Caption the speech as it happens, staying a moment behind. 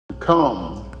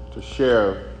Come to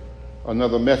share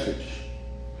another message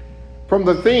from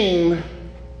the theme,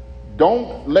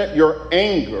 don't let your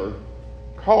anger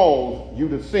cause you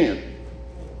to sin.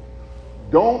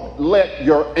 Don't let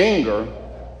your anger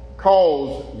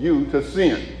cause you to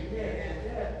sin.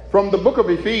 From the book of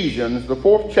Ephesians, the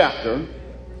 4th chapter,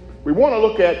 we want to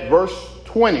look at verse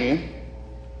 20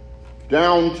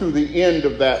 down to the end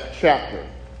of that chapter.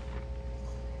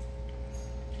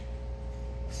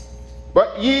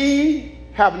 But ye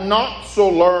have not so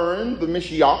learned the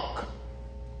Mashiach,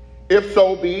 if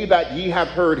so be that ye have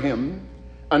heard him,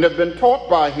 and have been taught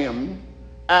by him,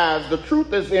 as the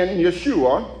truth is in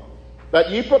Yeshua, that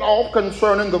ye put off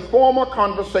concerning the former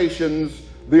conversations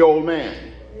the old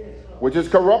man, which is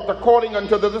corrupt according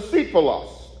unto the deceitful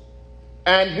lust,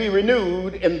 and be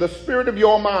renewed in the spirit of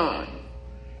your mind,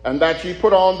 and that ye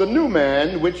put on the new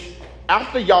man, which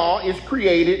after Yah is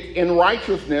created in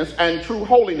righteousness and true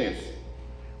holiness.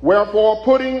 Wherefore,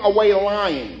 putting away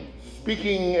lying,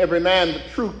 speaking every man the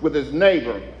truth with his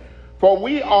neighbor, for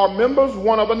we are members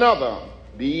one of another.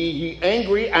 Be ye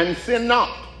angry and sin not.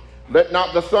 Let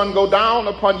not the sun go down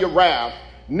upon your wrath,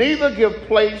 neither give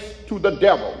place to the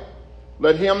devil.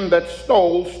 Let him that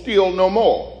stole steal no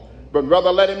more, but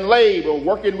rather let him labor,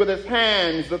 working with his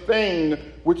hands the thing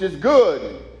which is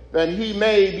good, that he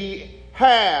may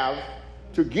have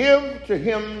to give to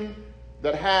him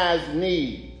that has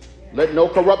need. Let no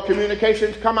corrupt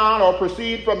communications come out or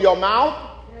proceed from your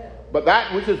mouth, but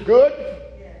that which is good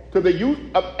to the use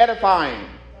of edifying,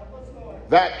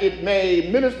 that it may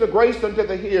minister grace unto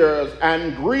the hearers,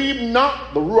 and grieve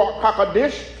not the Ruach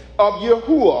HaKodesh of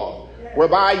Yahuwah,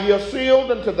 whereby ye are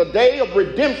sealed unto the day of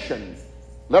redemption.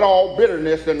 Let all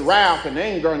bitterness and wrath and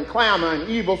anger and clamor and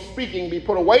evil speaking be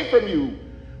put away from you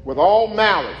with all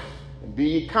malice. And be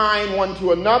ye kind one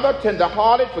to another,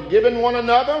 tenderhearted, forgiving one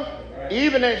another,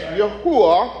 even as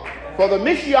Yahuwah, for the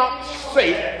Mashiach's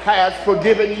sake, has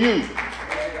forgiven you.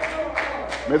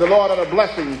 May the Lord add a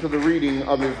blessing to the reading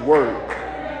of his word.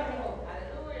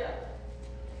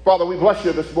 Father, we bless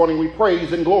you this morning. We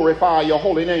praise and glorify your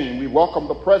holy name. We welcome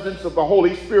the presence of the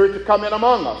Holy Spirit to come in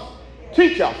among us.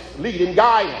 Teach us, lead and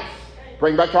guide us.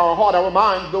 Bring back to our heart, our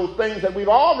minds, those things that we've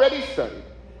already studied.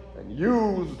 And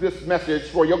use this message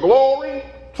for your glory.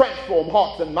 Transform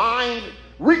hearts and minds.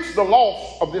 Reach the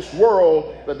lost of this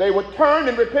world, that they would turn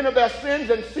and repent of their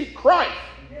sins and seek Christ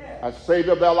as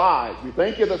Savior of their lives. We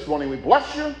thank you this morning. We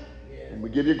bless you, and we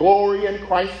give you glory. In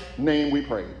Christ's name we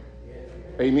pray.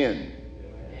 Amen.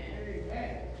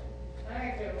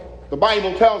 The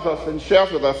Bible tells us and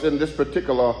shares with us in this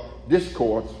particular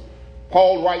discourse,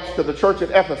 Paul writes to the church at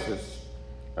Ephesus.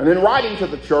 And in writing to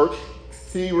the church,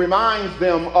 he reminds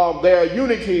them of their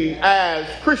unity as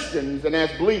Christians and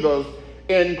as believers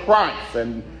in Christ,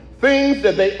 and things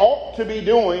that they ought to be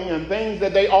doing and things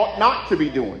that they ought not to be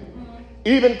doing.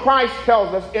 Even Christ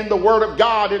tells us in the Word of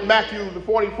God in Matthew, the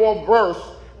 44th verse,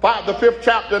 the 5th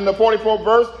chapter and the 44th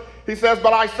verse, he says,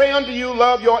 but I say unto you,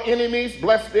 love your enemies,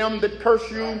 bless them that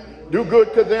curse you, do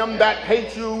good to them that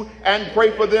hate you, and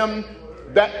pray for them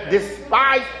that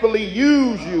despitefully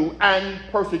use you and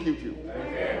persecute you.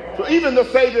 So even the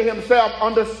Savior himself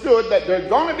understood that there's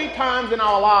going to be times in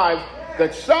our lives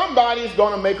that somebody's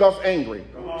going to make us angry.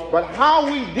 But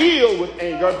how we deal with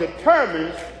anger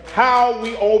determines how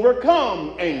we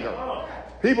overcome anger.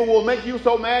 People will make you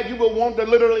so mad you will want to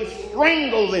literally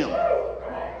strangle them.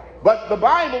 But the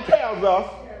Bible tells us,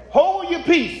 hold your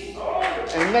peace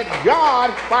and let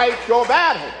God fight your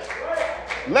battle.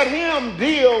 Let him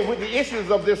deal with the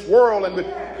issues of this world and with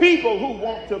people who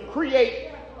want to create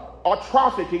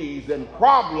atrocities and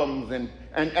problems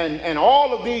and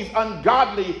all of these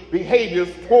ungodly behaviors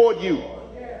toward you.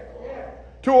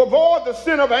 To avoid the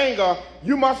sin of anger,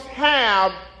 you must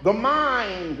have the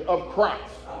mind of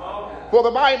Christ. For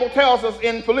the Bible tells us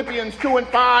in Philippians 2 and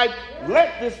 5,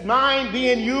 let this mind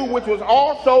be in you, which was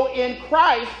also in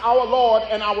Christ our Lord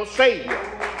and our Savior.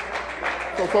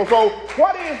 So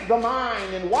what is the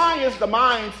mind, and why is the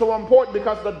mind so important?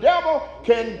 Because the devil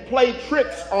can play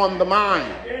tricks on the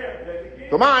mind.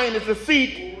 The mind is the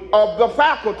seat of the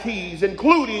faculties,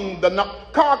 including the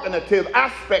cognitive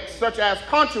aspects such as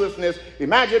consciousness,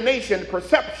 imagination,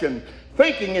 perception,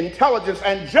 thinking, intelligence,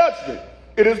 and judgment.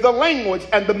 It is the language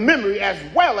and the memory, as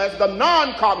well as the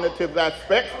non-cognitive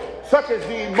aspects such as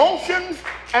the emotions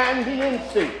and the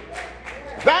instinct.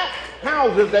 That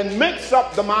houses and makes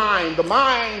up the mind. The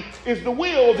mind is the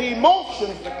will, the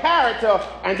emotions, the character,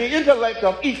 and the intellect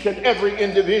of each and every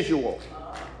individual.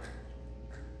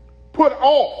 Put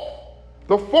off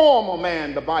the former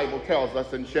man, the Bible tells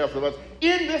us and shares with us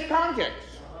in this context.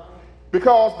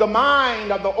 Because the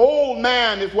mind of the old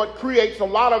man is what creates a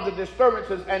lot of the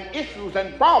disturbances and issues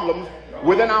and problems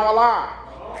within our lives.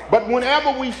 But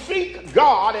whenever we seek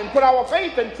God and put our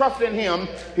faith and trust in him,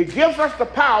 he gives us the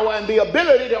power and the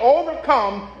ability to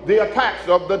overcome the attacks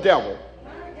of the devil,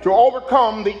 to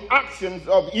overcome the actions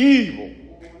of evil.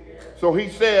 So he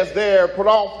says there, put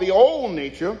off the old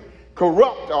nature,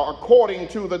 corrupt according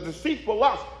to the deceitful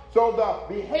lust. So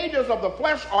the behaviors of the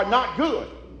flesh are not good,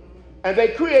 and they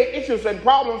create issues and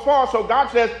problems for us. So God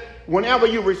says, whenever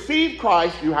you receive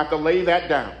Christ, you have to lay that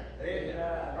down.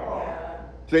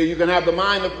 So you can have the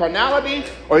mind of carnality,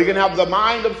 or you can have the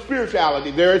mind of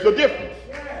spirituality. There is a difference.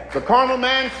 The carnal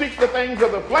man seeks the things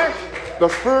of the flesh. The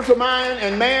spiritual mind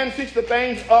and man seeks the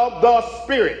things of the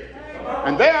spirit.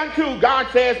 And thereunto God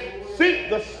says, seek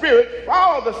the spirit,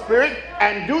 follow the spirit,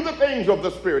 and do the things of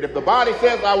the spirit. If the body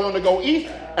says, I want to go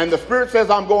east, and the spirit says,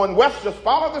 I'm going west, just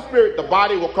follow the spirit. The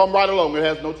body will come right along. It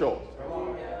has no choice.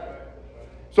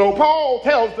 So Paul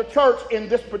tells the church in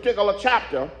this particular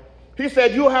chapter, he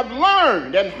said, you have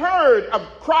learned and heard of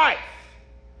Christ,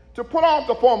 to put off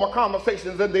the former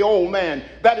conversations in the old man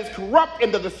that is corrupt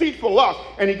in the deceitful lust.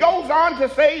 And he goes on to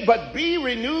say, but be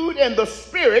renewed in the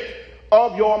spirit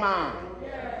of your mind.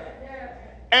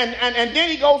 And then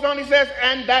he goes on, he says,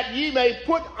 and that ye may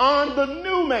put on the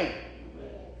new man,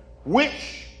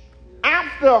 which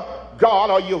after God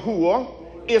or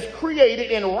Yahuwah is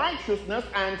created in righteousness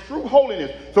and true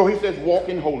holiness. So he says, walk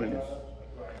in holiness.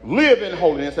 Live in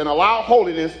holiness and allow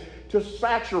holiness to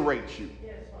saturate you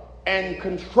and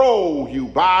control you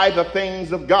by the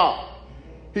things of God.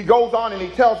 He goes on and he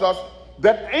tells us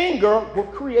that anger will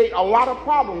create a lot of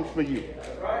problems for you.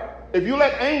 If you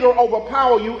let anger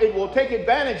overpower you, it will take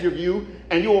advantage of you,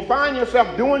 and you will find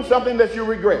yourself doing something that you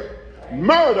regret.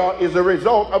 Murder is a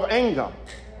result of anger.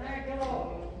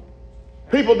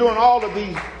 People doing all of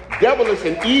these devilish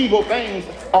and evil things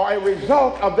are a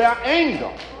result of their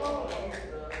anger.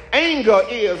 Anger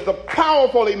is the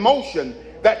powerful emotion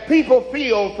that people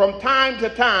feel from time to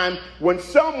time when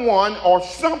someone or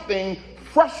something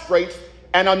frustrates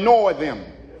and annoys them.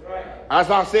 As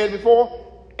I said before,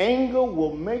 anger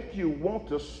will make you want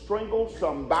to strangle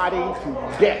somebody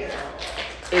to death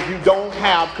if you don't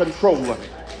have control of it.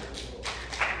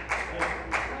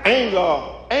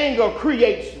 Anger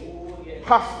creates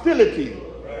hostility.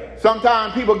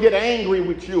 Sometimes people get angry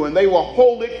with you and they will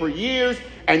hold it for years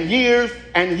and years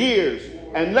and years.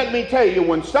 And let me tell you,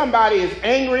 when somebody is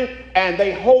angry and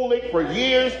they hold it for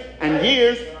years and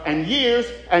years and years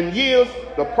and years,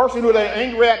 the person who they're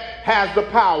angry at has the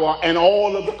power and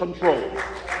all of the control.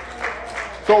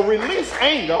 So release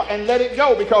anger and let it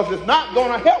go, because it's not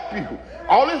going to help you.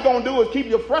 All it's going to do is keep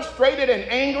you frustrated and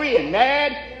angry and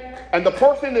mad. And the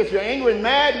person that you're angry and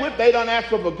mad with, they done asked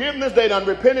for forgiveness, they done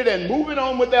repented and moving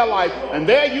on with their life. And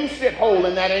there you sit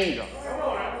holding that anger.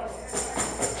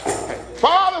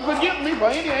 Father, forgive me for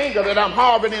any anger that I'm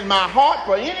harboring in my heart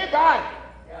for anybody,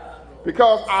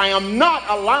 because I am not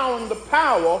allowing the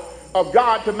power of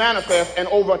God to manifest and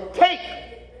overtake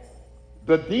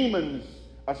the demons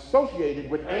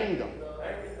associated with anger.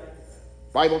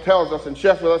 Bible tells us and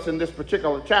shares with us in this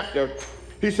particular chapter,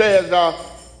 he says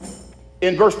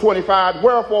in verse 25,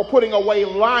 wherefore putting away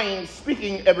lying,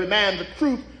 speaking every man the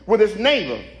truth with his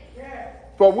neighbor,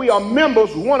 for we are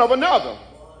members one of another.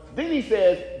 Then he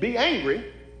says, be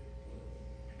angry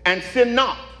and sin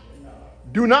not.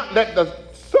 Do not let the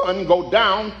sun go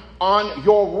down on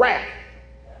your wrath,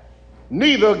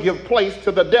 neither give place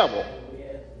to the devil.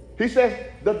 He says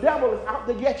the devil is out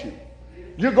to get you.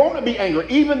 You're going to be angry.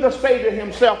 Even the Savior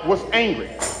himself was angry.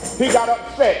 He got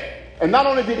upset. And not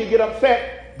only did he get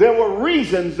upset, there were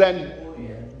reasons and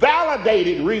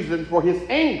validated reasons for his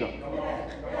anger.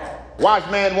 Wise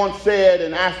man once said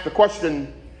and asked the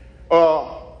question,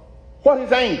 what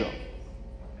is anger?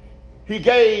 He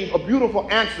gave a beautiful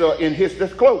answer in his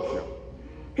disclosure.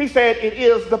 He said it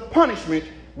is the punishment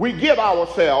we give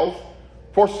ourselves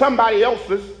for somebody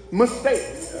else's mistake.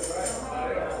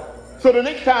 So the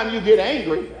next time you get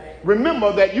angry,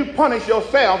 remember that you punish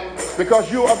yourself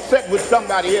because you're upset with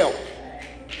somebody else.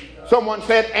 Someone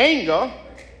said anger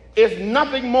is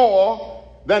nothing more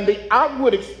than the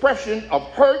outward expression of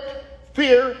hurt,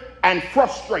 fear, and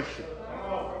frustration.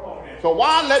 So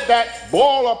why let that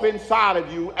boil up inside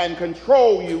of you and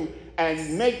control you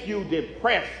and make you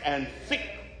depressed and sick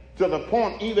to the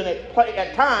point even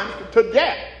at times to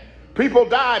death? People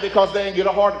die because they didn't get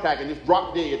a heart attack and just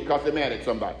drop dead because they're mad at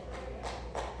somebody.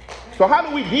 So how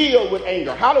do we deal with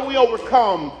anger? How do we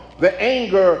overcome the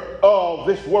anger of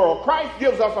this world? Christ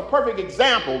gives us a perfect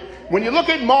example. When you look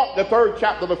at Mark, the 3rd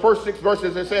chapter, the first 6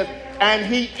 verses, it says,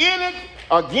 and he entered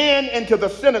again into the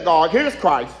synagogue. Here's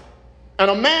Christ. And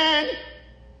a man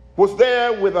was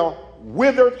there with a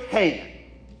withered hand.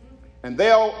 And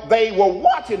they were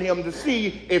watching him to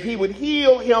see if he would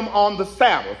heal him on the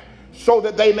Sabbath, so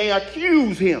that they may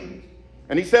accuse him.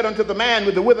 And he said unto the man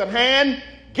with the withered hand,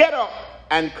 Get up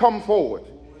and come forward.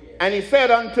 And he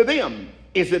said unto them,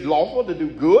 Is it lawful to do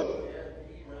good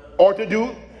or to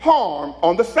do harm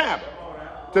on the Sabbath,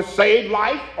 to save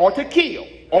life or to kill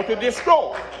or to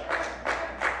destroy?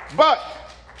 But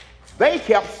they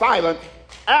kept silent.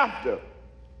 After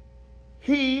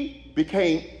he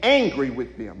became angry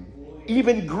with them,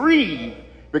 even grieved,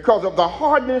 because of the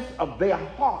hardness of their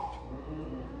heart.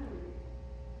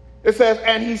 It says,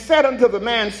 And he said unto the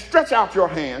man, Stretch out your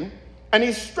hand. And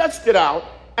he stretched it out,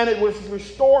 and it was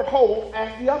restored whole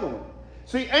as the other one.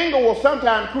 See, anger will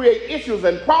sometimes create issues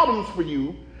and problems for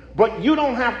you, but you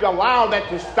don't have to allow that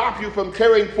to stop you from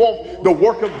carrying forth the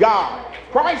work of God.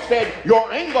 Christ said,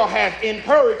 Your anger has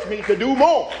encouraged me to do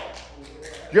more.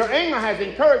 Your anger has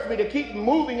encouraged me to keep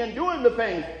moving and doing the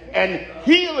things and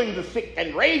healing the sick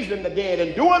and raising the dead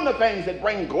and doing the things that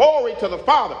bring glory to the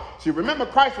Father. See, remember,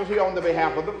 Christ was here on the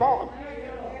behalf of the Father.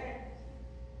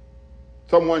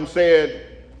 Someone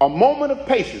said, a moment of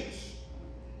patience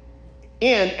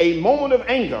in a moment of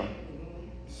anger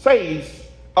saves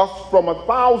us from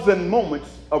 1,000 moments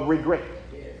of regret,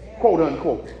 quote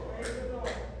unquote.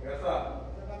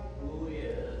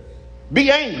 Be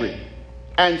angry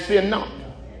and sin not.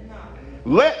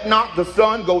 Let not the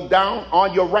sun go down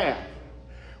on your wrath.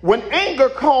 When anger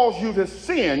calls you to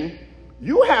sin,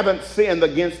 you haven't sinned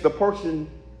against the person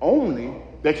only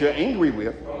that you're angry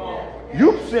with.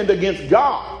 You've sinned against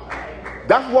God.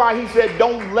 That's why he said,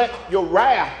 don't let your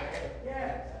wrath,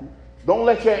 don't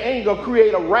let your anger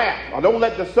create a wrath, or don't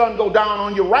let the sun go down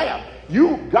on your wrath.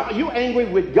 You angry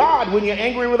with God when you're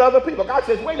angry with other people. God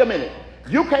says, wait a minute.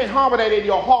 You can't harbor that in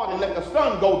your heart and let the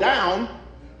sun go down,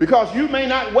 because you may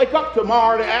not wake up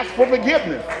tomorrow to ask for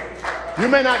forgiveness. You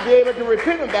may not be able to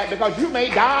repent of that, because you may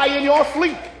die in your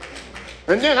sleep.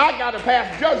 And then I got to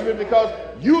pass judgment because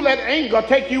you let anger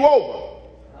take you over.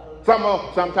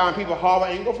 Sometimes people harbor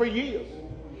anger for years.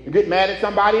 You get mad at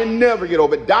somebody and never get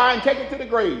over it. Die and take it to the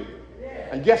grave.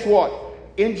 And guess what?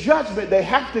 In judgment, they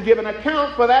have to give an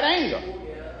account for that anger.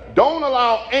 Don't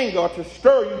allow anger to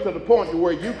stir you to the point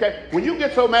where you can, when you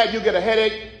get so mad you get a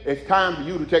headache, it's time for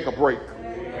you to take a break.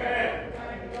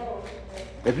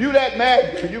 If you that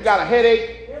mad and you got a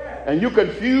headache and you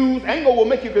confused, anger will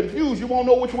make you confused. You won't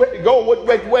know which way to go,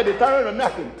 which way to turn or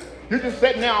nothing. You're just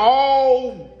sitting there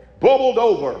all bubbled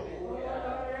over.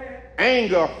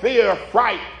 Anger, fear,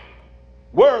 fright,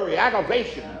 worry,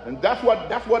 aggravation. And that's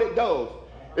what it does.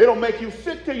 It'll make you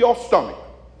sick to your stomach.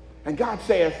 And God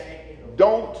says,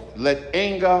 don't let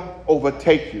anger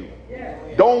overtake you.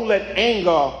 Don't let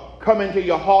anger come into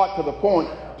your heart to the point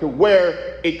to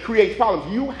where it creates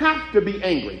problems. You have to be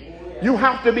angry. You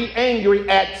have to be angry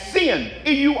at sin.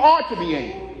 You are to be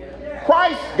angry.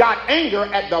 Christ got anger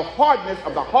at the hardness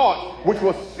of the heart, which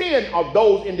was sin of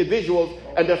those individuals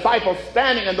and disciples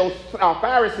standing, and those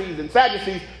Pharisees and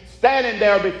Sadducees standing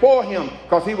there before him,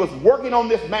 because he was working on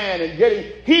this man and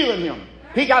healing him.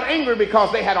 He got angry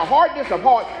because they had a hardness of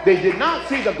heart. They did not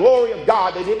see the glory of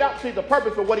God. They did not see the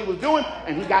purpose of what he was doing,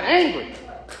 and he got angry.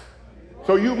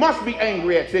 So you must be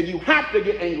angry at sin. You have to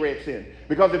get angry at sin.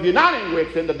 Because if you're not angry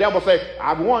at sin, the devil says,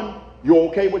 I've won. You're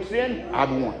okay with sin?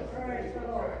 I've won.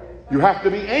 You have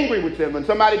to be angry with sin. When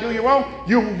somebody do you wrong,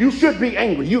 you should be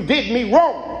angry. You did me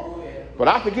wrong, but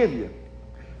I forgive you.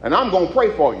 And I'm going to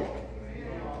pray for you.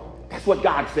 That's what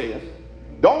God says.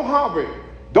 Don't harbor it.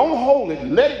 Don't hold it.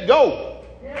 Let it go.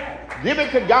 Give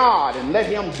it to God and let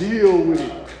him deal with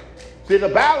it. See, the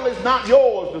battle is not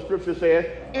yours, the scripture says.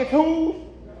 It's whose?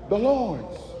 The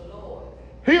Lord's.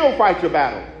 He'll fight your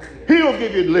battle. He'll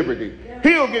give you liberty.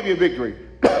 He'll give you victory.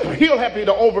 He'll help you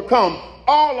to overcome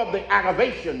all of the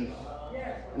aggravations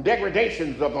and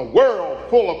degradations of a world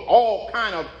full of all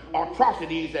kind of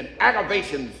atrocities and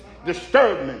aggravations,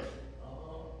 disturbance.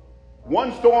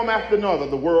 One storm after another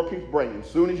the world keeps bringing. As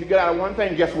soon as you get out of one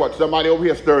thing, guess what? Somebody over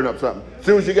here stirring up something. As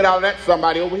soon as you get out of that,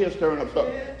 somebody over here stirring up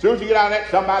something. As soon as you get out of that,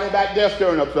 somebody back there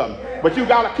stirring up something. But you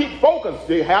got to keep focused.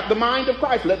 You have the mind of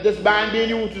Christ. Let this mind be in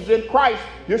you which is in Christ,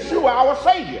 Yeshua, our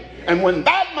Savior. And when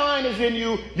that mind is in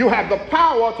you, you have the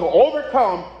power to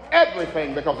overcome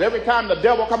everything, because every time the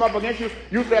devil come up against you,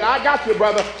 you said, I got you,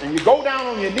 brother, and you go down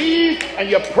on your knees and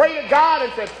you pray to God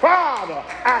and say, Father,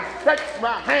 I stretch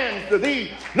my hands to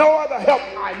thee, no other help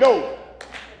I know.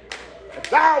 If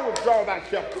thou withdraw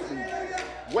thyself to me,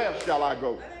 where shall I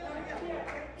go?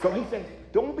 So he says,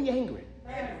 don't be angry.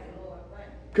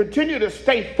 Continue to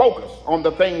stay focused on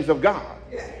the things of God.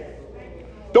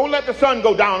 Don't let the sun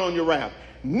go down on your wrath.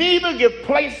 neither give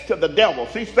place to the devil.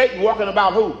 See Satan walking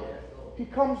about who? He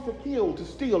comes to kill, to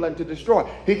steal, and to destroy.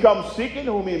 He comes seeking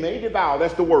whom he may devour.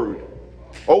 That's the word.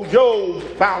 Oh, Job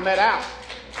found that out.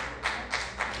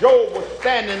 Job was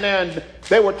standing there and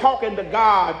they were talking to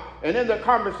God, and in the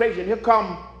conversation, here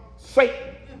comes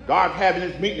Satan. God's having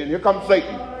his meeting, and here comes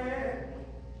Satan.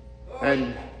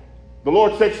 And the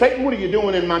Lord said, Satan, what are you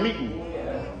doing in my meeting?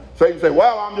 Satan said,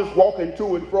 well, I'm just walking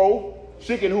to and fro,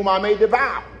 seeking whom I may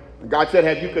devour. And God said,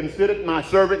 have you considered my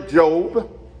servant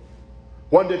Job?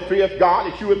 One that feareth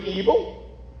God, escheweth evil.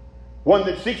 One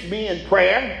that seeks me in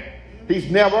prayer. He's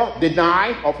never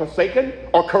denied or forsaken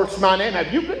or cursed my name.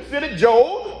 Have you considered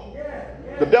Job?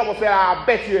 The devil said, I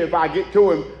bet you if I get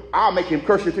to him, I'll make him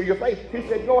curse you to your face. He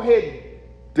said, go ahead,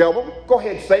 devil. Go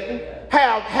ahead, Satan.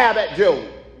 Have that Job.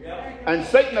 And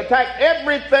Satan attacked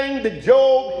everything that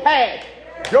Job had.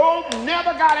 Job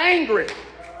never got angry.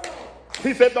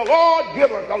 He said, the Lord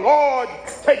giveth, the Lord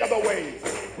taketh away.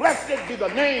 Blessed be the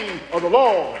name of the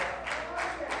Lord.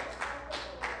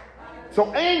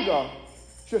 So anger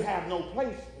should have no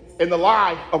place in the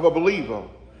life of a believer,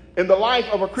 in the life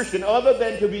of a Christian, other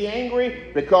than to be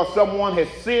angry because someone has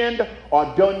sinned or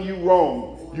done you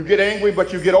wrong. You get angry,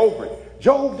 but you get over it.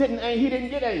 Job didn't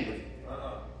get angry.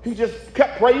 He just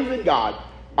kept praising God.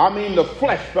 I mean, the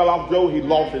flesh fell off Job. He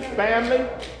lost his family.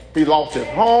 He lost his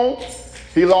home.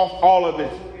 He lost all of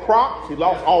his crops. He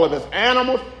lost all of his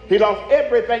animals. He lost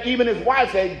everything. Even his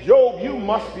wife said, Job, you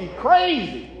must be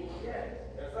crazy.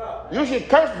 You should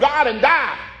curse God and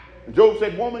die. And Job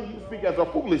said, woman, you speak as a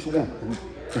foolish woman.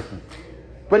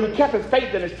 But he kept his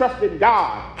faith and his trust in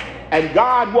God. And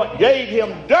God, gave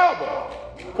him double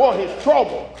for his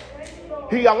trouble.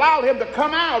 He allowed him to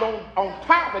come out on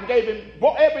top and gave him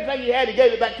everything he had. He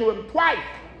gave it back to him twice.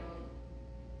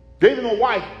 Gave him a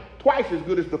wife twice as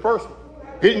good as the first one.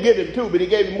 He didn't give him two, but he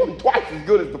gave him one twice as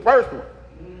good as the first one.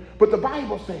 But the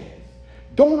Bible says,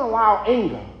 don't allow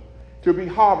anger to be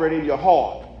harbored in your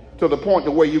heart to the point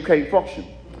to where you can't function.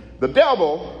 The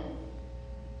devil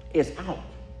is out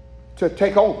to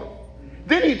take over.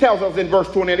 Then he tells us in verse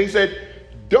 28, he said,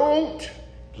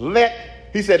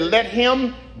 let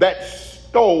him that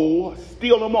stole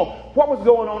steal no more. What was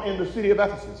going on in the city of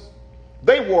Ephesus?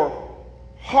 They were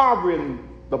harboring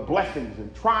the blessings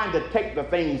and trying to take the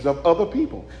things of other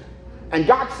people. And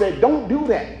God said, don't do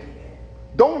that.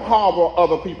 Don't harbor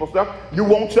other people's stuff. You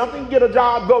want something, get a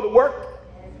job, go to work,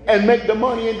 and make the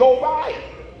money and go buy it.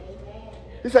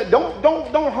 He said, don't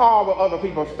harbor other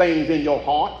people's things in your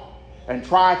heart and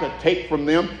try to take from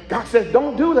them. God says,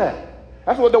 don't do that.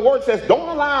 That's what the word says. Don't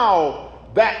allow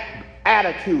that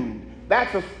attitude.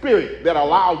 That's a spirit that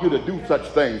allows you to do such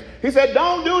things. He said,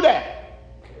 don't do that.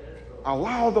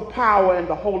 Allow the power and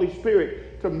the Holy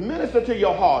Spirit to minister to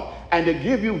your heart and to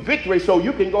give you victory so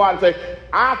you can go out and say,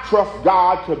 I trust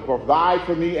God to provide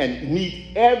for me and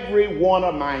meet every one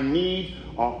of my needs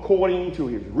according to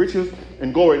his riches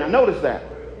and glory. Now notice that.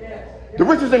 The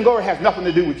riches and glory has nothing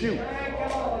to do with you.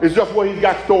 It's just what he's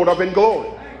got stored up in glory.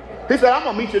 He said, I'm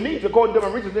going to meet your needs according to my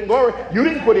riches and glory. You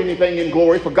didn't put anything in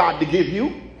glory for God to give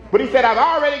you. But he said, I've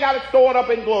already got it stored up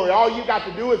in glory. All you got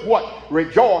to do is what?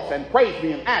 Rejoice and praise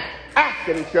me and ask. Ask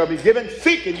and it shall be given.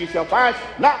 Seek and you shall find.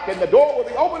 Knock and the door will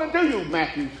be open unto you.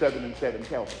 Matthew 7:7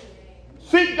 tells us.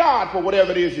 Seek God for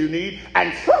whatever it is you need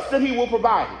and trust that he will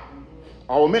provide it.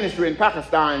 Our ministry in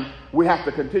Pakistan, we have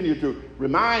to continue to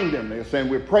remind them. They're saying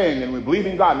we're praying and we believe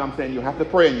in God. And I'm saying you have to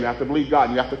pray and you have to believe God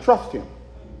and you have to trust him.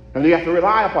 And you have to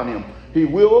rely upon him. He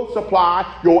will supply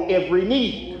your every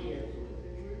need.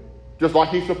 Just like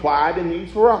he supplied the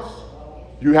needs for us.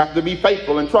 You have to be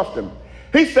faithful and trust him.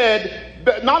 He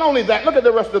said, not only that, look at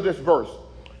the rest of this verse.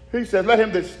 He said, let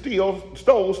him that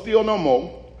stole steal no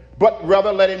more, but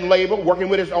rather let him labor, working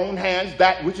with his own hands,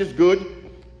 that which is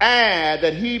good, and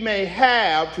that he may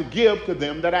have to give to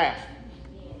them that ask.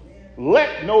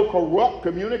 Let no corrupt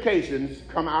communications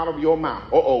come out of your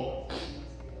mouth.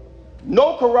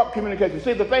 No corrupt communications.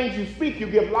 See, the things you speak, you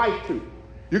give life to.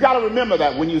 You got to remember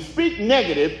that. When you speak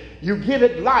negative, you give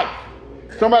it life.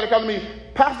 Somebody comes to me,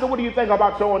 Pastor, what do you think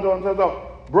about so-and-so and so?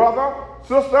 Brother,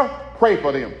 sister, pray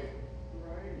for them.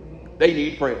 They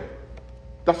need prayer.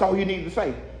 That's all you need to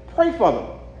say. Pray for them.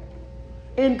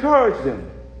 Encourage them.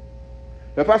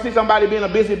 If I see somebody being a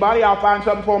busybody, I'll find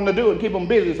something for them to do and keep them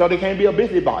busy so they can't be a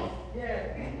busybody.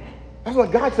 That's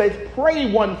what God says. Pray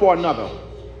one for another.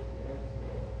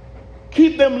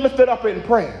 Keep them lifted up in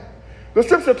prayer. The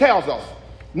scripture tells us,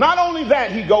 not only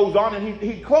that, he goes on and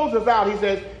he closes out, he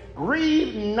says,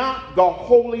 grieve not the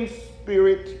Holy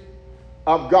Spirit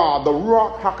of God. The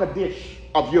Ruach HaKodesh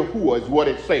of Yahuwah is what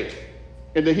it says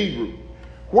in the Hebrew.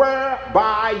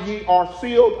 whereby ye are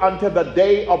sealed unto the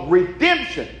day of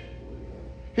redemption.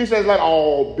 He says, let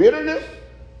all bitterness,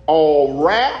 all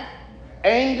wrath,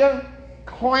 anger,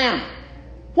 clamor.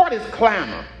 What is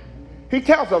clamor? He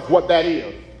tells us what that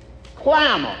is.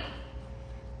 Clamor,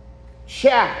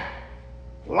 chatter,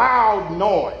 loud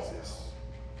noises,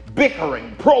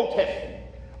 bickering, protesting,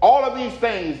 all of these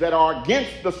things that are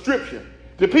against the scripture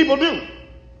that people do,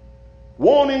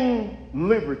 wanting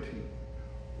liberty,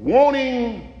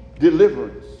 wanting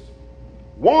deliverance,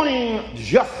 wanting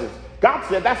justice. God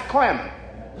said that's clamor,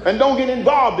 and don't get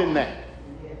involved in that.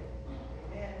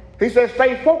 He says,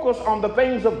 stay focused on the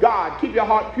things of God. Keep your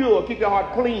heart pure. Keep your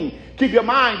heart clean. Keep your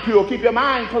mind pure. Keep your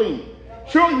mind clean.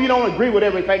 Sure, we don't agree with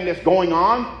everything that's going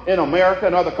on in America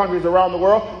and other countries around the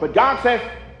world, but God says,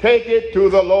 take it to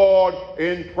the Lord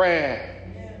in prayer.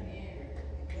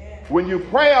 When you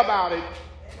pray about it,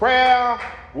 prayer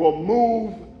will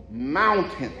move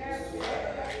mountains.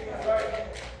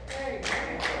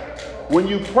 When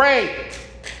you pray,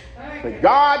 say,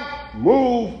 God,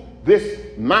 move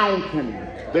this mountain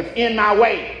that's in my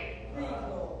way.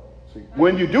 See,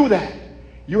 when you do that,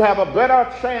 you have a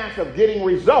better chance of getting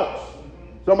results.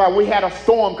 We had a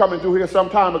storm coming through here some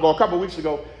time ago, a couple of weeks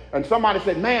ago, and somebody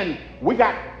said, man, we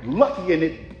got lucky and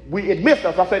it missed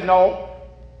us. I said, no,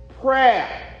 prayer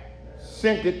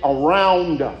sent it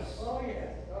around us.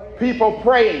 People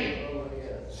praying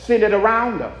sent it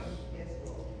around us.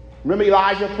 Remember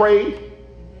Elijah prayed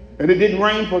and it didn't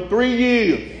rain for 3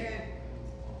 years.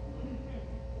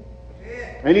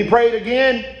 And he prayed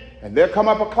again, and there come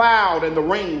up a cloud, and the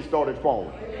rain started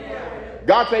falling.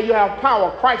 God said, you have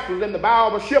power. Christ was in the bow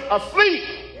of a ship asleep,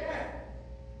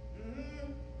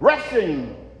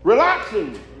 resting,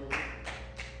 relaxing.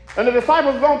 And the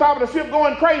disciples was on top of the ship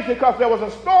going crazy because there was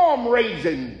a storm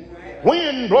raging,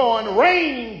 wind blowing,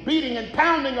 rain beating and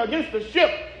pounding against the ship.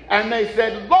 And they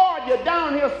said, Lord, you're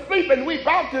down here sleeping. We're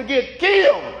about to get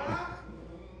killed.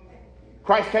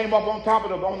 Christ came up on top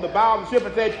of on the bow of the ship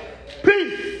and said,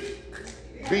 peace,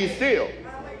 be still.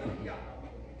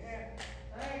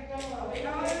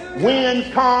 Winds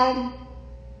calm,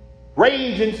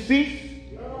 rage and cease.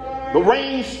 The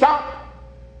rain stopped,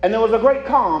 and there was a great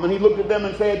calm. And he looked at them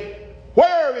and said,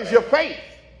 where is your faith?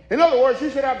 In other words, you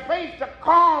should have faith to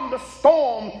calm the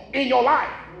storm in your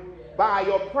life by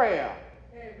your prayer,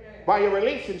 by your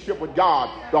relationship with God.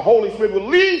 The Holy Spirit will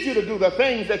lead you to do the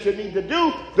things that you need to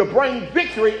do to bring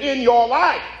victory in your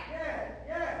life.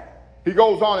 He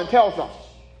goes on and tells us,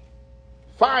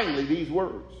 finally, these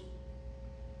words.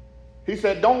 He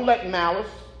said, don't let malice,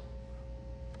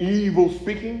 evil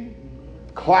speaking,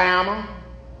 clamor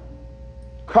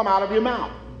come out of your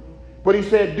mouth. But he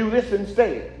said, do this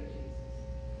instead.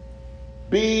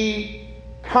 Be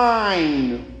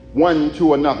kind one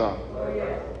to another,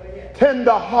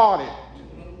 tender-hearted,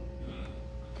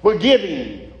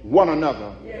 forgiving one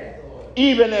another,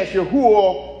 even as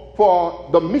Yahuwah for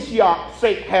the Mashiach's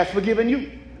sake has forgiven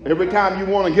you. Every time you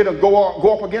want to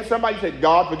go up against somebody, you say,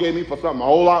 God forgave me for something a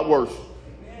whole lot worse.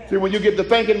 See, when you get to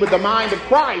thinking with the mind of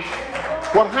Christ,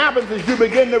 what happens is you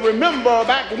begin to remember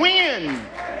back when.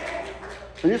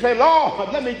 And you say,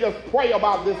 Lord, let me just pray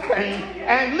about this thing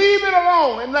and leave it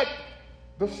alone and let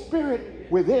the Spirit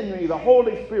within me, the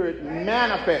Holy Spirit,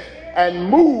 manifest and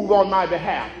move on my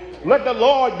behalf. Let the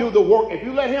Lord do the work. If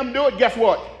you let him do it, guess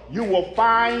what? You will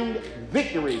find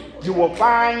victory. You will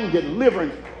find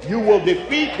deliverance. You will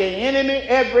defeat the enemy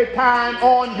every time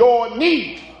on your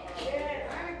knees.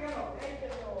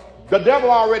 The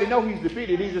devil already knows he's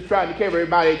defeated. He's just trying to carry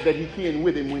everybody that he can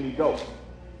with him when he goes.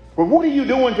 But what are you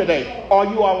doing today? Are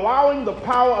you allowing the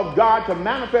power of God to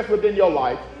manifest within your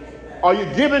life? Are you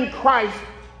giving Christ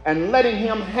and letting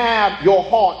him have your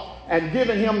heart and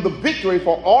giving him the victory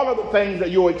for all of the things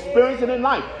that you're experiencing in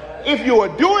life? If you are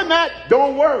doing that,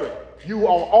 don't worry. You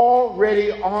are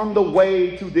already on the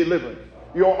way to deliverance.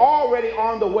 You're already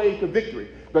on the way to victory.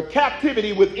 The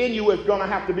captivity within you is going to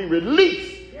have to be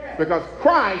released because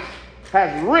Christ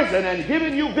has risen and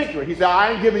given you victory. He said,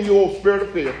 I ain't giving you a spirit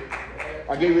of fear.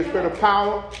 I gave you a spirit of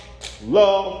power,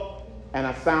 love, and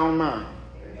a sound mind.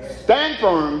 Stand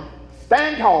firm,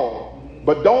 stand tall,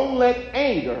 but don't let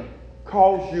anger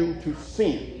cause you to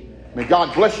sin. May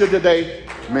God bless you today.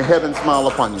 May heaven smile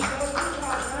upon you.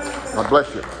 God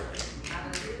bless you.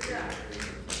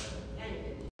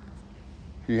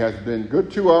 He has been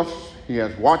good to us. He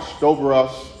has watched over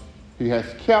us. He has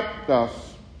kept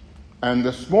us. And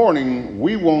this morning,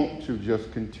 we want to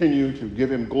just continue to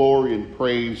give him glory and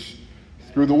praise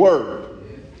through the word.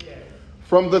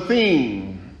 From the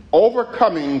theme,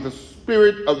 overcoming the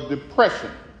spirit of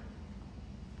depression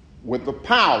with the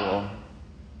power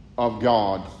of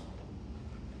God's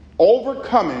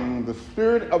overcoming the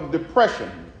spirit of depression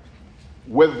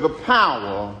with the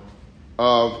power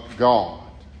of God.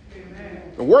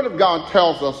 Amen. The Word of God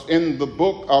tells us in the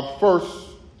book of 1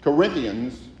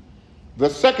 Corinthians, the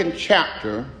 2nd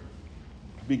chapter,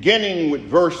 beginning with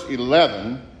verse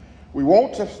 11, we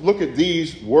want to look at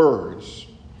these words.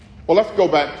 Well, let's go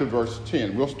back to verse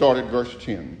 10. We'll start at verse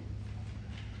 10.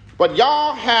 But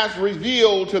Yah has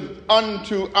revealed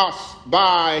unto us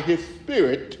by his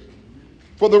Spirit,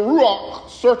 for the Ruach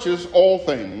searches all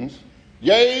things,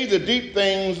 yea, the deep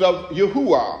things of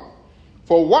Yahuwah.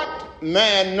 For what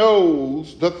man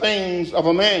knows the things of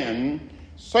a man,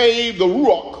 save the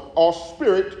Ruach or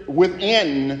Spirit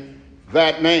within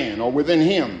that man or within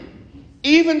him?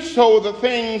 Even so the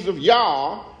things of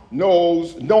Yah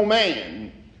knows no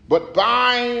man, but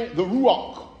by the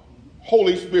Ruach,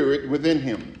 Holy Spirit within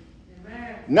him.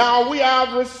 Amen. Now we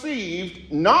have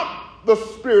received not the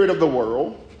spirit of the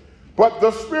world, but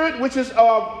the Spirit which is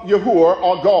of Yahuwah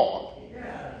or God,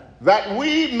 that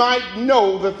we might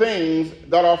know the things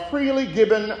that are freely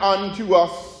given unto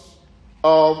us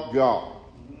of God.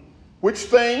 Which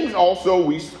things also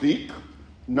we speak,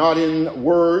 not in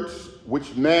words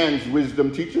which man's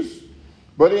wisdom teaches,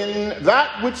 but in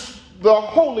that which the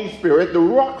Holy Spirit, the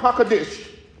Ruach HaKodesh,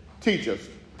 teaches,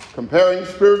 comparing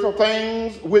spiritual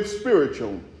things with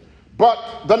spiritual.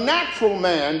 But the natural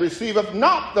man receiveth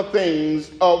not the things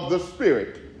of the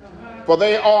Spirit, for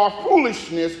they are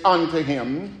foolishness unto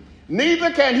him,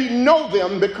 neither can he know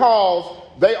them because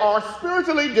they are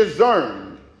spiritually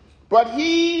discerned. But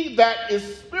he that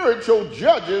is spiritual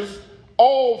judges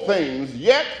all things,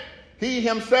 yet he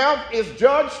himself is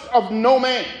judged of no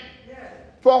man.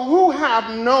 For who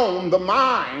hath known the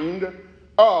mind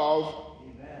of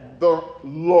the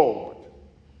Lord,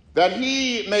 that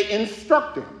he may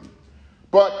instruct him?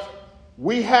 But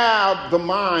we have the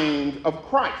mind of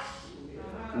Christ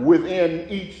within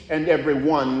each and every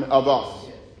one of us.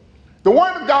 The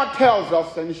Word of God tells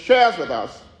us and shares with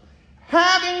us,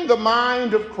 having the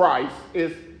mind of Christ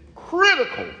is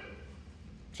critical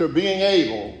to being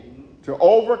able to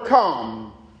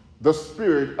overcome the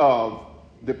spirit of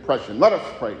depression. Let us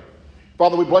pray.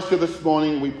 Father, we bless you this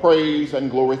morning. We praise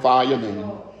and glorify your name.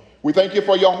 We thank you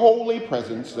for your holy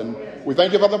presence, and we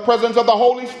thank you for the presence of the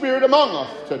Holy Spirit among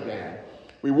us today.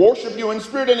 We worship you in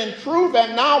spirit and in truth,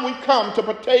 and now we come to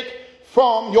partake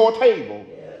from your table.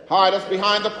 Hide us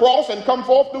behind the cross and come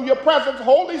forth through your presence,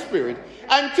 Holy Spirit,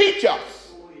 and teach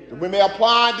us that we may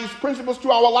apply these principles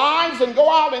to our lives and go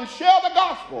out and share the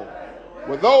gospel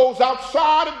with those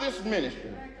outside of this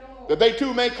ministry, that they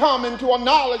too may come into a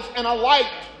knowledge and a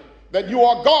light that you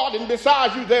are God and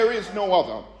besides you there is no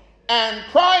other, and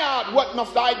cry out, what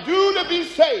must I do to be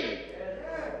saved?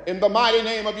 In the mighty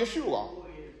name of Yeshua,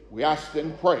 we ask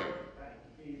and pray.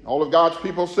 All of God's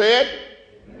people said,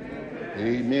 Amen.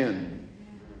 Amen.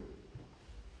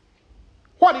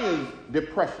 What is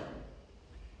depression?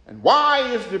 And why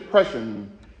is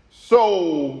depression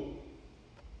so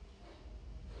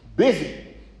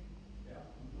busy,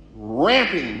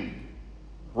 ramping,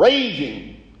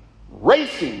 raging,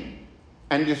 racing,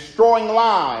 and destroying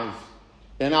lives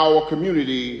in our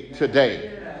community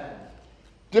today?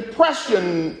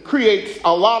 Depression creates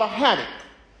a lot of havoc.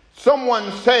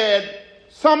 Someone said,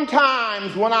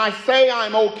 sometimes when I say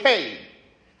I'm okay,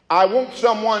 I want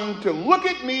someone to look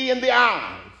at me in the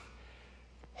eyes,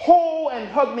 hold and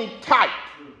hug me tight,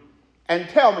 and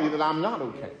tell me that I'm not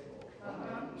okay.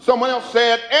 Someone else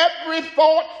said, every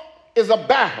thought is a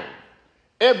battle.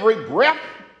 Every breath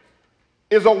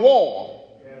is a war.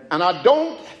 And I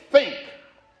don't think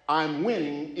I'm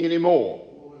winning anymore.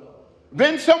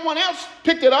 Then someone else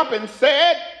picked it up and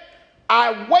said,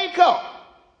 I wake up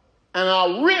and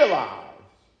I realize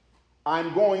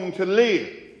I'm going to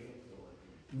live.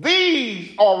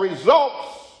 These are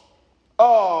results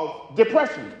of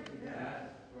depression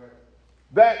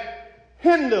that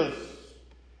hinders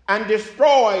and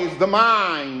destroys the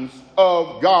minds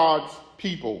of God's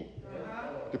people.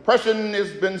 Depression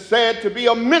has been said to be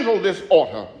a mental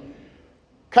disorder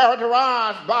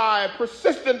characterized by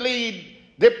persistently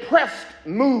depressed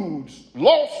moods,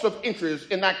 loss of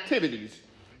interest in activities,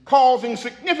 causing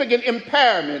significant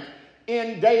impairment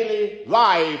in daily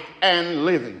life and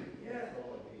living.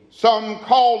 Some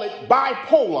call it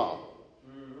bipolar,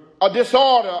 a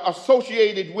disorder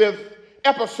associated with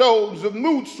episodes of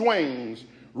mood swings,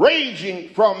 ranging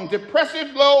from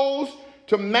depressive lows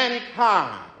to manic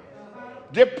highs.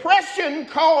 Depression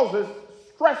causes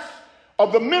stress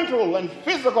of the mental and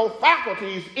physical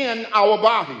faculties in our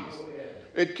bodies.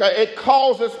 It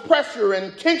causes pressure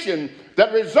and tension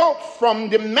that results from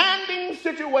demanding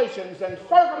situations and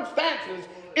circumstances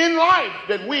in life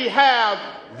that we have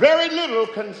very little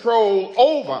control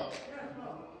over.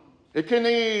 It can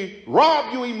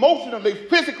rob you emotionally,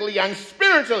 physically, and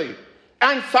spiritually,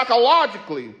 and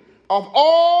psychologically of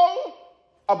all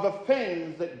of the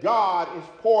things that God is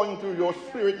pouring through your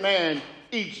spirit man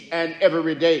each and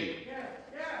every day.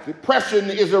 Depression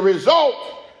is a result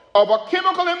of a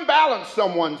chemical imbalance,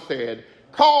 someone said,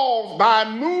 caused by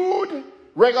mood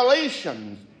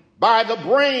regulations, by the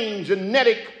brain's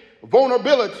genetic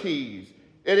vulnerabilities.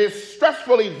 It is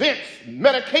stressful events,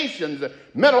 medications,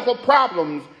 medical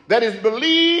problems that is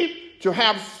believed to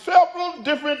have several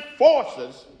different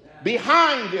forces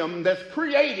behind them that's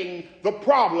creating the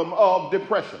problem of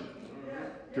depression.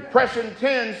 Depression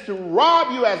tends to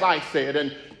rob you, as I said,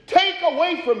 and take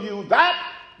away from you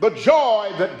the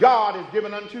joy that God has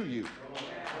given unto you.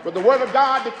 But the word of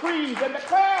God decrees and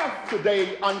declares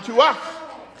today unto us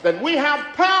that we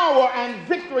have power and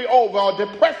victory over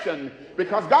depression,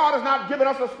 because God has not given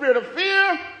us a spirit of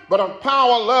fear, but of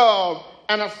power, love,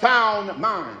 and a sound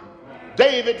mind.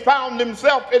 David found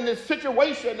himself in this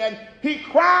situation and he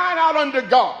cried out unto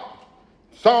God.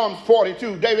 Psalms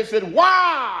 42, David said,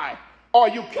 "Why are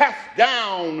you cast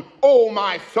down, O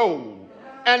my soul,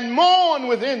 and mourn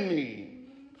within me?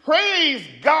 Praise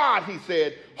God," he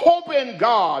said, "hope in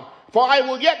God, for I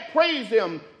will yet praise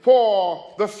him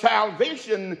for the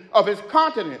salvation of his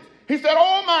countenance." He said,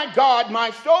 "Oh my God,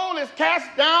 my soul is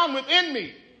cast down within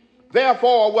me.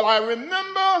 Therefore will I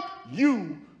remember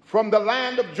you from the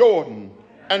land of Jordan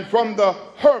and from the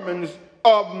Hermons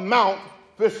of Mount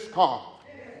Pisgah."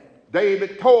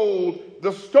 David told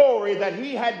the story that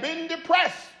he had been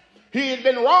depressed. He had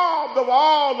been robbed of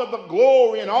all of the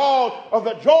glory and all of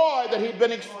the joy that he'd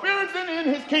been experiencing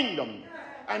in his kingdom.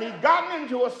 And he'd gotten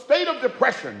into a state of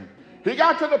depression. He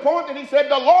got to the point that he said,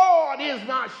 "The Lord is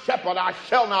my shepherd, I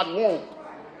shall not want.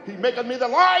 He maketh me to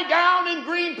lie down in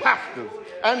green pastures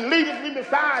and leadeth me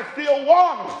beside still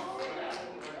waters."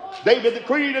 David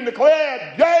decreed and declared,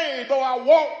 "Yea, though I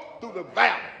walk through the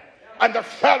valley and the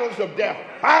shadows of death,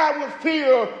 I will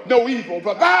fear no evil,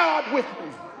 for thou art with me.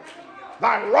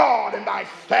 Thy rod and thy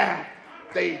staff,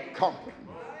 they comfort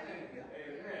me."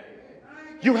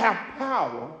 You have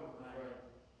power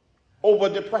over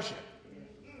depression.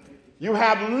 You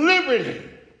have liberty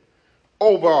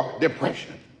over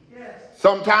depression.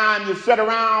 Sometimes you sit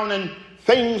around and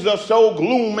things are so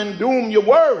gloom and doom, you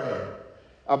worry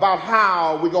about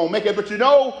how we're going to make it. But you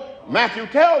know, Matthew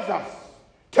tells us,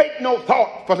 "Take no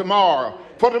thought for tomorrow,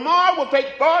 for tomorrow will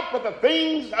take thought for the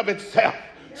things of itself.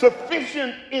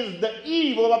 Sufficient is the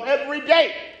evil of every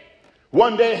day."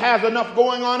 One day has enough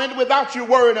going on in it without you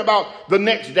worrying about the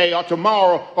next day or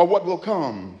tomorrow or what will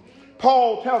come.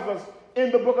 Paul tells us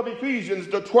in the book of Ephesians,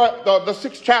 the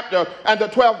 6th chapter and the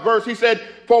 12th verse, he said,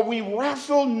 "For we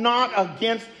wrestle not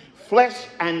against flesh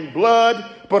and blood,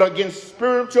 but against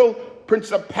spiritual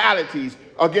principalities,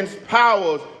 against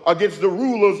powers, against the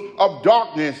rulers of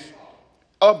darkness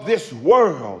of this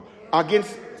world,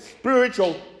 against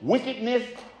spiritual wickedness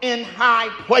in high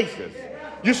places."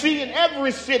 You see, in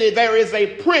every city there is a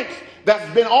prince that's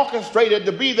been orchestrated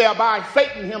to be there by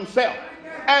Satan himself.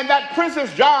 And that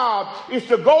prince's job is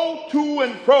to go to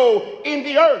and fro in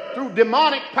the earth through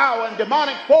demonic power and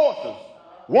demonic forces.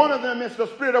 One of them is the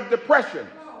spirit of depression.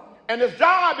 And his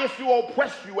job is to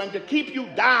oppress you and to keep you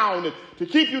down, and to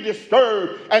keep you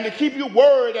disturbed, and to keep you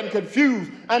worried and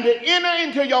confused, and to enter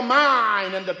into your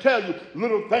mind and to tell you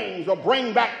little things or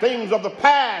bring back things of the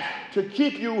past to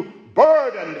keep you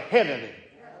burdened heavily.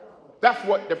 That's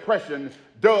what depression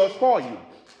does for you.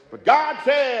 But God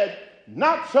said,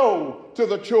 "Not so to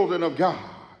the children of God."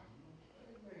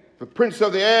 The prince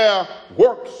of the air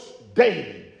works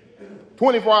daily,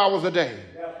 24 hours a day,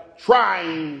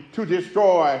 trying to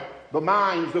destroy the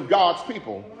minds of God's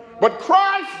people. But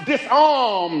Christ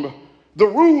disarmed the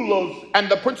rulers and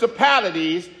the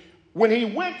principalities when he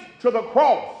went to the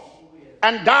cross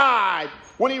and died.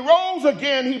 When he rose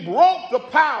again, he broke the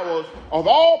powers of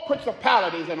all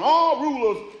principalities and all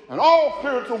rulers and all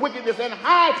spiritual wickedness in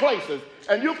high places.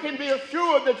 And you can be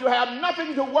assured that you have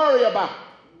nothing to worry about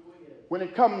when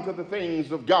it comes to the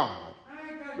things of God.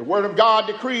 The word of God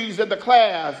decrees and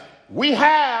declares we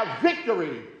have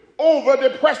victory over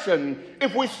depression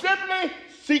if we simply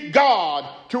seek God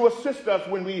to assist us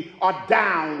when we are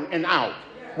down and out.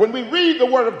 When we read the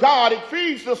word of God, it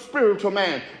feeds the spiritual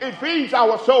man. It feeds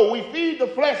our soul. We feed the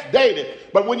flesh daily.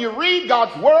 But when you read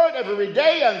God's word every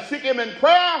day and seek him in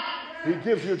prayer, he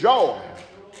gives you joy.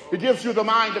 He gives you the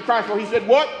mind of Christ. For he said,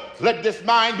 what? "Let this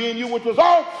mind be in you, which was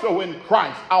also in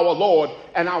Christ, our Lord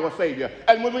and our Savior."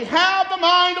 And when we have the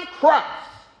mind of Christ,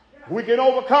 we can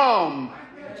overcome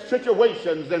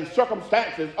situations and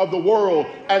circumstances of the world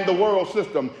and the world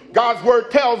system. God's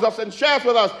word tells us and shares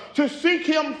with us to seek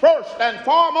him first and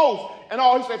foremost. And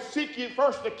all he said, seek ye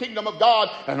first the kingdom of God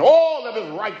and all of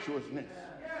his righteousness.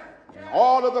 And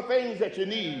all of the things that you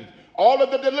need, all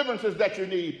of the deliverances that you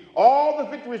need, all the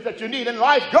victories that you need in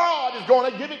life, God is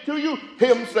going to give it to you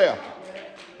himself.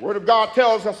 The word of God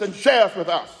tells us and shares with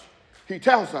us. He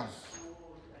tells us,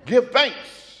 give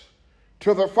thanks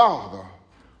to the Father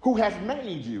who has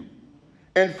made you.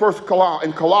 In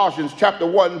Colossians chapter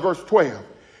 1, verse 12,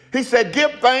 he said,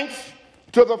 give thanks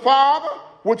to the Father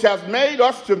which has made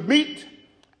us to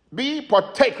be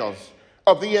partakers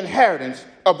of the inheritance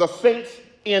of the saints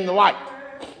in light.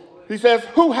 He says,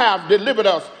 who have delivered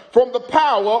us from the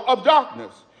power of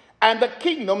darkness and the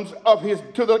kingdom of his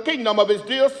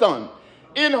dear Son,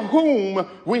 in whom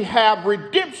we have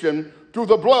redemption through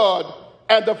the blood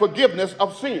and the forgiveness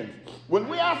of sins. When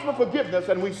we ask for forgiveness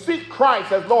and we seek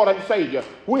Christ as Lord and Savior,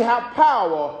 we have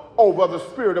power over the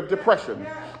spirit of depression.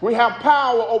 We have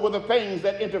power over the things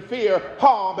that interfere,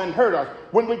 harm, and hurt us.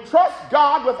 When we trust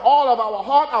God with all of our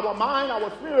heart, our mind,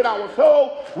 our spirit, our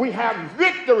soul, we have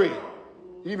victory.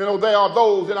 Even though there are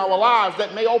those in our lives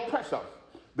that may oppress us.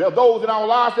 There are those in our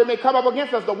lives that may come up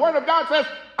against us. The word of God says,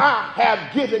 I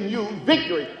have given you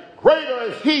victory. Greater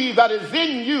is he that is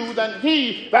in you than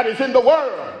he that is in the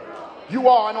world. You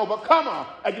are an overcomer,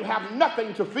 and you have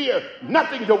nothing to fear,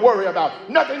 nothing to worry about,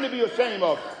 nothing to be ashamed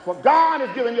of. For God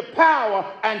has given you power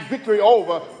and victory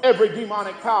over every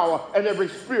demonic power and every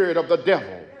spirit of the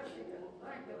devil.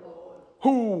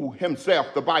 Who himself,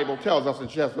 the Bible tells us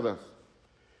and shares with us,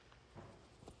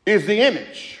 is the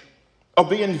image of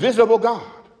the invisible God,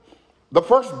 the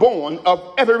firstborn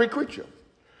of every creature.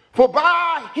 For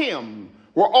by him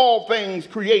were all things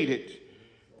created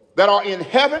that are in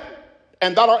heaven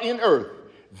and that are in earth,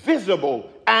 visible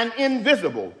and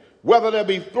invisible, whether there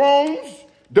be thrones,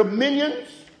 dominions,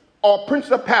 or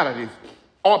principalities,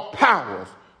 or powers.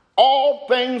 All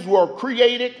things were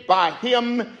created by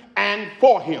him and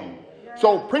for him.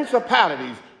 So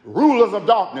principalities, rulers of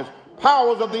darkness,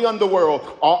 powers of the underworld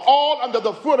are all under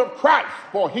the foot of Christ,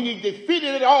 for he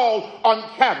defeated it all on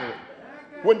Calvary.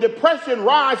 When depression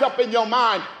rises up in your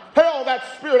mind, tell that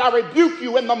spirit, I rebuke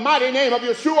you in the mighty name of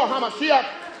Yeshua HaMashiach.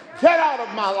 Get out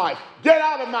of my life. Get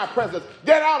out of my presence.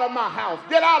 Get out of my house.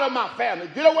 Get out of my family.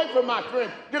 Get away from my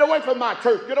friends. Get away from my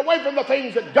church. Get away from the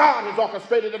things that God has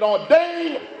orchestrated and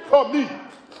ordained for me.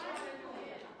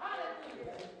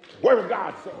 Word of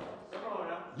God says,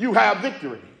 you have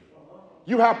victory.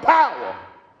 You have power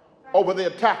over the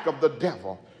attack of the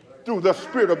devil through the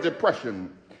spirit of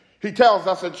depression. He tells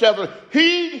us in chapter,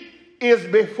 he is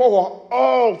before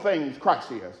all things, Christ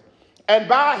is. And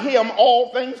by him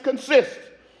all things consist.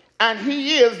 And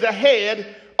he is the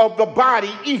head of the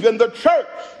body, even the church,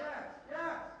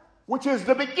 which is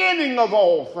the beginning of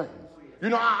all things. You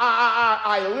know,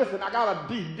 I listen, I got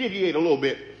to deviate a little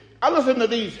bit. I listen to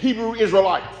these Hebrew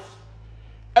Israelites,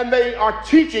 and they are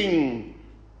teaching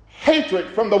hatred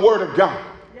from the word of God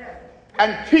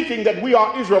and teaching that we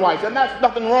are Israelites. And that's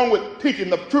nothing wrong with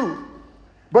teaching the truth.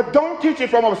 But don't teach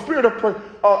it from a spirit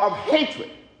of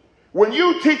hatred. When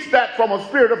you teach that from a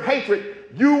spirit of hatred,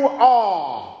 you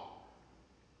are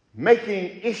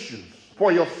making issues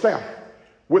for yourself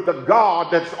with the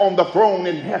God that's on the throne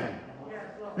in heaven.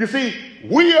 You see,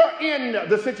 we are in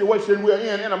the situation we're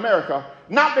in America,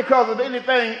 not because of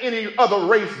anything any other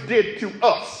race did to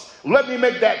us. Let me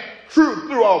make that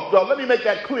let me make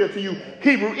that clear to you,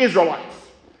 Hebrew Israelites.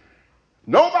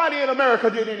 Nobody in America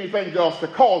did anything to us to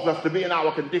cause us to be in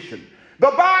our condition.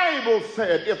 The Bible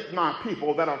said, if my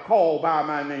people that are called by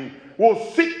my name will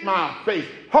seek my face,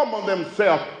 humble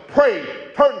themselves, pray,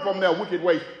 turn from their wicked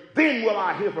ways, then will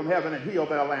I hear from heaven and heal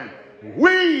their land.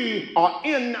 We are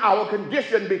in our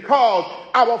condition because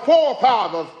our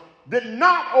forefathers did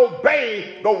not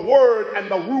obey the word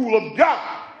and the rule of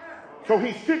God. So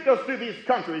he sent us to these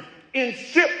countries in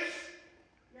ships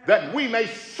that we may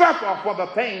suffer for the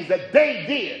things that they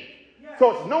did.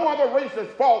 So it's no other race's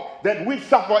fault that we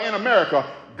suffer in America.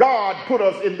 God put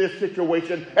us in this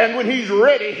situation, and when he's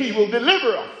ready, he will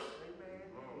deliver us.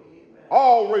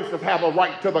 All races have a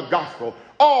right to the gospel.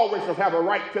 All races have a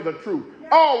right to the truth.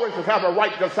 All races have a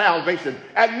right to salvation,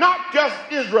 and not just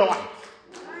Israelites.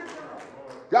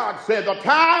 God said the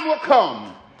time will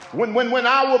come when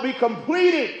I will be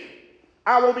completed.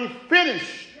 I will be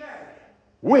finished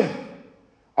with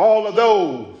all of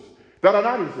those that are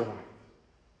not Israelites.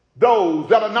 Those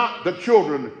that are not the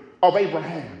children of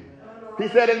Abraham. He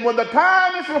said, and when the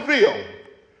time is fulfilled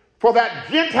for that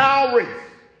Gentile race,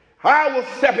 I will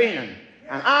step in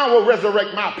and I will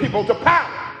resurrect my people to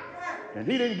power. And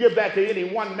he didn't give that to any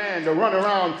one man to run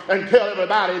around and tell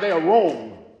everybody they're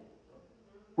wrong.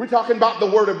 We're talking about the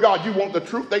word of God. You want the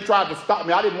truth? They tried to stop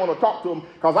me. I didn't want to talk to them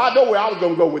because I know where I was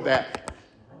going to go with that.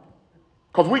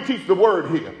 Because we teach the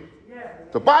word here.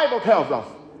 The Bible tells us,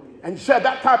 and said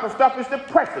that type of stuff is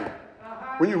depressing.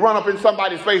 When you run up in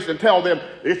somebody's face and tell them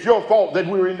it's your fault that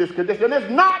we're in this condition.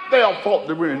 It's not their fault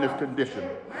that we're in this condition.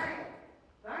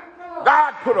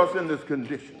 God put us in this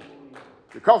condition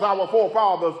because our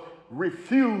forefathers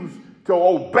refused to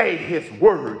obey his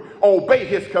word, obey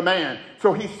his command.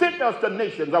 So he sent us to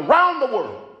nations around the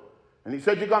world. And he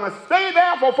said, you're going to stay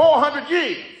there for 400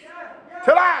 years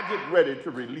till I get ready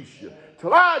to release you,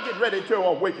 till I get ready to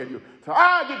awaken you, till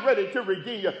I get ready to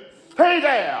redeem you. Stay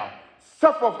there.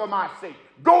 Suffer for my sake.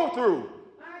 Go through.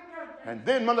 And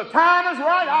then when the time is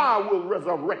right, I will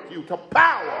resurrect you to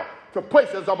power, to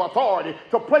places of authority,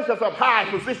 to places of high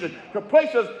position, to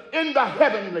places in the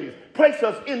heavenlies,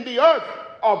 places in the earth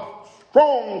of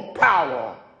strong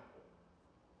power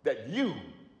that you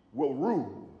will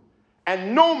rule.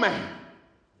 And no man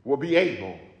will be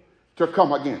able to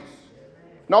come against.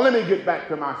 Now let me get back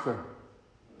to my sermon.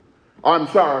 I'm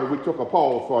sorry we took a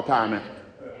pause for a time out.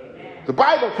 The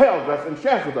Bible tells us and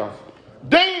shares with us,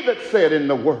 David said in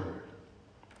the word,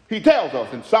 he tells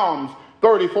us in Psalms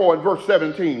 34 and verse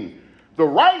 17, the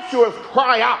righteous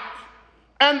cry out,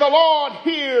 and the Lord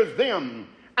hears them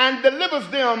and delivers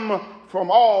them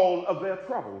from all of their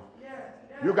troubles.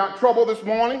 You got trouble this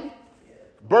morning,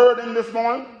 burden this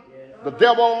morning, the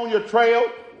devil on your trail,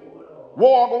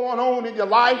 war going on in your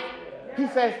life. He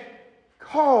says,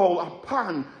 call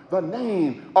upon the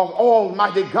name of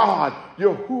Almighty God,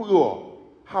 Yahuwah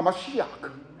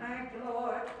HaMashiach.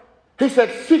 He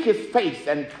said, seek his face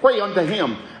and pray unto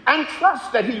him and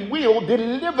trust that he will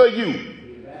deliver you.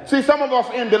 See, some of us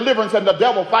in deliverance and the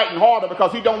devil fighting harder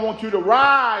because he don't want you to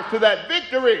rise to that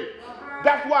victory.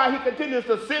 That's why he continues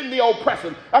to send the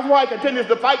oppression. That's why he continues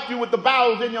to fight you with the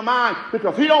battles in your mind,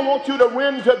 because he don't want you to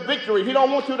win to victory. He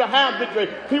don't want you to have victory.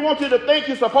 He wants you to think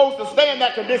you're supposed to stay in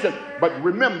that condition. But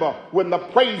remember, when the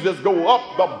praises go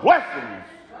up, the blessings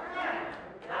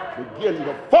begin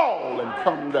to fall and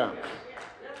come down.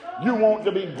 You want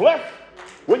to be blessed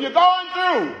when you're going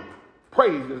through,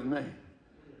 praise his name.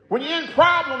 When you're in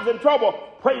problems and trouble,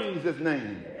 praise his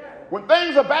name. When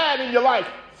things are bad in your life,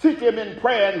 seek him in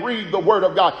prayer and read the word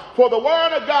of God. For the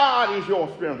word of God is your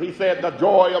strength. He said, the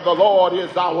joy of the Lord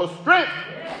is our strength.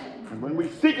 And when we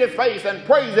seek his face and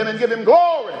praise him and give him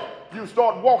glory, you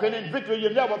start walking in victory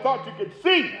you never thought you could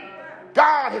see.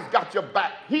 God has got your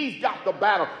back. He's got the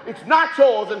battle. It's not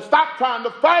yours, and stop trying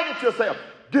to fight it yourself.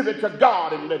 Give it to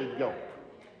God and let it go.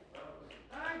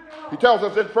 He tells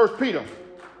us in 1 Peter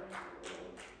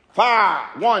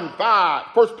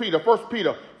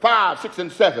 5, 6,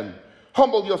 and 7.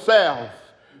 Humble yourselves,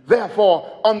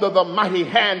 therefore, under the mighty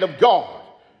hand of God,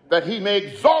 that he may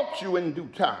exalt you in due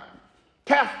time.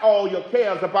 Cast all your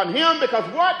cares upon him, because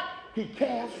what? He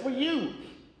cares for you.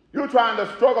 You're trying to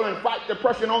struggle and fight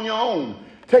depression on your own,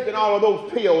 taking all of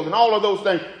those pills and all of those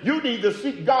things. You need to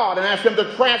seek God and ask him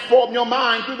to transform your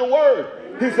mind through the word.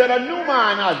 He said, a new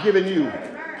mind I've given you.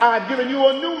 I've given you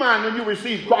a new mind when you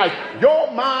receive Christ.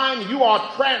 Your mind, you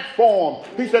are transformed.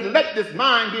 He said, let this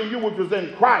mind be in you which was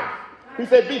in Christ. He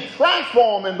said, be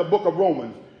transformed in the book of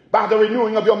Romans by the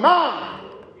renewing of your mind.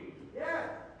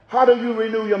 How do you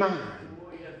renew your mind?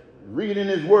 Reading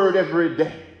his word every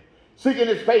day. Seeking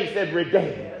his face every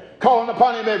day. Calling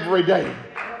upon him every day.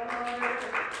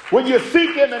 When you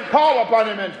seek him and call upon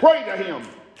him and pray to him,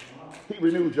 he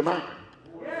renews your mind.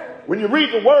 When you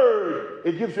read the word,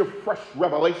 it gives you fresh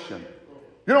revelation.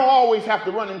 You don't always have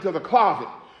to run into the closet,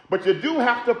 but you do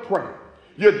have to pray.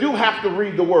 You do have to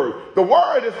read the word. The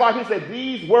word is like he said,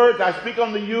 these words I speak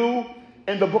unto you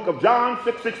in the book of John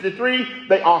 6:63,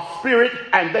 they are spirit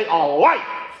and they are life.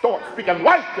 Start speaking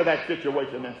life to that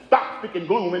situation and stop speaking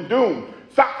gloom and doom.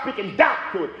 Stop speaking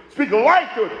doubt to it. Speak life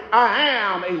to it. I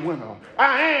am a winner.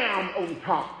 I am on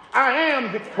top. I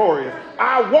am victorious.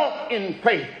 I walk in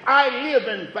faith. I live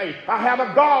in faith. I have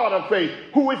a God of faith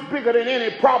who is bigger than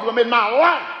any problem in my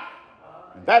life.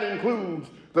 That includes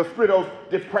the spirit of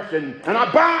depression. And I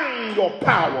bind your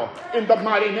power in the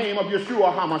mighty name of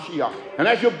Yeshua HaMashiach. And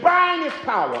as you bind his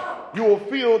power, you will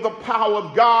feel the power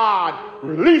of God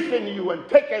releasing you and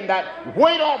taking that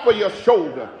weight off of your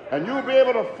shoulder. And you'll be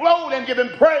able to float and give him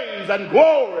praise and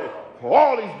glory for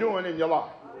all he's doing in your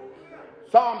life.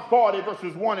 Psalm 40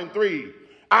 verses 1 and 3.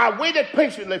 I waited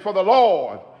patiently for the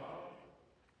Lord.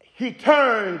 He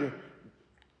turned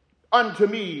unto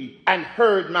me and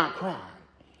heard my cry.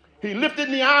 He lifted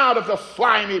me out of the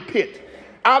slimy pit,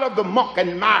 out of the muck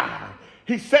and mire.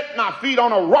 He set my feet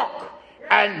on a rock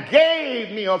and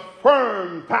gave me a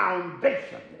firm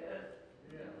foundation.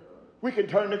 We can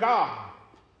turn to God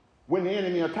when the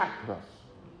enemy attacks us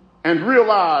and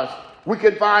realize we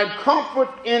can find comfort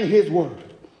in his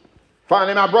word.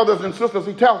 Finally, my brothers and sisters,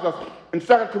 he tells us in 2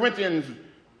 Corinthians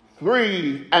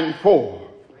 3 and 4,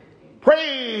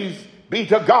 praise be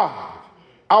to God,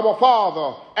 our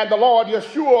Father, and the Lord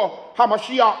Yeshua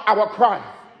HaMashiach, our Christ,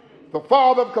 the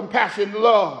Father of compassion,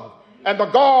 love, and the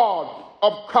God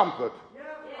of comfort,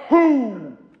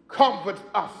 who comforts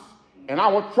us in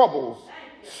our troubles,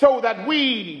 so that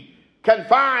we can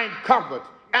find comfort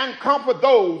and comfort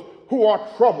those who are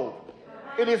troubled.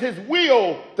 It is his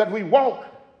will that we walk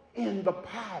in the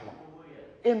power,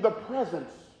 in the presence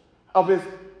of his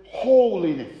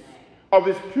holiness, of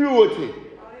his purity,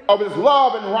 of his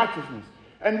love and righteousness,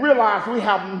 and realize we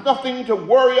have nothing to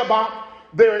worry about.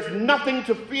 There is nothing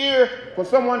to fear. For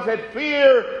someone said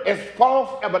fear is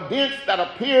false evidence that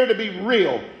appear to be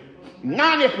real.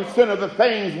 90% of the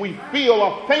things we feel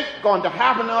or think going to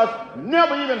happen to us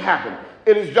never even happen.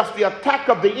 It is just the attack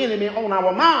of the enemy on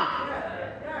our mind.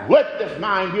 Let this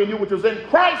mind be in you, which is in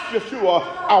Christ Yeshua,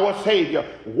 our Savior.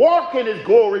 Walk in his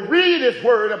glory, read his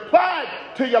word, apply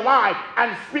it to your life,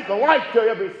 and speak life to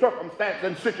every circumstance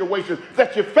and situation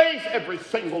that you face every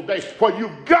single day. For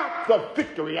you've got the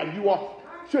victory, and you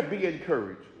should be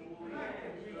encouraged.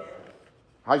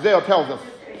 Isaiah tells us,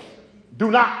 do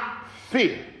not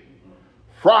fear,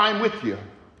 for I am with you.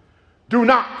 Do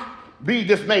not be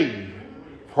dismayed,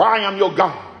 for I am your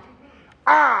God.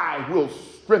 I will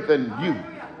strengthen you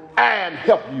and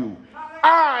help you.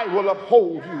 I will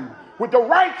uphold you with the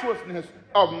righteousness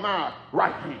of my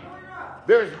right hand.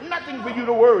 There is nothing for you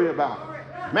to worry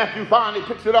about. Matthew finally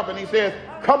picks it up and he says,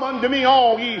 come unto me,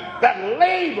 all ye that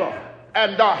labor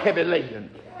and are heavy laden.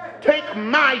 Take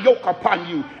my yoke upon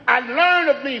you and learn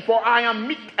of me, for I am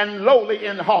meek and lowly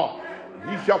in heart.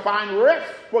 Ye shall find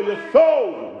rest for your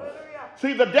souls.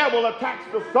 See, the devil attacks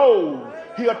the soul.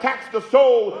 He attacks the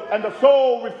soul, and the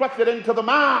soul reflects it into the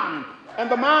mind. And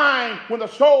the mind, when the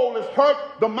soul is hurt,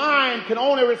 the mind can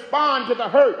only respond to the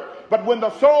hurt. But when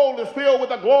the soul is filled with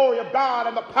the glory of God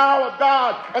and the power of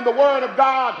God and the word of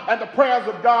God and the prayers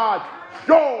of God,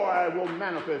 joy will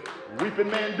manifest.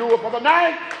 Weeping may endure for the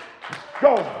night.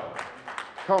 Joy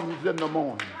comes in the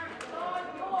morning.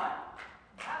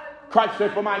 Christ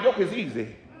said, for my yoke is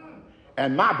easy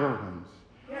and my burdens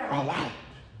are light.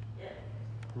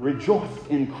 Rejoice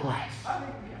in Christ.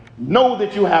 Know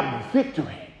that you have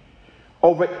victory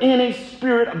over any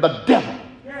spirit of the devil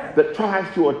that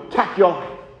tries to attack your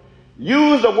life.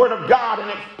 Use the word of God and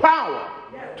its power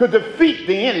to defeat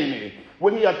the enemy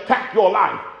when he attacks your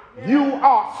life. You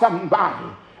are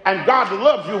somebody, and God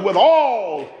loves you with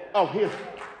all of his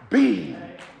being.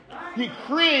 He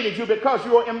created you because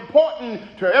you are important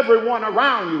to everyone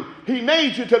around you. He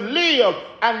made you to live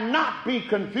and not be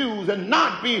confused and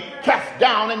not be cast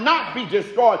down and not be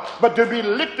destroyed, but to be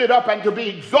lifted up and to be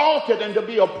exalted and to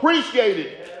be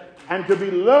appreciated and to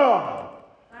be loved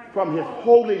from his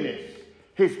holiness,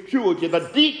 his purity, the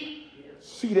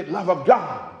deep-seated love of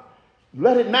God.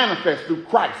 Let it manifest through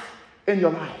Christ in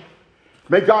your life.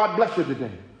 May God bless you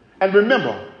today. And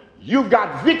remember, you've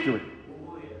got victory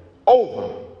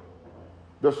over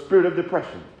the spirit of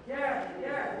depression.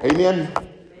 Amen.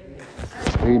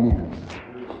 Amen.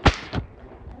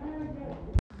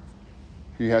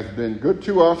 He has been good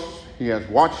to us. He has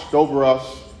watched over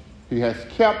us. He has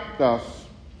kept us.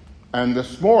 And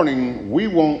this morning, we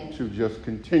want to just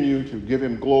continue to give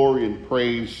him glory and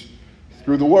praise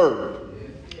through the word.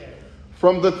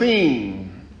 From the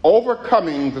theme,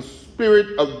 overcoming the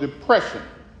spirit of depression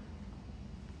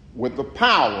with the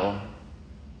power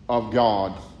of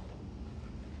God.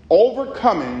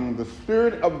 Overcoming the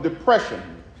spirit of depression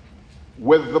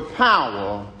with the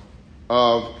power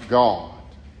of God.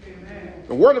 Amen.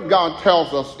 The Word of God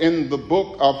tells us in the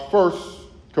book of 1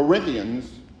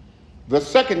 Corinthians, the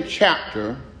 2nd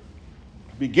chapter,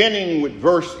 beginning with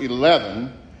verse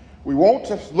 11, we want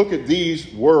to look at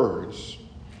these words.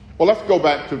 Well, let's go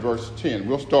back to verse 10.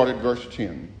 We'll start at verse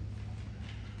 10.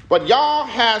 But Yah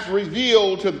has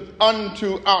revealed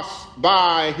unto us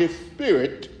by his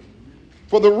Spirit,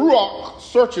 for the Ruach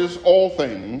searches all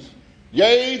things,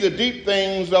 yea, the deep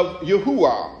things of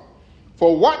Yahuwah.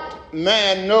 For what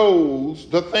man knows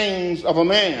the things of a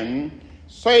man,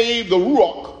 save the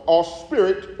Ruach or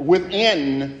Spirit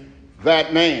within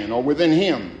that man or within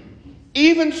him?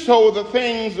 Even so the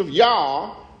things of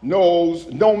Yah knows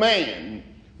no man,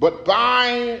 but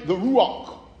by the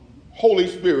Ruach, Holy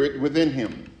Spirit within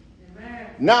him. Amen.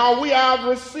 Now we have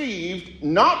received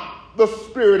not the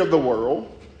spirit of the world,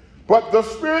 but the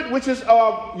Spirit which is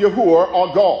of Yahuwah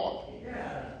or God,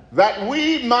 that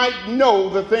we might know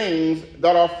the things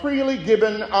that are freely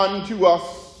given unto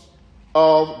us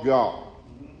of God,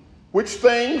 which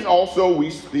things also we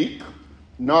speak,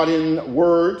 not in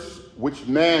words which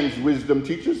man's wisdom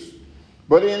teaches,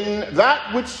 but in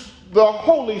that which the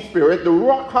Holy Spirit, the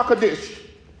Ruach HaKodesh,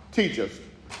 teaches,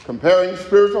 comparing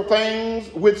spiritual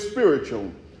things with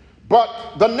spiritual.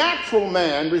 But the natural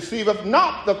man receiveth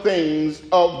not the things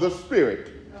of the Spirit,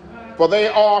 for they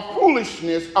are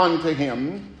foolishness unto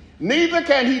him, neither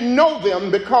can he know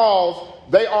them because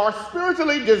they are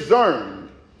spiritually discerned.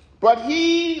 But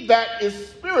he that is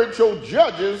spiritual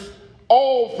judges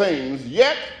all things,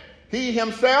 yet he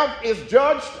himself is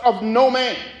judged of no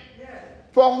man.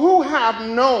 For who hath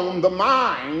known the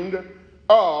mind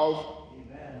of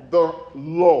the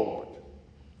Lord,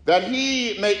 that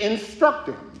he may instruct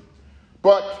him?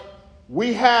 But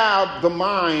we have the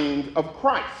mind of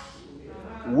Christ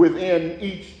within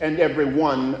each and every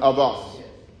one of us.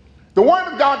 The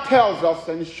Word of God tells us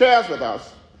and shares with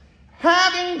us,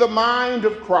 having the mind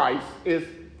of Christ is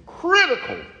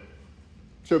critical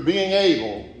to being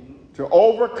able to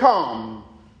overcome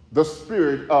the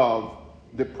spirit of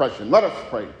depression. Let us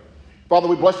pray. Father,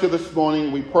 we bless you this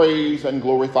morning. We praise and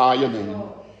glorify your name.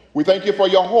 We thank you for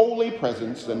your holy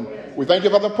presence, and we thank you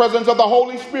for the presence of the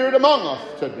Holy Spirit among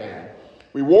us today.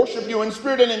 We worship you in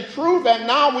spirit and in truth, and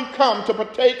now we come to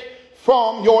partake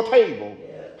from your table.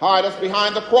 Hide us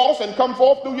behind the cross and come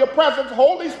forth through your presence,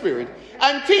 Holy Spirit,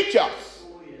 and teach us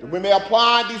that we may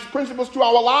apply these principles to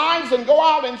our lives and go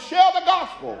out and share the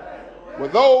gospel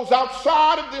with those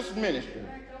outside of this ministry,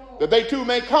 that they too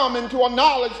may come into a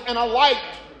knowledge and a light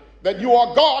that you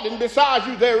are God and besides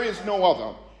you there is no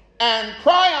other, and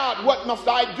cry out, what must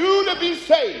I do to be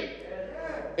saved?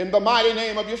 In the mighty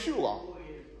name of Yeshua,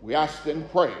 we ask and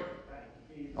pray.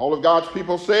 All of God's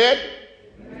people said,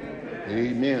 Amen.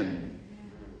 Amen.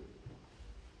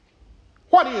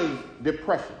 What is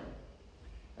depression?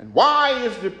 And why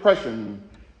is depression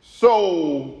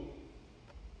so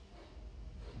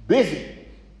busy,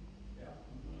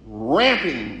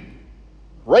 ramping,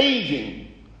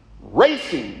 raging,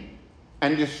 racing,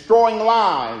 and destroying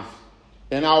lives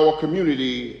in our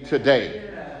community today?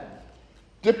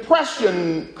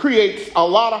 Depression creates a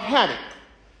lot of havoc.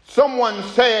 Someone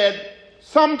said,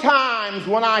 sometimes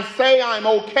when I say I'm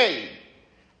okay,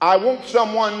 I want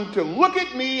someone to look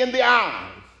at me in the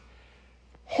eyes,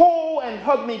 hold and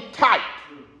hug me tight,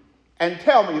 and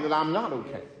tell me that I'm not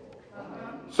okay.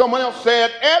 Someone else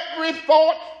said, every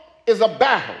thought is a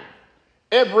battle.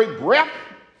 Every breath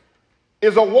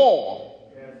is a war.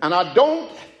 And I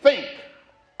don't think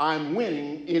I'm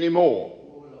winning anymore.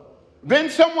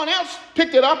 Then someone else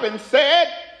picked it up and said,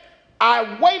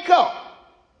 I wake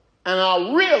up and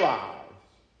I realize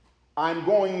I'm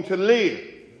going to live.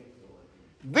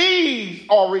 These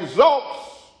are results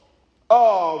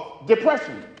of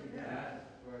depression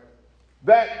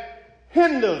that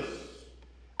hinders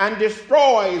and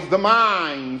destroys the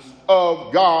minds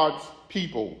of God's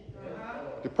people.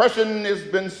 Depression has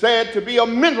been said to be a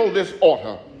mental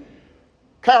disorder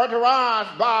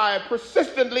characterized by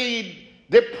persistently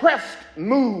depressed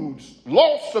moods,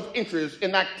 loss of interest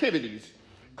in activities,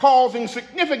 causing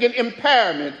significant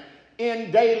impairment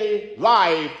in daily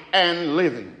life and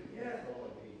living.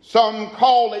 Some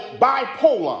call it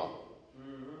bipolar,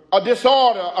 a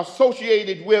disorder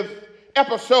associated with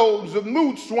episodes of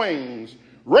mood swings,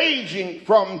 ranging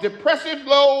from depressive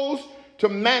lows to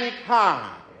manic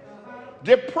highs.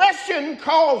 Depression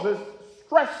causes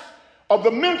stress of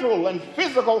the mental and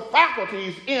physical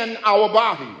faculties in our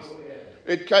bodies.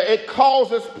 It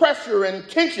causes pressure and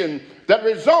tension that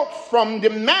results from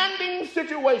demanding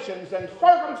situations and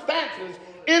circumstances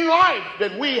in life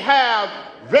that we have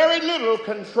very little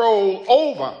control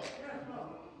over.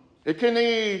 It can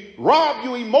rob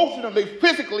you emotionally,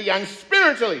 physically, and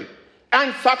spiritually,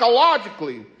 and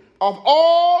psychologically of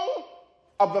all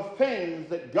of the things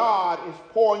that God is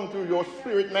pouring through your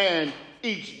spirit man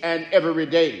each and every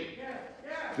day.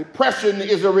 Depression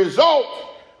is a result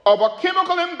of a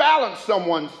chemical imbalance,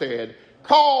 someone said,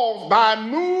 caused by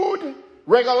mood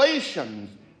regulations,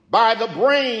 by the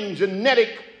brain's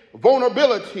genetic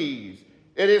vulnerabilities.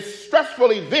 It is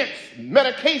stressful events,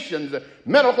 medications,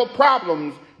 medical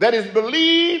problems that is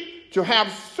believed to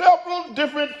have several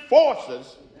different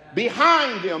forces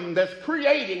behind them that's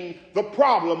creating the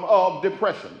problem of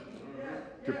depression.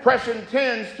 Depression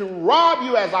tends to rob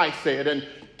you, as I said, and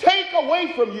take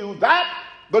away from you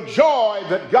the joy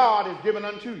that God has given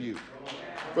unto you.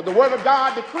 But the word of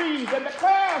God decrees and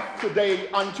declares today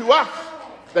unto us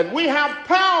that we have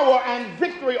power and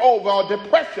victory over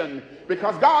depression,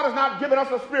 because God has not given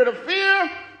us a spirit of fear,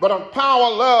 but of power,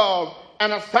 love,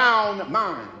 and a sound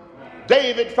mind.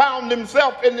 David found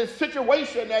himself in this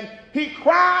situation and he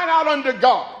cried out unto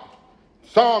God.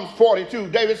 Psalms 42,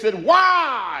 David said,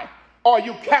 why are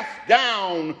you cast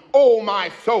down, O my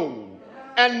soul,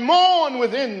 and mourn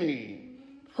within me?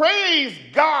 Praise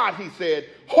God, he said,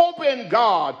 hope in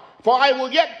God, for I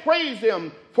will yet praise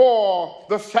him for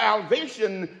the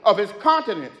salvation of his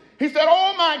countenance. He said,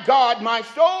 oh my God, my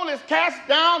soul is cast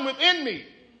down within me.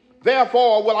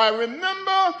 Therefore will I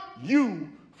remember you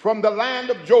from the land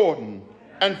of Jordan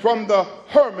and from the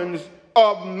Hermons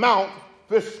of Mount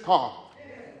Pisgah.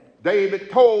 David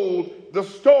told the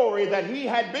story that he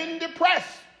had been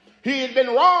depressed. He had been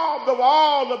robbed of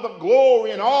all of the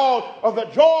glory and all of the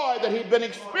joy that he'd been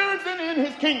experiencing in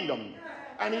his kingdom.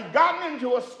 And he'd gotten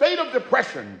into a state of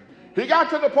depression. He got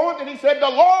to the point that he said, the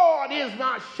Lord is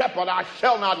my shepherd, I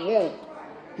shall not want.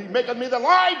 He maketh me to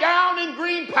lie down in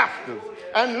green pastures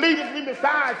and leadeth me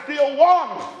beside still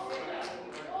waters.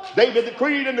 David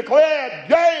decreed and declared,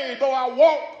 yea, though I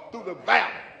walk through the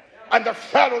valley and the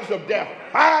shadows of death,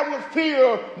 I will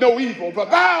fear no evil, for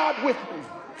thou art with me.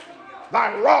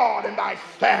 Thy rod and thy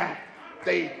staff,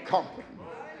 they comfort me.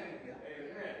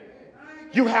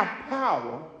 You have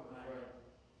power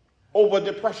over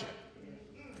depression.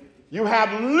 You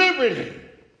have liberty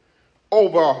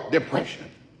over depression.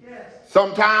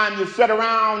 Sometimes you sit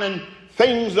around and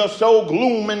things are so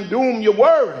gloom and doom, you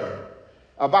worry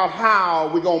about how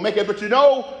we're going to make it. But you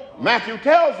know, Matthew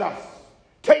tells us,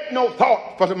 take no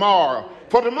thought for tomorrow.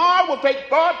 For tomorrow will take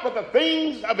thought for the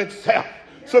things of itself.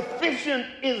 Sufficient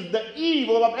is the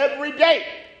evil of every day.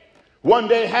 One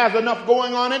day has enough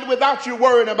going on in it without you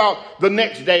worrying about the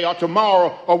next day or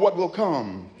tomorrow or what will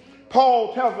come.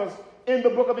 Paul tells us in the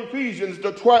book of Ephesians,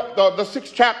 the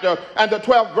 6th chapter and the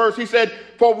 12th verse, he said,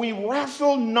 for we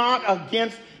wrestle not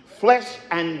against flesh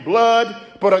and blood,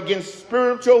 but against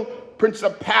spiritual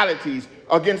principalities,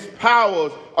 against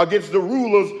powers, against the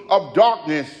rulers of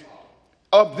darkness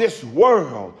of this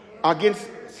world, against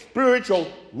spiritual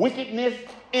wickedness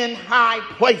in high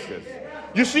places.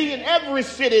 You see, in every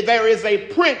city there is a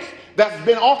prince that's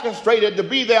been orchestrated to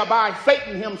be there by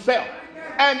Satan himself.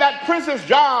 And that prince's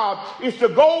job is to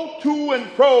go to and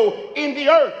fro in the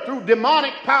earth through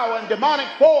demonic power and demonic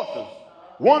forces.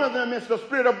 One of them is the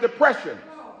spirit of depression.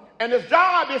 And his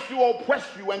job is to oppress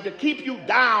you and to keep you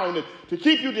down, and to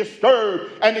keep you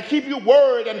disturbed, and to keep you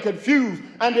worried and confused,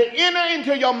 and to enter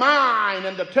into your mind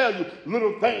and to tell you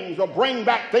little things or bring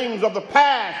back things of the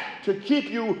past to keep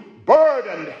you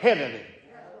burdened heavily.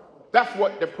 That's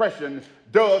what depression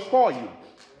does for you.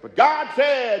 But God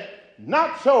said,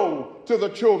 not so to the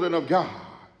children of God.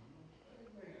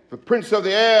 The prince of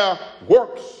the air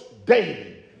works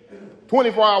daily,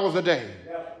 24 hours a day,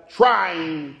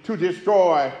 trying to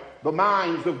destroy the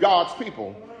minds of God's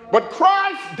people. But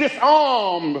Christ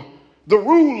disarmed the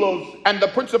rulers and the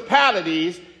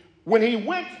principalities when he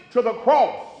went to the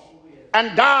cross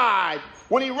and died.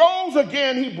 When he rose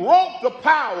again, he broke the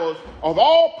powers of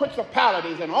all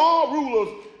principalities and all rulers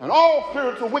and all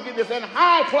spiritual wickedness in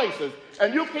high places.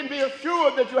 And you can be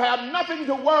assured that you have nothing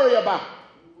to worry about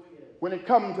when it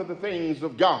comes to the things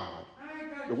of God.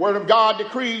 The word of God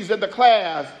decrees and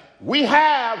declares we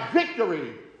have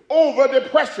victory over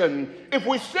depression if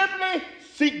we simply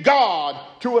seek God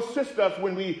to assist us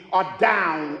when we are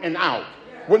down and out.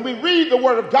 When we read the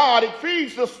word of God, it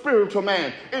feeds the spiritual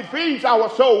man. It feeds our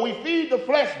soul. We feed the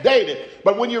flesh daily.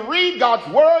 But when you read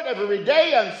God's word every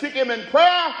day and seek him in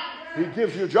prayer, he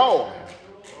gives you joy.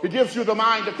 He gives you the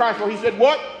mind of Christ. For he said,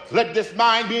 what? Let this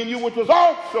mind be in you, which was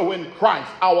also in Christ,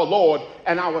 our Lord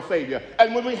and our Savior.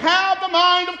 And when we have the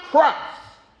mind of Christ,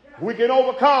 we can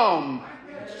overcome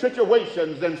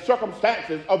situations and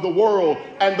circumstances of the world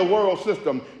and the world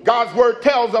system. God's word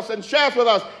tells us and shares with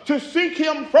us to seek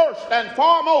him first and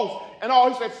foremost. And all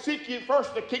he said, seek ye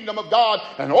first the kingdom of God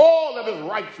and all of his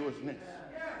righteousness.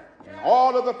 And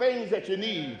all of the things that you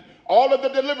need, all of the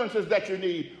deliverances that you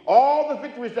need, all the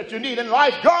victories that you need in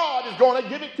life, God is going to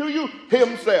give it to you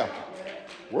himself.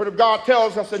 The word of God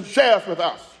tells us and shares with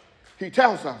us. He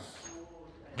tells us,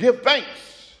 give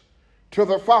thanks to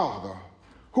the Father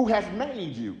who has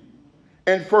made you.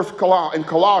 In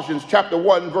Colossians chapter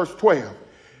 1, verse 12.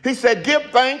 He said, give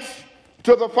thanks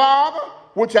to the Father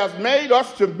which has made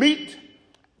us to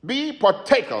be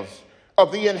partakers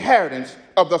of the inheritance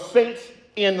of the saints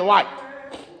in light.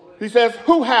 He says,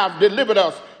 who have delivered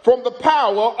us from the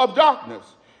power of darkness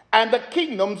and the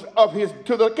kingdoms of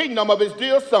to the kingdom of his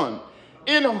dear Son,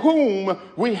 in whom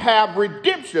we have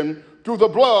redemption through the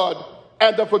blood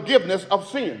and the forgiveness of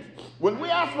sins. When we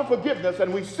ask for forgiveness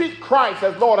and we seek Christ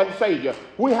as Lord and Savior,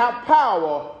 we have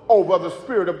power over the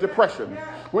spirit of depression.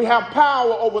 We have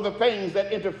power over the things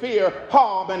that interfere,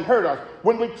 harm, and hurt us.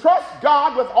 When we trust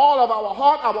God with all of our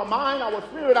heart, our mind, our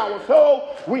spirit, our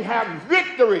soul, we have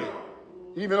victory.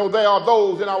 Even though there are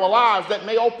those in our lives that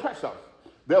may oppress us.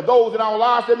 There are those in our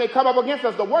lives that may come up against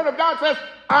us. The Word of God says,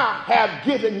 I have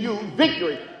given you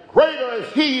victory. Greater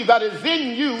is he that is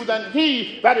in you than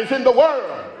he that is in the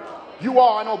world. You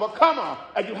are an overcomer,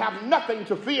 and you have nothing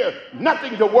to fear,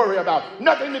 nothing to worry about,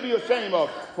 nothing to be ashamed of.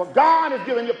 For God has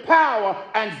given you power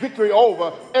and victory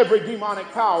over every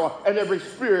demonic power and every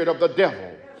spirit of the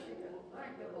devil,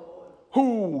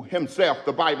 who himself,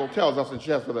 the Bible tells us and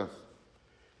shares with us,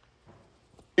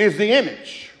 is the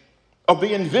image of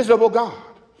the invisible God,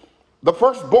 the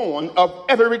firstborn of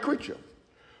every creature.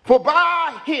 For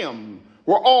by him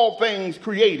were all things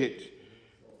created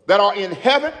that are in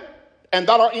heaven and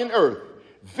that are in earth,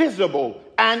 visible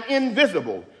and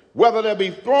invisible, whether there be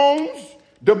thrones,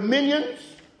 dominions,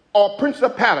 or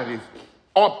principalities,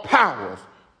 or powers.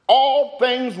 All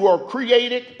things were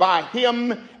created by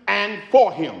him and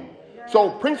for him.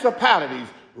 So principalities,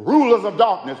 rulers of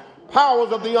darkness,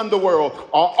 powers of the underworld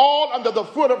are all under the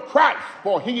foot of Christ,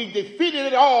 for he defeated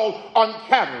it all on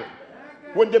Calvary.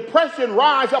 When depression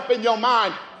rise up in your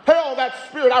mind, tell that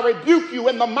spirit, I rebuke you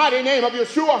in the mighty name of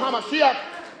Yeshua HaMashiach.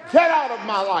 Get out of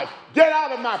my life. Get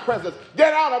out of my presence.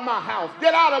 Get out of my house.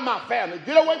 Get out of my family.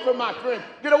 Get away from my friends.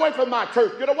 Get away from my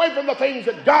church. Get away from the things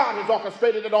that God has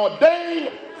orchestrated and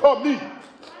ordained for me.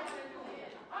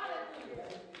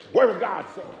 Word of God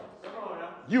says,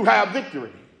 you have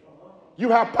victory. You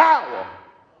have power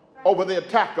over the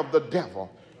attack of the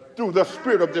devil through the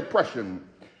spirit of depression.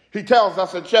 He tells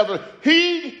us in chapter,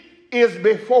 he is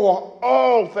before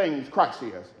all things, Christ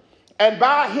is, and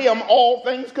by him all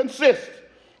things consist.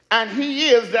 And he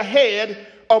is the head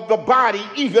of the body,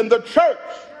 even the church,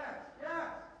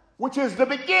 which is the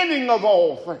beginning of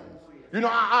all things. You know,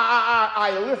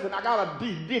 I listen, I got to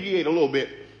deviate a little bit.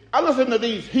 I listen to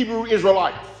these Hebrew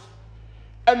Israelites,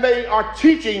 and they are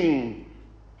teaching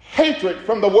hatred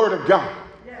from the Word of God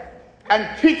and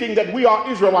teaching that we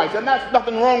are Israelites. And that's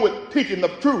nothing wrong with teaching the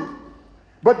truth.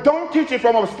 But don't teach it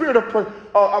from a spirit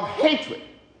of hatred.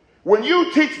 When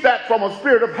you teach that from a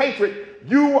spirit of hatred,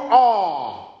 you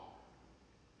are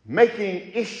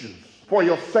making issues for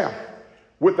yourself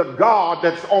with the God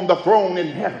that's on the throne in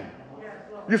heaven.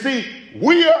 You see,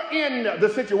 we are in the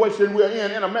situation we're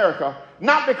in America,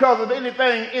 not because of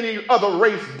anything any other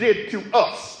race did to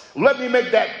us. Let me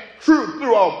make that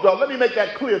let me make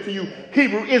that clear to you,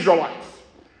 Hebrew Israelites.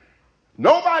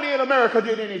 Nobody in America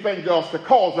did anything to us to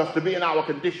cause us to be in our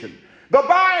condition. The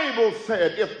Bible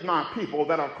said, if my people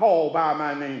that are called by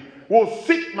my name will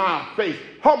seek my face,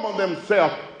 humble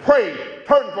themselves, pray,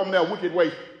 turn from their wicked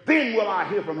ways, then will I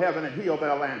hear from heaven and heal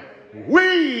their land.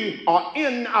 We are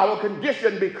in our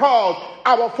condition because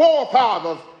our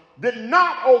forefathers did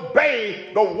not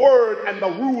obey the word and the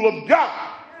rule of God.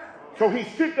 So he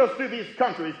sent us to these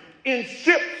countries in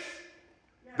ships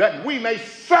that we may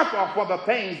suffer for the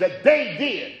things that they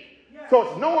did. So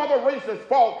it's no other race's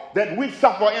fault that we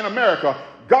suffer in America.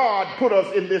 God put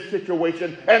us in this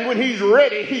situation, and when he's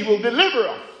ready, he will deliver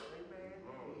us.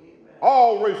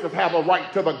 All races have a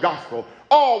right to the gospel.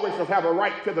 All races have a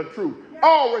right to the truth.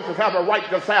 All races have a right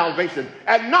to salvation,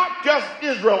 and not just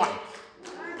Israelites.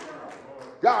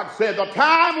 God said the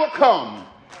time will come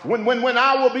when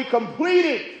I will be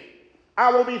completed.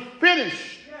 I will be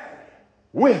finished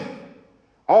with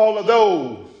all of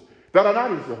those that are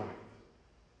not Israelites.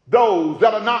 Those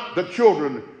that are not the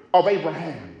children of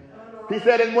Abraham. He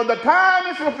said, and when the time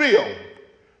is fulfilled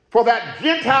for that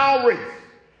Gentile race,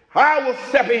 I will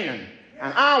step in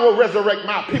and I will resurrect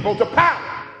my people to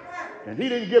power. And he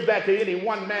didn't give that to any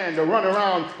one man to run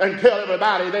around and tell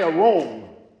everybody they're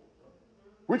wrong.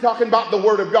 We're talking about the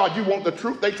word of God. You want the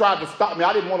truth? They tried to stop me.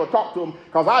 I didn't want to talk to them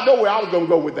because I know where I was going to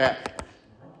go with that.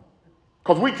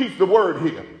 Because we teach the word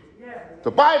here.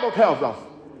 The Bible tells us,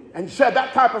 and said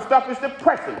that type of stuff is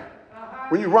depressing.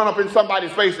 When you run up in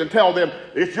somebody's face and tell them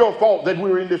it's your fault that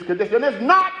we're in this condition. It's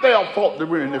not their fault that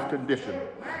we're in this condition.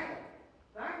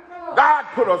 God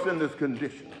put us in this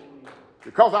condition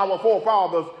because our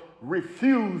forefathers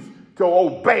refused to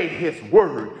obey his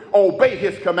word, obey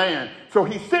his command. So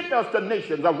he sent us to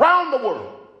nations around the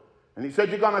world. And he said,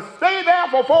 you're going to stay there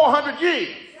for 400 years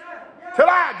till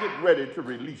I get ready to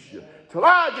release you, till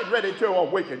I get ready to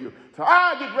awaken you, till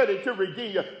I get ready to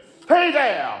redeem you. Stay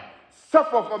there,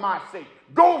 suffer for my sake,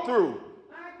 go through.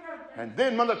 And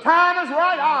then when the time is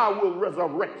right, I will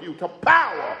resurrect you to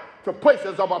power to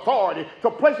places of authority,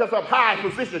 to places of high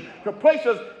position, to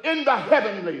places in the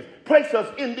heavenlies, places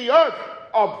in the earth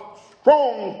of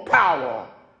strong power,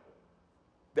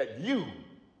 that you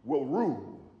will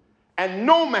rule and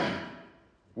no man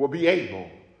will be able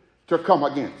to come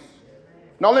against.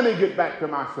 Now let me get back to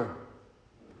my sermon.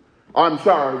 I'm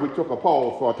sorry we took a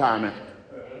pause for a time out.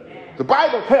 The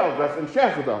Bible tells us and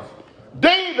shares with us,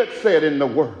 David said in the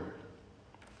word,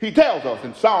 he tells us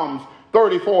in Psalms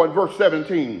 34 and verse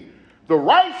 17, the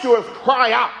righteous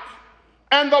cry out,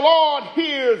 and the Lord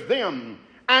hears them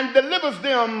and delivers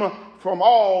them from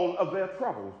all of their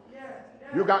troubles.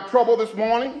 You got trouble this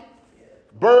morning,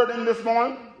 burden this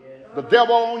morning, the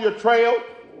devil on your trail,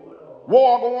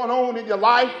 war going on in your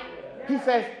life. He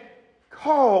says,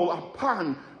 call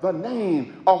upon the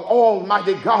name of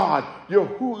Almighty God,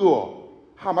 Yahuwah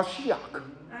HaMashiach.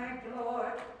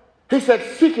 He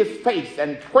said, seek his face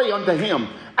and pray unto him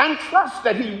and trust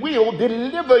that he will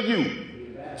deliver you.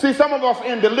 See, some of us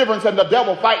in deliverance and the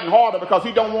devil fighting harder because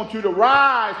he don't want you to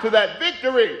rise to that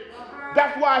victory.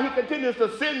 That's why he continues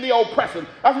to send the oppression.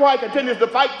 That's why he continues to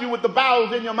fight you with the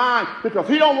battles in your mind, because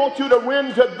he don't want you to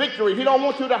win to victory. He don't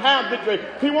want you to have victory.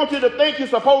 He wants you to think you're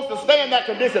supposed to stay in that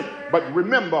condition. But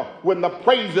remember, when the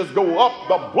praises go up,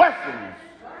 the blessings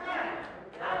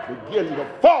begin to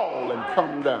fall and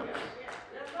come down.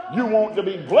 You want to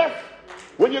be blessed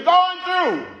when you're going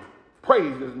through,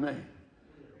 praise his name.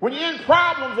 When you're in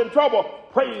problems and trouble,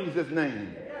 praise his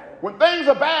name. When things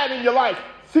are bad in your life,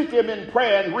 seek him in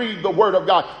prayer and read the word of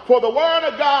God. For the word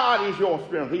of God is your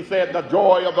strength. He said, the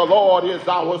joy of the Lord is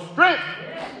our strength.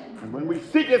 And when we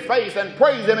seek his face and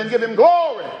praise him and give him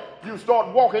glory, you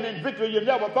start walking in victory you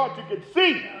never thought you could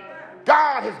see.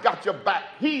 God has got your back.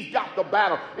 He's got the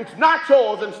battle. It's not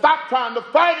yours, and stop trying to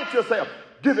fight it yourself.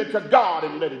 Give it to God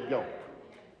and let it go.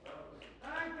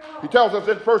 He tells us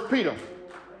in 1 Peter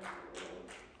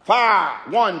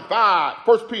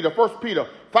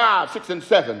 5, 6, and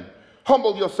 7.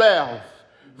 Humble yourselves,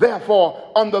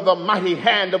 therefore, under the mighty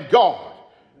hand of God,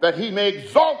 that he may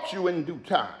exalt you in due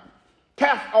time.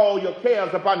 Cast all your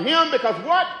cares upon him, because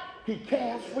what? He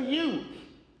cares for you.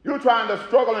 You're trying to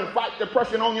struggle and fight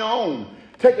depression on your own,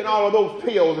 taking all of those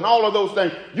pills and all of those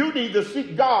things. You need to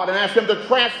seek God and ask him to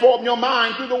transform your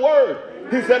mind through the word.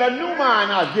 He said, a new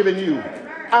mind I've given you.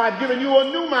 I've given you a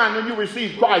new mind when you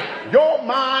receive Christ. Your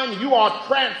mind, you are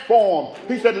transformed.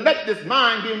 He said, let this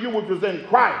mind be in you which was in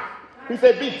Christ. He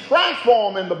said, be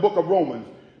transformed in the book of Romans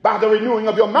by the renewing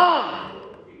of your mind.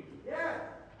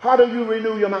 How do you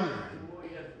renew your mind?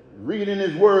 Reading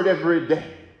his word every day.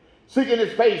 Seeking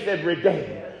his face every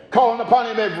day. Calling upon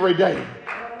him every day.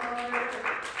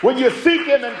 When you seek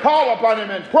him and call upon him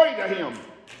and pray to him,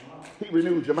 he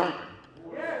renews your mind.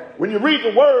 When you read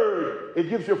the word, it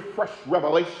gives you fresh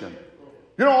revelation.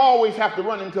 You don't always have to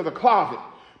run into the closet,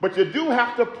 but you do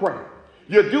have to pray.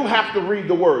 You do have to read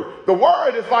the word. The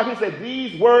word is like he said,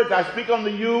 these words I speak unto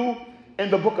you in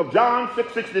the book of John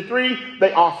 6:63,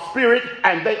 they are spirit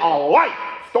and they are life.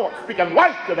 Start speaking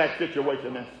life to that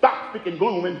situation and stop speaking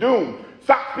gloom and doom.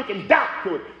 Stop speaking doubt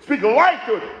to it. Speak life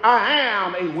to it. I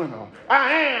am a winner.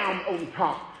 I am on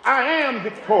top. I am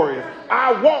victorious.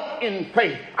 I walk in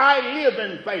faith. I live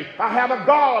in faith. I have a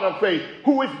God of faith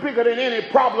who is bigger than any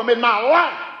problem in my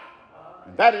life.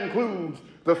 That includes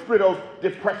the spirit of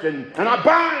depression. And I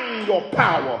bind your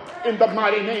power in the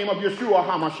mighty name of Yeshua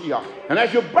HaMashiach. And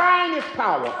as you bind his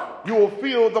power, you will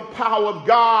feel the power of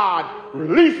God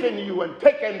releasing you and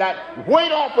taking that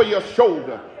weight off of your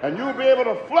shoulder. And you'll be able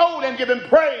to float and give him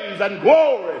praise and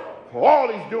glory for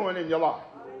all he's doing in your life.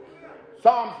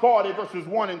 Psalm 40 verses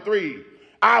 1 and 3.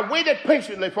 I waited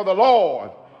patiently for the Lord.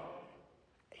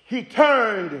 He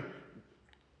turned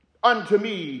unto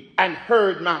me and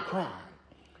heard my cry.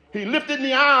 He lifted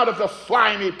me out of the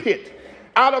slimy pit,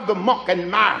 out of the muck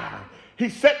and mire. He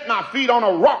set my feet on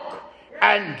a rock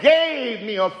and gave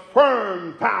me a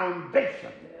firm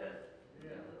foundation.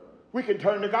 We can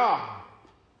turn to God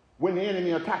when the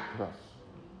enemy attacks us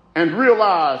and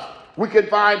realize we can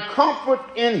find comfort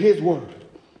in his word.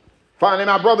 Finally,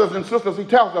 my brothers and sisters, he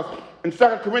tells us in 2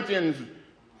 Corinthians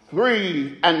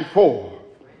 3 and 4,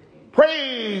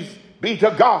 praise be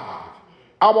to God,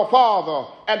 our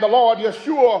Father, and the Lord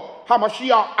Yeshua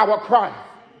HaMashiach, our Christ,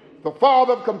 the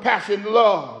Father of compassion,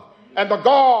 love, and the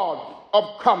God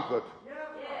of comfort,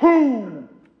 who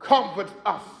comforts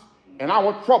us in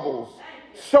our troubles,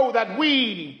 so that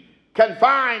we can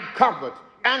find comfort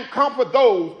and comfort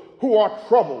those who are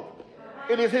troubled.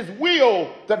 It is his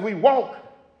will that we walk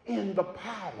in the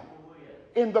power,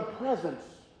 in the presence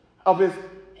of his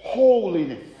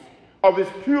holiness, of his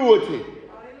purity,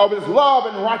 of his love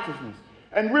and righteousness,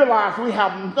 and realize we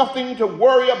have nothing to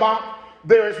worry about,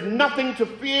 There is nothing to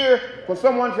fear. For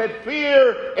someone said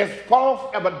fear is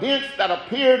false evidence that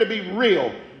appear to be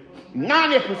real.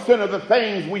 90% of the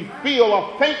things we feel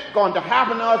or think going to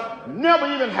happen to us never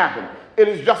even happen. It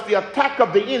is just the attack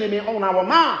of the enemy on our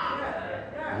mind.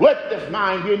 Let this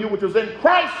mind be in you, which is in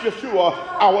Christ Yeshua,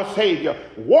 our Savior.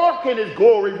 Walk in his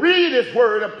glory, read his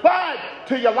word, apply it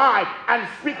to your life, and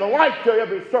speak life to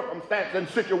every circumstance and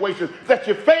situation that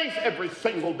you face every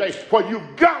single day. For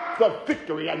you've got the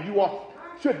victory, and you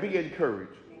should be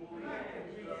encouraged.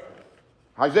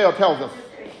 Isaiah tells us,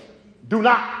 do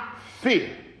not fear,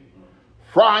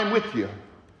 for I am with you.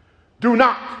 Do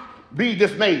not be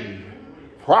dismayed,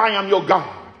 for I am your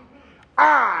God.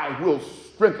 I will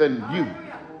strengthen you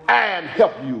and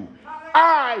help you.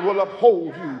 I will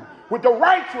uphold you with the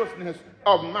righteousness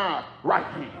of my right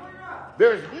hand.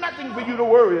 There is nothing for you to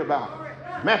worry about.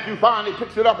 Matthew finally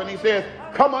picks it up and he says,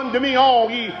 come unto me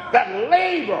all ye that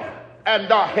labor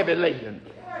and are heavy laden.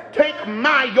 Take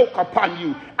my yoke upon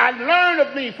you and learn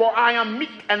of me, for I am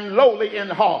meek and lowly in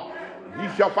heart. Ye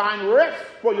shall find rest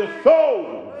for your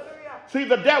souls. See,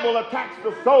 the devil attacks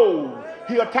the soul.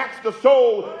 He attacks the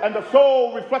soul, and the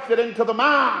soul reflects it into the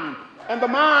mind. And the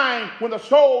mind, when the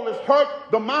soul is hurt,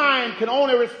 the mind can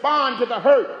only respond to the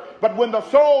hurt. But when the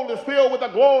soul is filled with the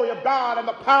glory of God and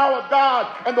the power of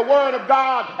God and the word of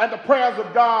God and the prayers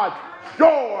of God,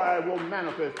 joy will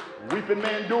manifest. Weeping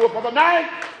may endure for the night.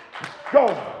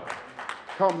 Joy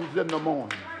comes in the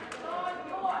morning.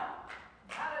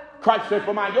 Christ said,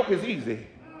 for my yoke is easy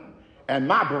and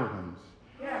my burdens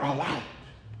are light.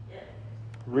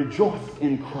 Rejoice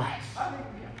in Christ.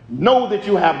 Know that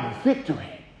you have victory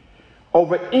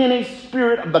over any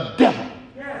spirit of the devil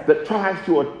that tries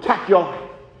to attack your life.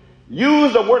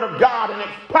 Use the word of God and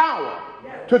its power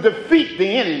to defeat the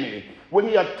enemy when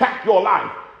he attacks your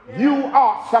life. You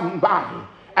are somebody,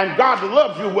 and God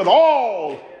loves you with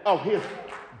all of his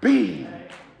being.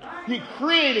 He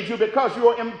created you because you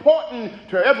are important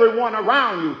to everyone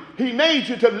around you. He made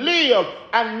you to live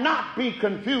and not be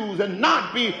confused and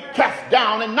not be cast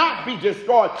down and not be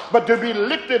destroyed, but to be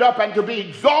lifted up and to be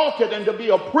exalted and to be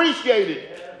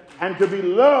appreciated and to be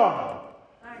loved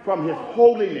from his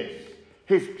holiness,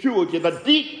 his purity, the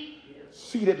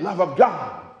deep-seated love of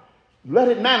God. Let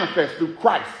it manifest through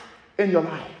Christ in your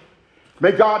life.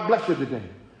 May God bless you today.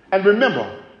 And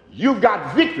remember, you've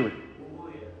got victory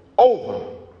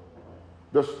over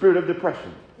the spirit of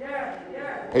depression.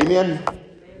 Amen.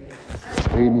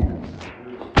 Amen.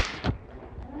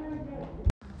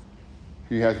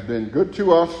 He has been good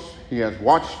to us. He has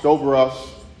watched over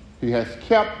us. He has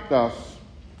kept us.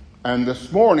 And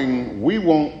this morning, we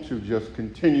want to just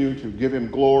continue to give him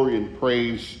glory and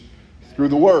praise through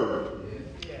the word.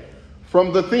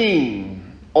 From the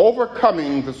theme,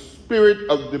 overcoming the spirit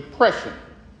of depression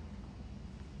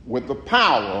with the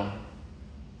power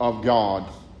of God.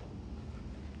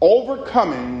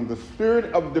 Overcoming the spirit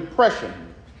of depression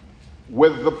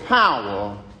with the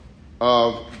power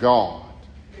of God.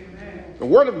 Amen. The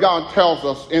Word of God tells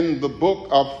us in the book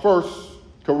of 1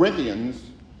 Corinthians,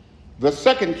 the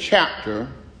 2nd chapter,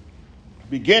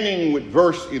 beginning with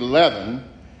verse 11,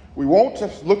 we want to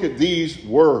look at these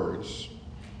words.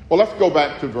 Well, let's go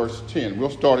back to verse 10. We'll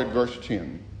start at verse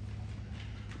 10.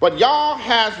 But Yah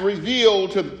has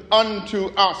revealed unto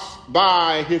us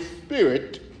by his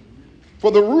Spirit, for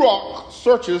the Ruach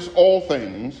searches all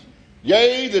things,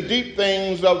 yea, the deep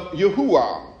things of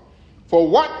Yahuwah. For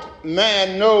what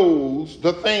man knows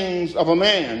the things of a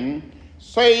man,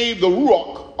 save the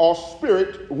Ruach or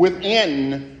Spirit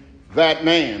within that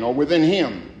man or within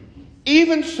him?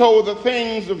 Even so the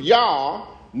things of Yah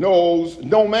knows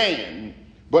no man,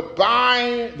 but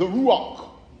by the Ruach,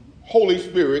 Holy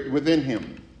Spirit within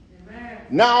him. Amen.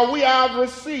 Now we have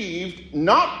received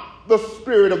not the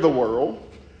spirit of the world,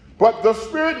 but the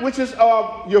Spirit which is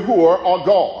of Yahuwah or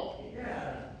God,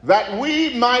 that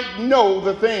we might know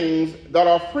the things that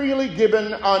are freely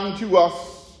given unto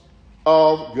us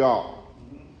of God.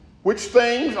 Which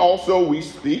things also we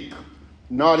speak,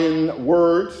 not in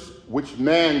words which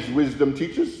man's wisdom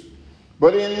teaches,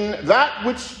 but in that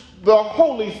which the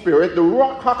Holy Spirit, the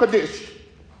Ruach HaKodesh,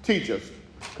 teaches,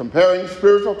 comparing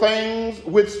spiritual things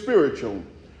with spiritual.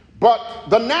 But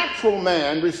the natural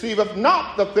man receiveth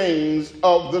not the things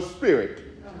of the Spirit,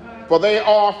 for they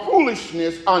are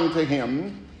foolishness unto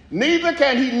him, neither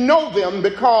can he know them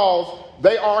because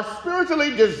they are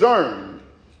spiritually discerned.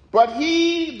 But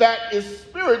he that is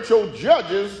spiritual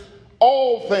judges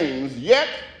all things, yet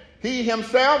he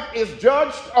himself is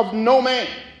judged of no man.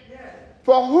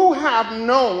 For who hath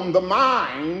known the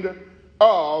mind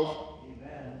of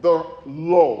the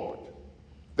Lord,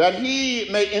 that he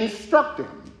may instruct him?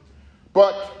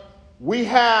 But we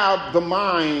have the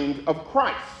mind of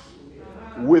Christ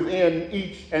within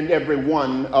each and every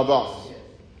one of us.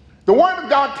 The Word of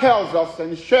God tells us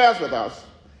and shares with us,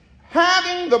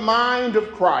 having the mind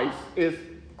of Christ is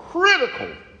critical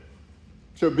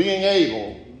to being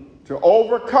able to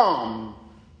overcome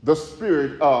the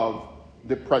spirit of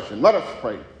depression. Let us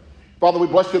pray. Father, we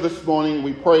bless you this morning.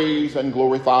 We praise and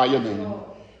glorify your name.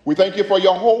 We thank you for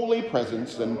your holy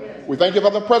presence, and we thank you for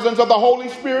the presence of the Holy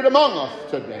Spirit among us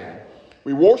today.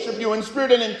 We worship you in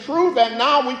spirit and in truth, and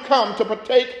now we come to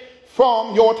partake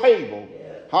from your table.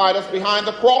 Hide us behind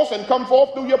the cross and come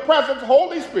forth through your presence,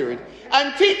 Holy Spirit,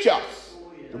 and teach us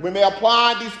that we may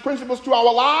apply these principles to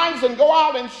our lives and go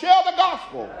out and share the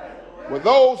gospel with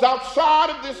those outside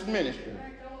of this ministry,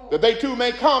 that they too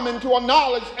may come into a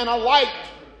knowledge and a light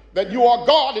that you are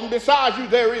God and besides you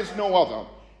there is no other,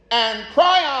 and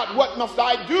cry out, what must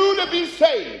I do to be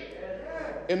saved?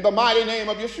 In the mighty name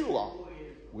of Yeshua,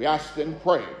 we ask and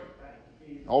pray.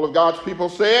 All of God's people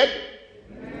said,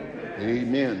 Amen.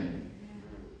 Amen.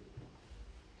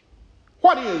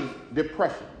 What is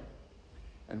depression?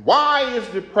 And why is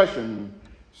depression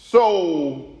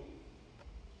so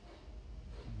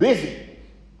busy,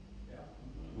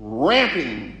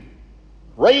 ramping,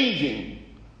 raging,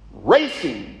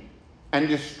 racing, and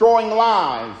destroying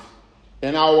lives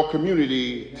in our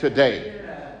community today?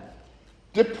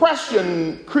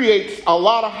 Depression creates a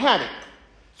lot of havoc.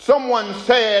 Someone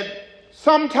said,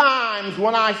 sometimes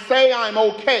when I say I'm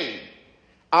okay,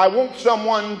 I want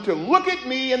someone to look at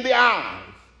me in the eyes,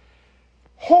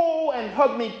 hold and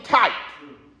hug me tight,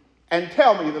 and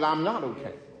tell me that I'm not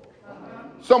okay.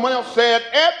 Someone else said,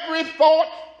 every thought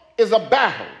is a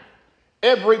battle.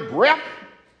 Every breath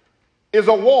is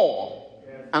a war.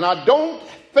 And I don't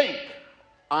think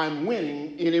I'm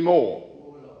winning anymore.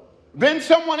 Then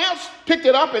someone else picked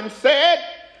it up and said,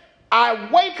 I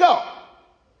wake up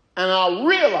and I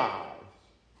realize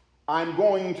I'm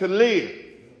going to live.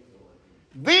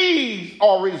 These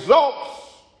are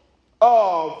results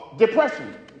of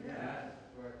depression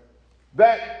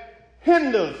that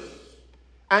hinders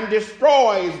and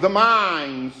destroys the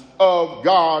minds of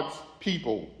God's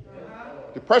people.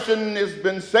 Depression has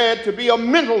been said to be a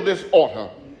mental disorder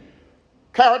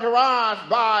characterized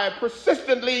by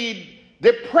persistently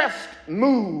depressed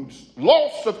moods,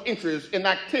 loss of interest in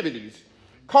activities,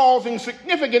 causing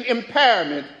significant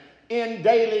impairment in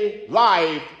daily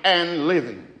life and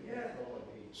living.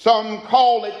 Some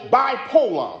call it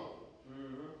bipolar,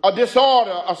 a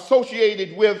disorder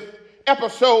associated with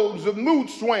episodes of mood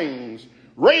swings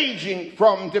ranging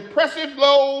from depressive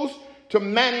lows to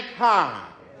manic highs.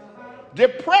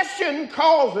 Depression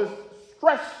causes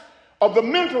stress of the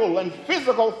mental and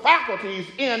physical faculties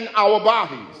in our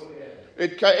bodies.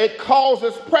 It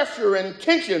causes pressure and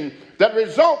tension that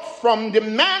results from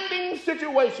demanding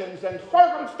situations and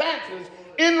circumstances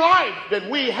in life that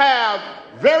we have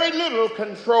very little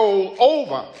control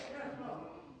over.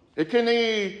 It can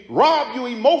rob you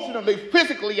emotionally,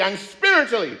 physically, and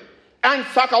spiritually, and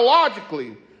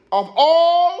psychologically of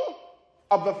all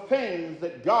of the things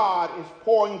that God is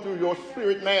pouring through your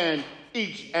spirit man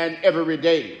each and every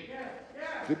day.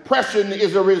 Depression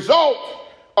is a result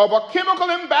of a chemical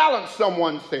imbalance,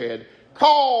 someone said,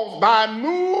 caused by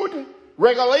mood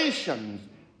regulations,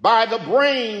 by the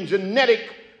brain genetic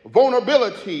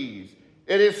vulnerabilities.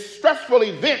 It is stressful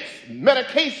events,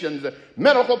 medications,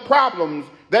 medical problems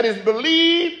that is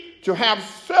believed to have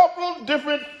several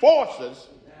different forces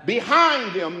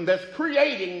behind them that's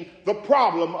creating the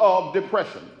problem of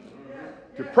depression.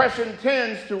 Depression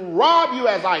tends to rob you,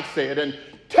 as I said, and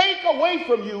take away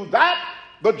from you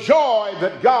the joy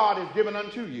that God has given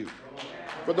unto you.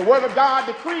 But the word of God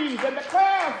decrees and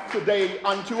declares today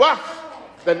unto us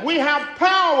that we have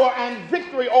power and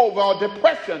victory over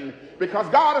depression, because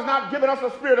God has not given us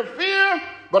a spirit of fear,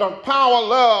 but of power,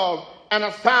 love, and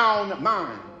a sound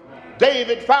mind.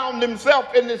 David found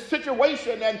himself in this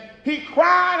situation and he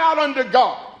cried out unto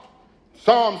God.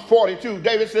 Psalms 42,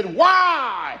 David said,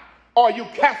 why are you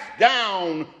cast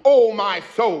down, O my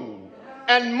soul,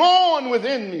 and mourn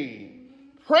within me?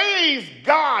 Praise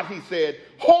God, he said,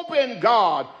 hope in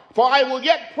God, for I will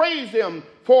yet praise him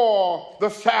for the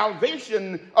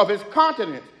salvation of his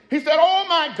countenance. He said, oh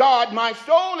my God, my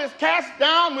soul is cast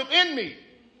down within me.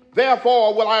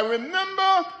 Therefore will I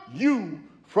remember you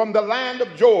from the land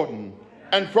of Jordan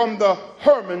and from the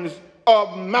Hermons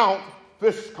of Mount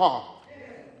Pisgah.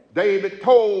 David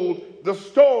told the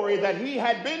story that he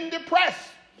had been depressed.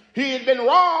 He had been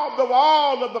robbed of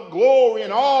all of the glory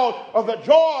and all of the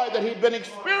joy that he'd been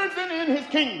experiencing in his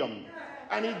kingdom.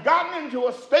 And he'd gotten into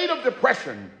a state of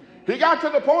depression. He got to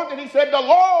the point that he said, the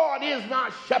Lord is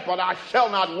my shepherd, I shall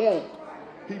not want.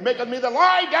 He maketh me to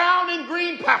lie down in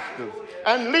green pastures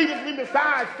and leadeth me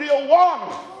beside still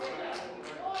waters.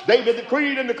 David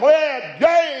decreed and declared,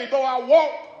 yea, though I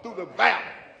walk through the valley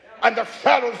and the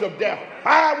shadows of death,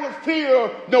 I will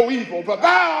fear no evil, for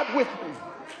thou art with me.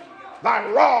 Thy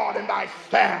rod and thy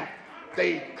staff,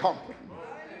 they comfort me.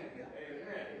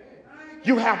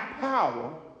 You have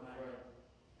power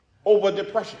over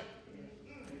depression.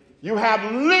 You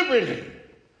have liberty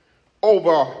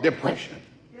over depression.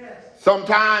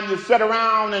 Sometimes you sit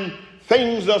around and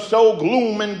things are so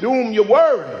gloom and doom, you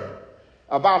worry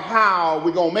about how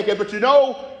we're going to make it. But you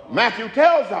know, Matthew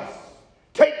tells us,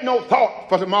 take no thought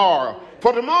for tomorrow.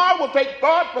 For tomorrow will take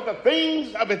thought for the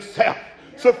things of itself.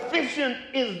 Sufficient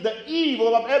is the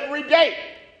evil of every day.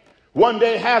 One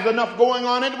day has enough going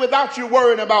on in it without you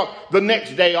worrying about the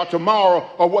next day or tomorrow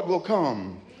or what will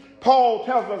come. Paul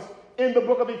tells us in the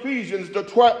book of Ephesians, the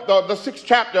 6th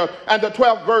chapter and the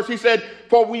 12th verse, he said,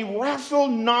 for we wrestle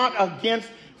not against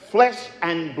flesh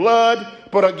and blood,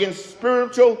 but against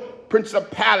spiritual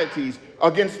principalities,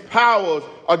 against powers,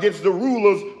 against the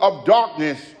rulers of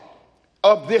darkness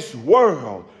of this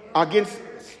world, against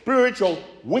spiritual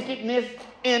wickedness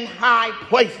in high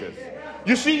places.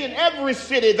 You see, in every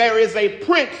city there is a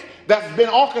prince that's been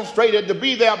orchestrated to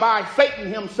be there by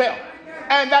Satan himself.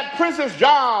 And that prince's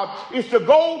job is to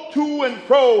go to and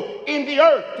fro in the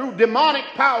earth through demonic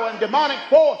power and demonic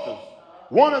forces.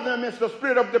 One of them is the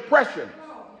spirit of depression.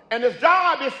 And his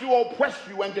job is to oppress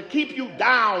you and to keep you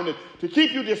down, and to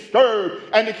keep you disturbed,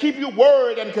 and to keep you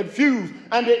worried and confused,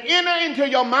 and to enter into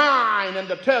your mind and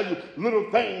to tell you little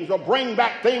things or bring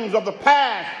back things of the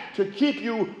past to keep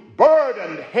you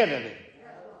burdened heavily.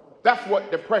 That's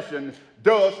what depression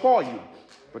does for you.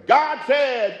 But God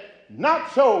said,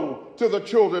 not so to the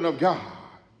children of God.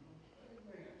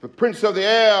 The prince of the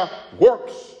air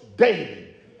works daily,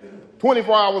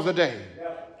 24 hours a day,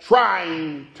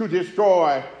 trying to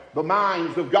destroy the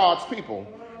minds of God's people.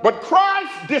 But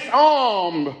Christ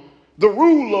disarmed the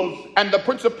rulers and the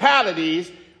principalities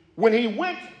when he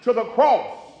went to the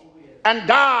cross and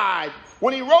died.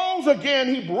 When he rose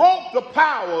again, he broke the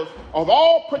powers of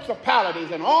all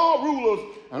principalities and all rulers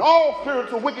and all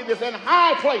spiritual wickedness in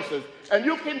high places. And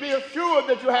you can be assured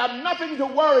that you have nothing to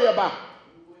worry about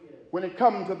when it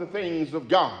comes to the things of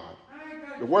God.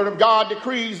 The word of God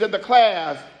decrees and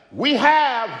declares we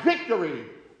have victory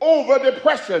over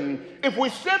depression if we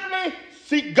simply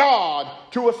seek God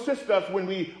to assist us when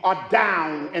we are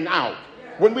down and out.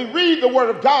 When we read the word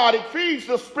of God, it feeds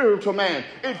the spiritual man.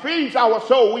 It feeds our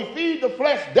soul. We feed the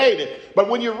flesh daily. But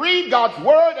when you read God's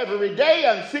word every day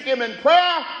and seek him in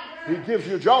prayer, he gives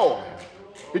you joy.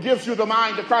 He gives you the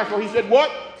mind of Christ. For he said,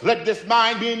 what? Let this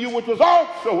mind be in you, which was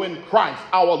also in Christ,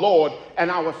 our Lord and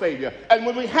our Savior. And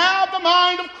when we have the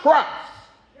mind of Christ,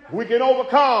 we can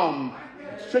overcome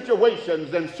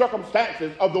situations and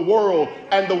circumstances of the world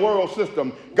and the world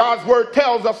system. God's word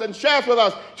tells us and shares with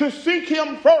us to seek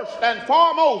him first and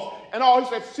foremost. And all he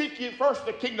said, seek ye first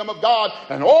the kingdom of God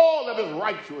and all of his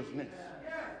righteousness.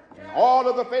 And all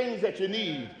of the things that you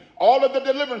need, all of the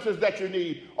deliverances that you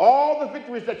need, all the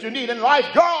victories that you need in life,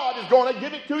 God is going to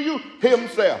give it to you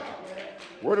himself.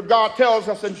 The word of God tells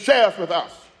us and shares with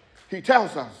us. He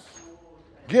tells us,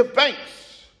 give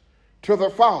thanks to the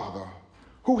Father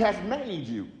who has made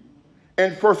you.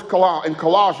 In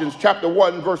Colossians chapter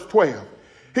 1, verse 12,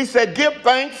 he said, give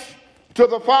thanks to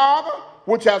the Father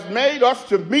which has made us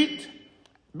to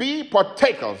be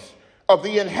partakers of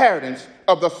the inheritance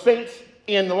of the saints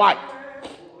in light.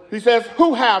 He says,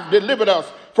 who have delivered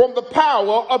us from the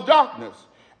power of darkness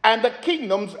and the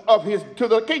kingdoms of to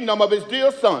the kingdom of his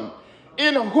dear Son,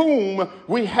 in whom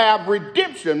we have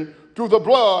redemption through the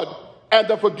blood and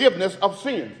the forgiveness of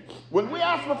sins. When we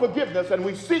ask for forgiveness and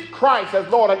we seek Christ as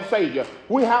Lord and Savior,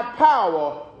 we have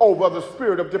power over the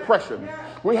spirit of depression.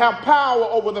 We have power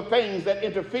over the things that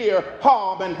interfere,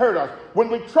 harm, and hurt us. When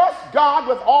we trust God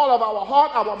with all of our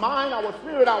heart, our mind, our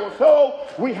spirit, our soul,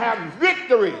 we have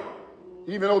victory.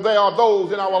 Even though there are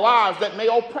those in our lives that may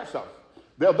oppress us.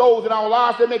 There are those in our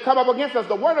lives that may come up against us.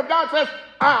 The word of God says,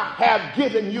 I have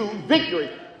given you victory.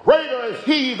 Greater is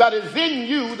he that is in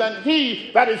you than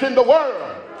he that is in the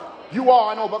world. You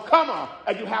are an overcomer,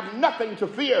 and you have nothing to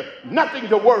fear, nothing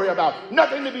to worry about,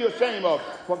 nothing to be ashamed of.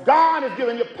 For God has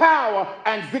given you power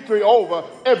and victory over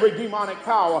every demonic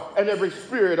power and every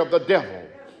spirit of the devil.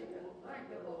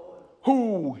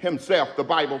 Who himself, the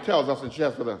Bible tells us and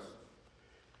shares with us,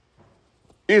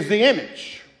 is the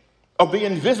image of the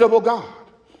invisible God,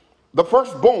 the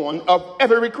firstborn of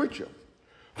every creature.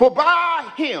 For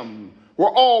by him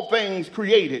were all things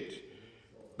created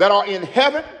that are in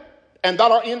heaven and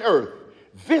that are in earth,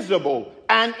 visible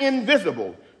and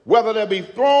invisible, whether there be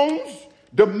thrones,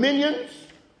 dominions,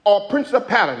 or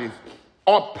principalities,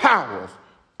 or powers.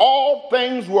 All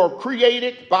things were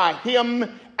created by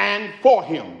him and for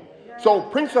him. So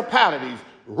principalities,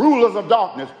 rulers of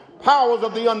darkness, powers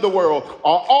of the underworld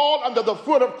are all under the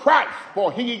foot of Christ,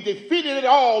 for he defeated it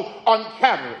all on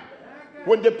Calvary.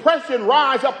 When depression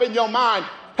rise up in your mind,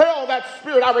 tell that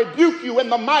spirit, I rebuke you in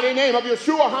the mighty name of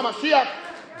Yeshua HaMashiach.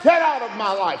 Get out of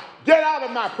my life. Get out of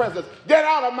my presence. Get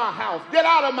out of my house. Get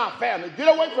out of my family. Get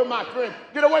away from my friends.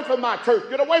 Get away from my church.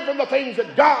 Get away from the things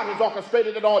that God has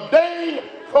orchestrated and ordained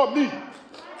for me.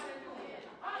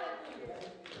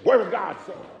 Word of God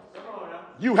says,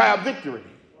 you have victory.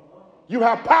 You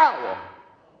have power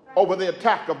over the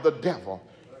attack of the devil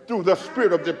through the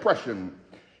spirit of depression.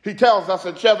 He tells us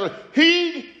in chapter,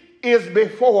 he is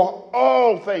before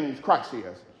all things, Christ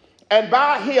is. And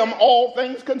by him all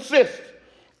things consist.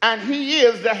 And he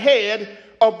is the head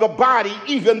of the body,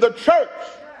 even the church,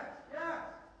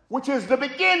 which is the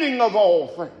beginning of all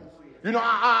things. You know,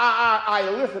 I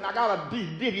listen, I got to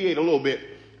deviate a little bit.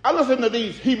 I listen to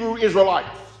these Hebrew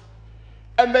Israelites,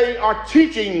 and they are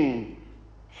teaching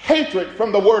hatred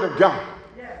from the word of God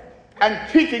and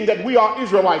teaching that we are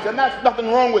Israelites. And that's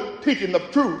nothing wrong with teaching the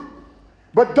truth.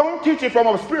 But don't teach it from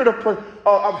a spirit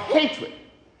of hatred.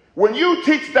 When you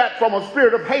teach that from a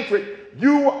spirit of hatred,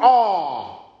 you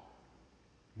are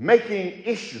making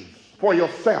issues for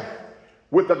yourself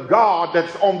with the God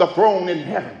that's on the throne in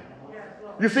heaven.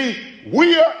 You see,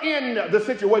 we are in the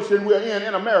situation we're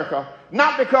in America,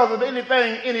 not because of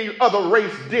anything any other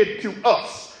race did to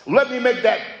us. Let me make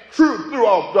that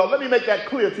let me make that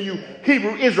clear to you,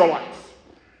 Hebrew Israelites.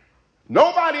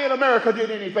 Nobody in America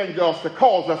did anything to us to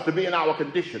cause us to be in our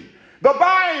condition. The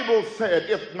Bible said,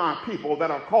 if my people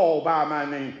that are called by my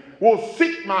name will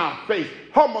seek my face,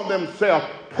 humble themselves,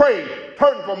 pray,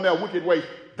 turn from their wicked ways,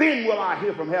 then will I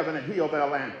hear from heaven and heal their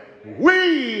land.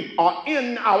 We are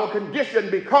in our condition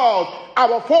because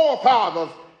our forefathers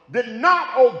did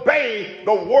not obey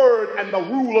the word and the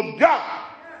rule of God.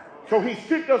 So he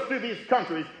sent us to these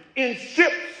countries in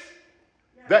ships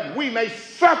that we may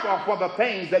suffer for the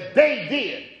things that they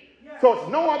did. So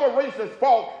it's no other race's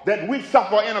fault that we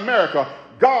suffer in America.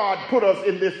 God put us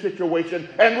in this situation,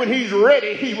 and when he's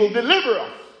ready, he will deliver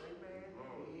us.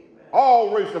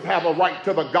 All races have a right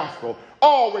to the gospel.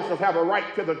 All races have a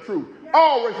right to the truth.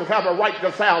 All races have a right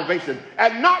to salvation,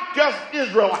 and not just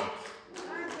Israelites.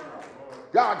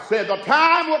 God said the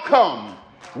time will come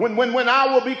when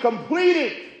I will be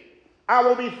completed. I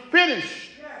will be finished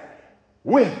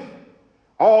with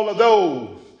all of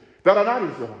those that are not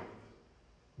Israelites.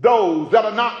 Those that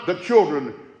are not the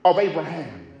children of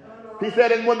Abraham. He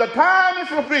said, and when the time is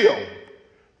fulfilled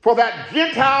for that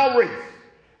Gentile race,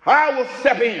 I will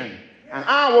step in and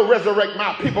I will resurrect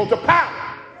my people to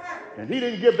power. And he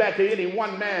didn't give that to any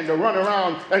one man to run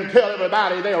around and tell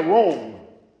everybody they're wrong.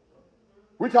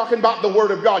 We're talking about the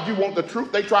word of God. You want the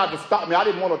truth? They tried to stop me. I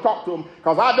didn't want to talk to them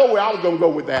because I know where I was going to go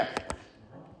with that.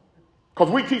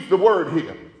 Because we teach the word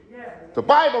here. The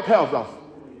Bible tells us,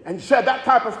 and said that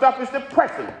type of stuff is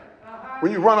depressing.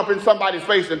 When you run up in somebody's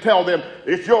face and tell them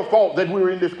it's your fault that we're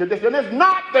in this condition. It's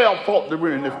not their fault that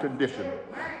we're in this condition.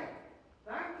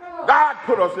 God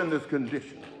put us in this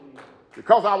condition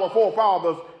because our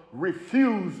forefathers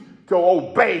refused to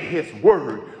obey his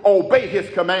word, obey his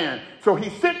command. So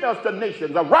he sent us to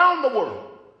nations around the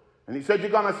world. And he said, you're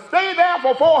going to stay there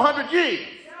for 400 years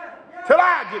till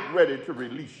I get ready to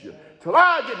release you, till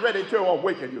I get ready to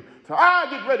awaken you, till I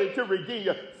get ready to redeem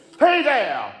you. Stay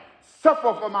there.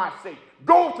 Suffer for my sake.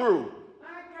 Go through.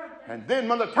 And then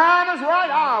when the time is right,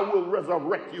 I will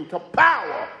resurrect you to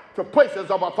power, to places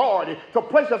of authority, to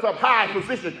places of high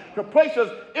position, to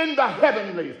places in the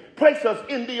heavenlies, places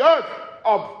in the earth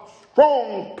of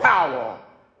strong power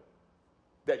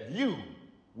that you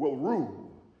will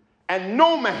rule. And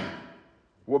no man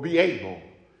will be able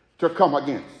to come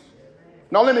against.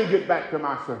 Now let me get back to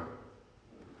my sermon.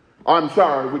 I'm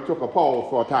sorry we took a pause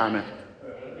for a time now.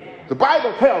 The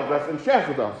Bible tells us and shares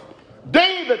with us,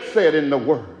 David said in the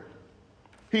word,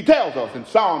 he tells us in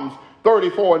Psalms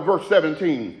 34 and verse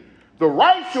 17, the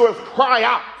righteous cry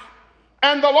out,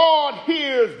 and the Lord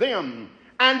hears them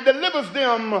and delivers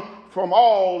them from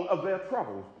all of their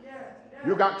troubles.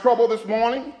 You got trouble this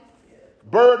morning,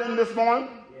 burden this morning,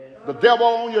 the devil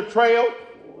on your trail,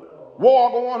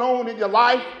 war going on in your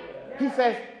life. He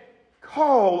says,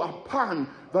 call upon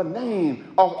the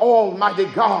name of Almighty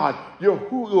God,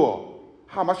 Yahuwah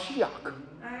HaMashiach.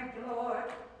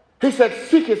 He said,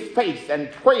 seek his face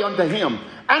and pray unto him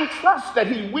and trust that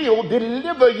he will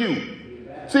deliver you.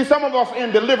 See, some of us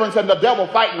in deliverance and the devil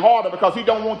fighting harder because he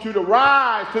don't want you to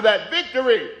rise to that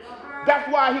victory.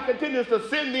 That's why he continues to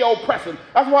send the oppression.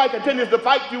 That's why he continues to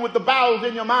fight you with the battles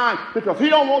in your mind, because he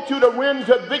don't want you to win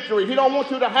to victory. He don't want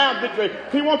you to have victory.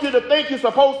 He wants you to think you're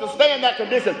supposed to stay in that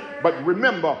condition. But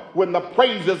remember, when the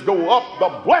praises go up, the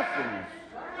blessings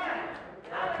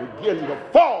begin to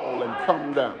fall and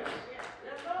come down.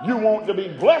 You want to be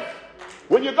blessed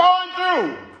when you're going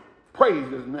through.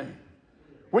 Praise his name.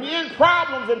 When you're in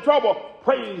problems and trouble,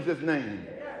 praise his name.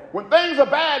 When things are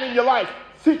bad in your life,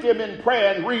 seek him in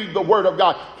prayer and read the word of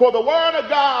God. For the word of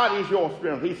God is your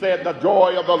strength. He said the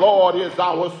joy of the Lord is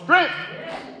our strength.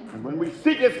 And when we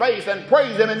seek his face and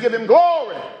praise him and give him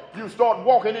glory, you start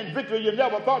walking in victory you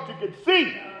never thought you could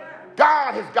see.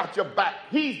 God has got your back.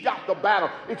 He's got the battle.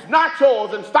 It's not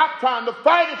yours, and stop trying to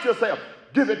fight it yourself.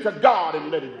 Give it to God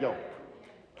and let it go.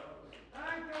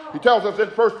 He tells us in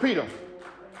 1 Peter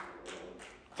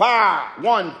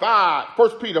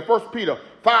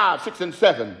 5, 6, and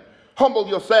 7. Humble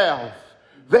yourselves,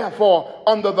 therefore,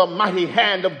 under the mighty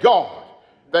hand of God,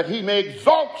 that he may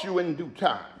exalt you in due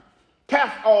time.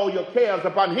 Cast all your cares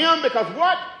upon him, because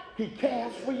what? He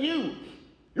cares for you.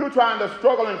 You're trying to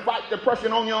struggle and fight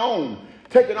depression on your own,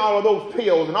 taking all of those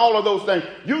pills and all of those things.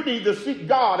 You need to seek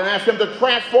God and ask him to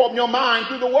transform your mind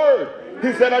through the word.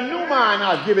 He said, a new mind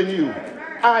I've given you.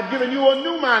 I've given you a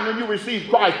new mind when you receive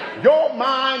Christ. Your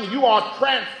mind, you are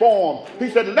transformed. He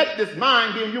said, let this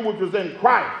mind be in you which was in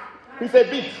Christ. He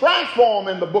said, be transformed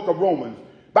in the book of Romans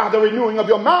by the renewing of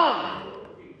your mind.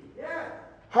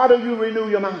 How do you renew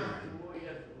your mind?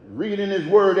 Reading his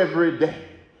word every day.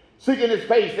 Seeking his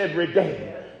face every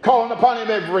day. Calling upon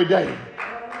him every day.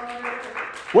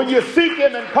 When you seek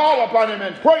him and call upon him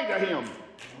and pray to him,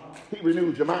 he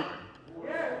renews your mind.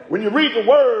 When you read the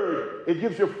word, it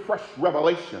gives you fresh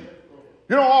revelation.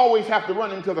 You don't always have to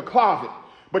run into the closet,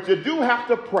 but you do have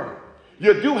to pray.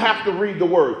 You do have to read the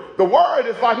word. The word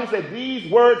is like he said, these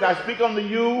words I speak unto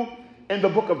you in the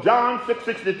book of John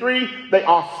 6:63. They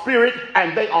are spirit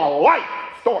and they are life.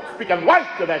 Start speaking life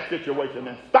to that situation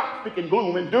and stop speaking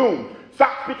gloom and doom.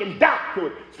 Stop speaking doubt to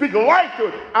it. Speak life to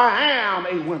it. I am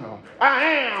a winner. I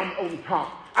am on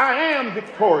top. I am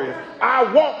victorious. I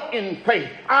walk in faith.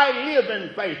 I live in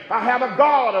faith. I have a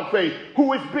God of faith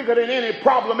who is bigger than any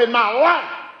problem in my life.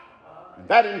 And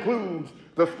that includes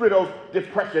the spirit of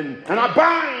depression. And I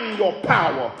bind your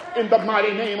power in the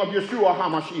mighty name of Yeshua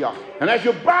HaMashiach. And as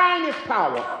you bind his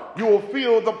power, you will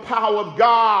feel the power of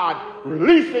God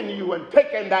releasing you and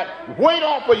taking that weight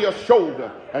off of your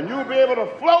shoulder. And you'll be able to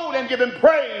float and give him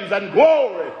praise and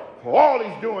glory for all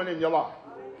he's doing in your life.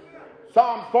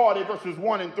 Psalm 40 verses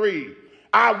 1 and 3.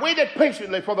 I waited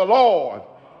patiently for the Lord.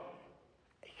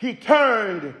 He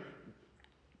turned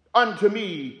unto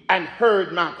me and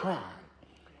heard my cry.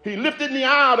 He lifted me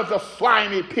out of the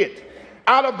slimy pit,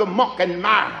 out of the muck and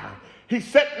mire. He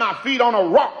set my feet on a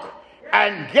rock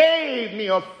and gave me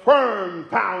a firm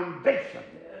foundation.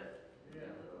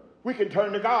 We can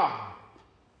turn to God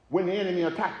when the enemy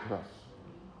attacks us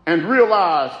and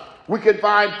realize we can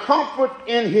find comfort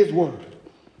in his word.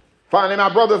 Finally,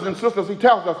 my brothers and sisters, he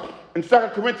tells us in 2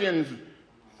 Corinthians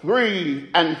 3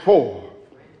 and 4,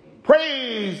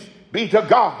 praise be to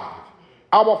God,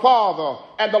 our Father,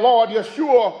 and the Lord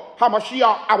Yeshua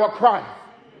HaMashiach, our Christ,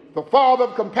 the Father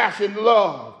of compassion,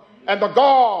 love, and the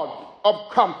God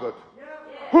of comfort,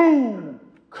 who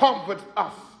comforts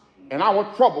us in our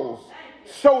troubles,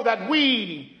 so that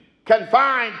we can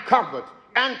find comfort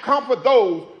and comfort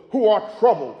those who are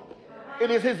troubled. It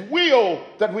is his will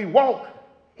that we walk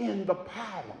in the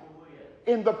power,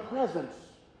 in the presence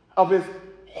of his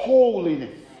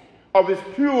holiness, of his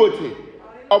purity,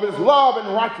 of his love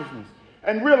and righteousness,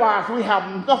 and realize we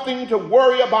have nothing to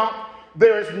worry about.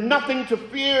 There is nothing to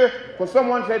fear. For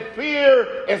someone said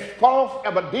fear is false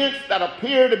evidence that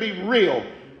appear to be real.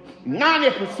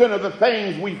 90% of the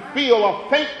things we feel or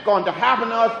think going to happen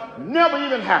to us never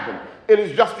even happen. It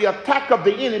is just the attack of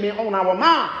the enemy on our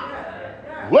mind.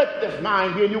 Let this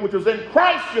mind be in you which is in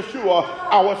Christ Yeshua,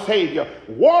 our Savior.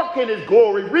 Walk in his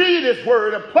glory, read his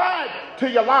word, apply it to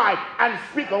your life, and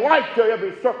speak life to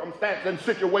every circumstance and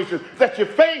situation that you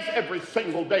face every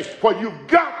single day. For you've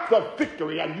got the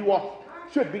victory, and you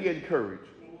should be encouraged.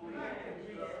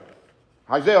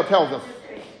 Isaiah tells us,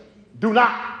 do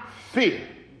not fear,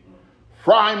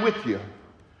 for I am with you.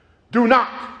 Do not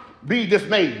be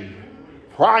dismayed,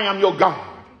 for I am your God.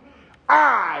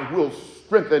 I will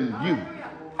strengthen you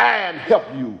and help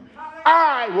you.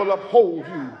 I will uphold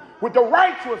you with the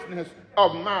righteousness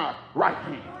of my right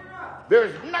hand. There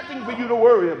is nothing for you to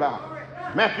worry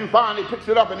about. Matthew finally picks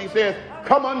it up and he says,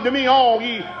 come unto me all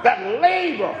ye that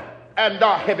labor and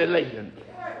are heavy laden.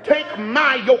 Take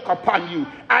my yoke upon you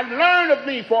and learn of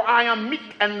me, for I am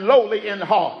meek and lowly in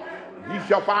heart. Ye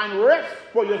shall find rest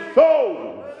for your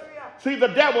souls. See, the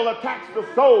devil attacks the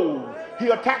soul. He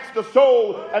attacks the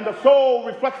soul, and the soul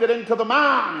reflects it into the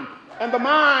mind. And the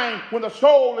mind, when the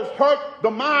soul is hurt,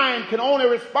 the mind can only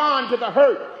respond to the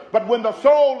hurt. But when the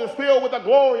soul is filled with the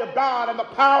glory of God and the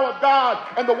power of God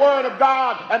and the word of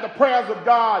God and the prayers of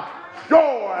God,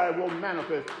 joy will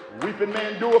manifest. Weeping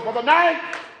may endure for the night.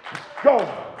 Joy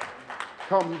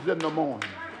comes in the morning.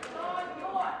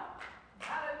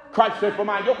 Christ said, for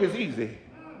my yoke is easy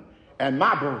and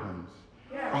my burdens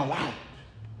are light.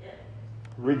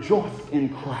 Rejoice in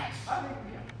Christ.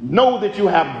 Know that you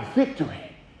have victory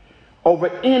over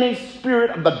any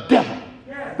spirit of the devil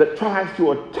that tries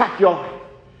to attack your life.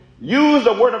 Use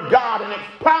the word of God and its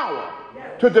power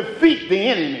to defeat the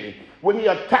enemy when he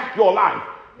attacks your life.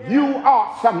 You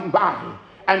are somebody,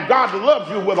 and God loves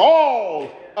you with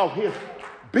all of his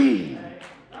being.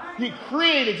 He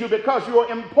created you because you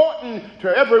are important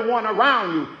to everyone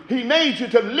around you. He made you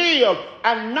to live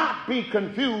and not be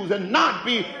confused and not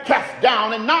be cast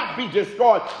down and not be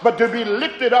destroyed, but to be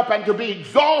lifted up and to be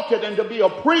exalted and to be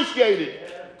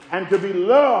appreciated and to be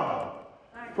loved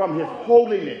from his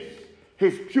holiness,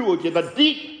 his purity, the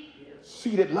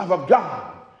deep-seated love of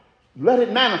God. Let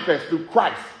it manifest through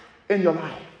Christ in your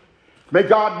life. May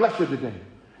God bless you today.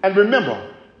 And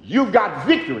remember, you've got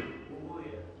victory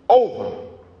over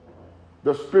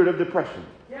the spirit of depression.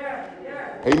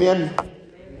 Amen.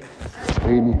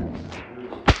 Amen.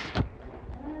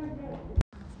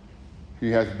 He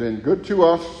has been good to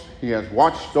us. He has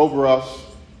watched over us.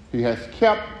 He has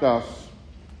kept us.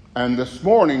 And this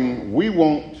morning, we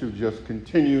want to just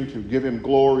continue to give him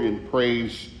glory and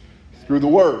praise through the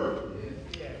word.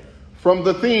 From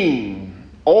the theme,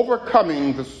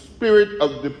 overcoming the spirit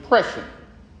of depression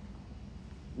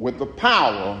with the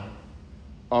power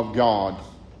of God.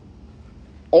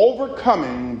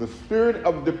 Overcoming the spirit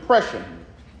of depression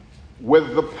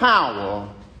with the power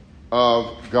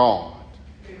of God.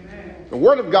 Amen. The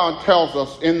Word of God tells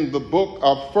us in the book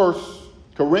of 1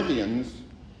 Corinthians,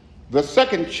 the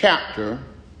 2nd chapter,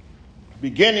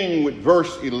 beginning with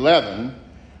verse 11,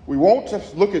 we want to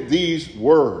look at these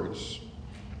words.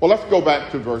 Well, let's go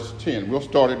back to verse 10. We'll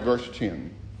start at verse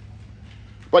 10.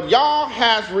 But Yah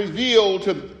has revealed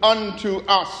unto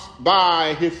us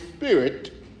by his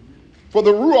Spirit, for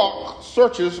the Ruach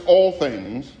searches all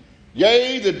things,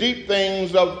 yea, the deep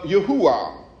things of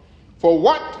Yahuwah. For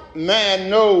what man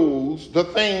knows the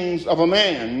things of a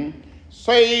man,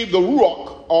 save the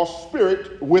Ruach or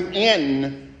Spirit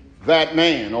within that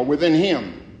man or within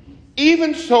him?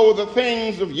 Even so the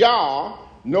things of Yah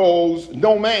knows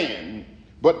no man,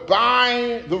 but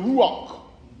by the Ruach,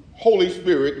 Holy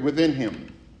Spirit within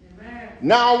him. Amen.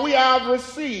 Now we have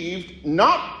received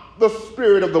not the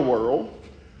spirit of the world,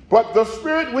 but the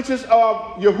Spirit which is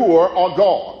of Yahuwah or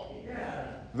God,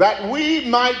 that we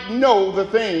might know the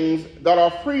things that are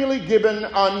freely given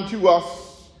unto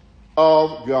us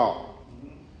of God.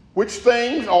 Which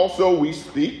things also we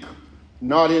speak,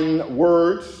 not in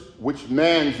words which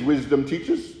man's wisdom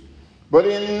teaches, but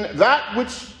in that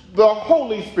which the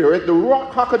Holy Spirit, the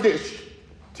Ruach HaKodesh,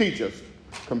 teaches,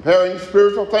 comparing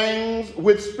spiritual things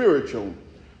with spiritual.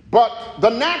 But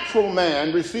the natural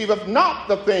man receiveth not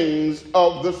the things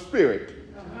of the Spirit,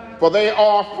 for they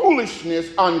are foolishness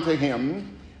unto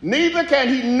him, neither can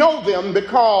he know them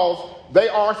because they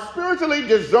are spiritually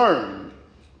discerned.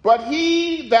 But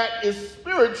he that is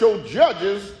spiritual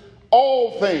judges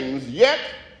all things, yet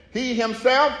he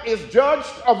himself is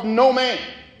judged of no man.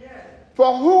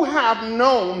 For who hath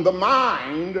known the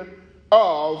mind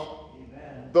of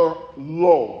the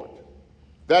Lord,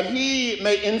 that he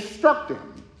may instruct him?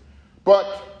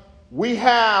 But we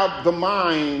have the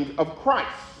mind of Christ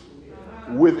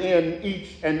within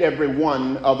each and every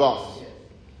one of us.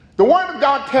 The Word of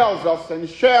God tells us and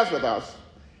shares with us,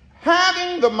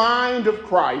 having the mind of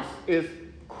Christ is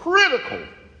critical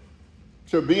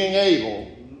to being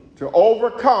able to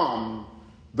overcome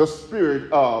the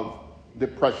spirit of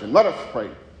depression. Let us pray.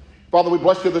 Father, we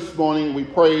bless you this morning. We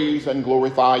praise and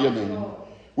glorify your name.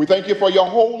 We thank you for your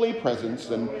holy presence,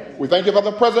 and we thank you for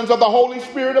the presence of the Holy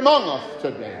Spirit among us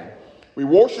today. We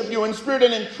worship you in spirit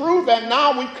and in truth, and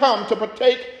now we come to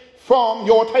partake from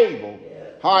your table.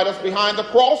 Hide us behind the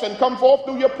cross and come forth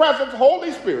through your presence,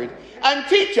 Holy Spirit, and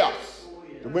teach us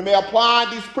that we may apply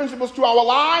these principles to our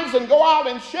lives and go out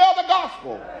and share the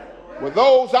gospel with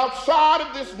those outside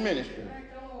of this ministry,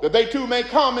 that they too may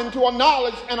come into a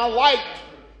knowledge and a light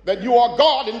that you are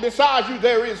God and besides you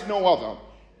there is no other,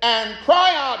 and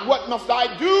cry out, what must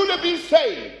I do to be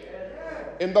saved?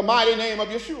 In the mighty name of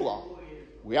Yeshua,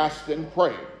 we ask and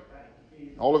pray.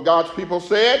 All of God's people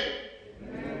said,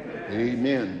 Amen.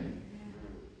 Amen.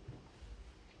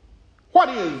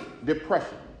 What is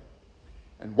depression?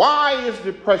 And why is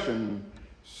depression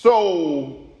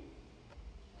so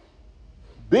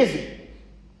busy,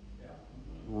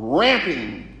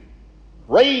 ramping,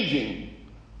 raging,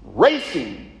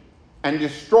 racing, and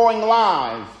destroying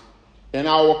lives in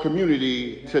our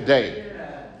community today?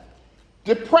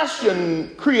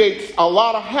 Depression creates a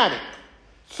lot of havoc.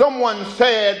 Someone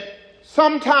said,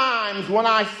 sometimes when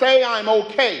I say I'm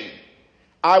okay,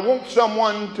 I want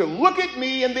someone to look at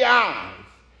me in the eyes,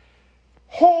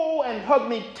 hold and hug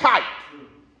me tight,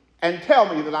 and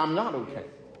tell me that I'm not okay.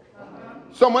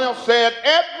 Someone else said,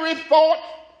 every thought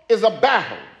is a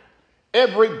battle.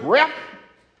 Every breath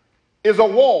is a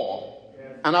war.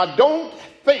 And I don't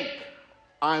think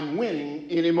I'm winning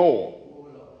anymore.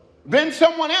 Then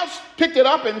someone else picked it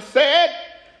up and said,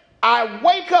 I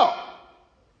wake up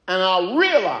and I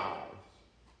realize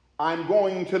I'm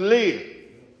going to live.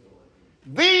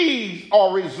 These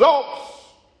are results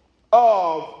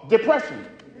of depression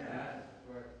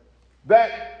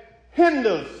that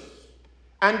hinders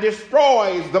and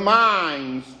destroys the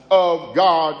minds of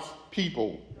God's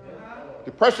people.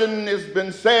 Depression has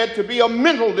been said to be a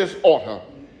mental disorder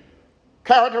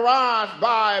characterized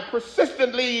by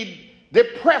persistently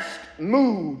depressed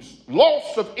moods,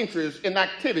 loss of interest in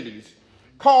activities,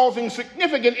 causing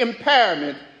significant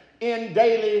impairment in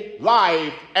daily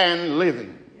life and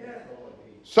living.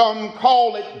 Some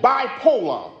call it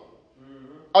bipolar,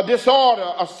 a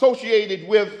disorder associated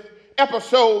with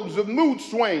episodes of mood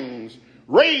swings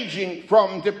ranging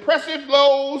from depressive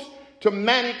lows to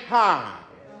manic highs.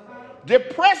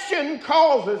 Depression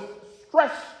causes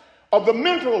stress of the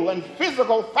mental and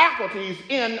physical faculties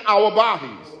in our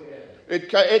bodies.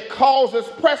 It causes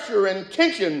pressure and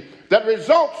tension that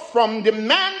results from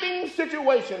demanding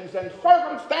situations and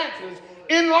circumstances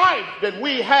in life that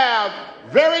we have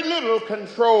very little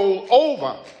control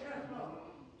over.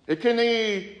 It can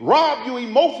rob you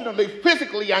emotionally,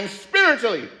 physically, and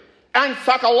spiritually, and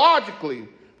psychologically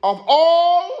of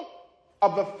all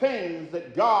of the things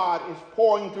that God is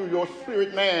pouring through your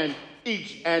spirit man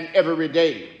each and every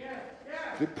day.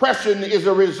 Depression is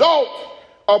a result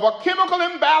of a chemical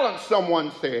imbalance,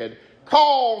 someone said,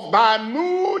 caused by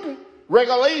mood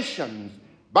regulations,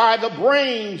 by the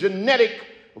brain genetic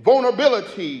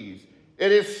vulnerabilities.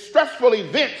 It is stressful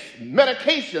events,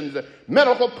 medications,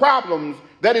 medical problems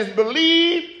that is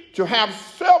believed to have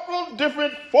several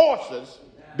different forces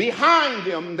behind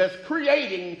them that's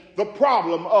creating the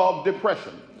problem of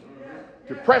depression.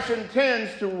 Depression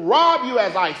tends to rob you,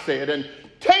 as I said, and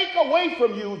take away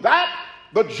from you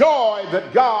the joy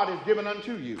that God has given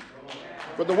unto you.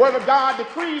 But the word of God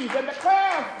decrees and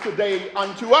declares today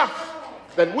unto us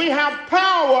that we have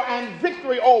power and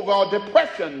victory over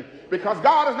depression, because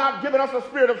God has not given us a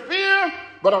spirit of fear,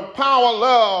 but of power,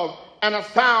 love, and a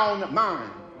sound mind.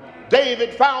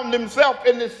 David found himself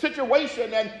in this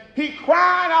situation and he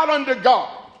cried out unto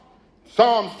God.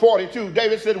 Psalms 42,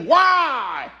 David said,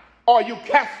 why are you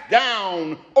cast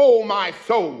down, O my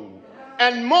soul,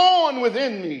 and mourn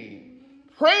within me?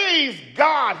 Praise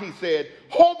God, he said,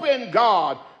 hope in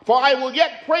God, for I will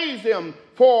yet praise him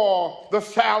for the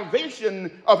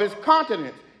salvation of his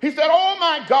countenance. He said, oh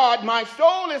my God, my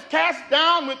soul is cast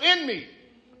down within me.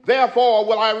 Therefore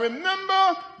will I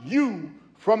remember you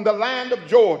from the land of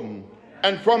Jordan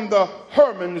and from the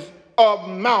Hermons of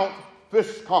Mount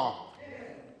Pisgah.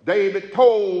 David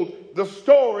told the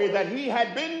story that he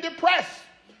had been depressed.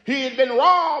 He had been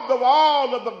robbed of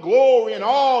all of the glory and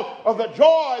all of the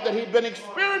joy that he'd been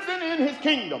experiencing in his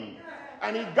kingdom.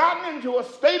 And he'd gotten into a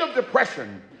state of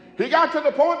depression. He got to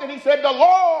the point that he said, the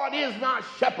Lord is my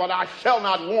shepherd, I shall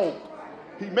not want.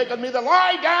 He maketh me to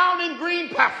lie down in green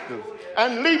pastures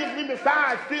and leadeth me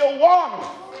beside still waters.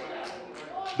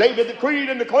 David decreed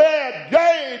and declared,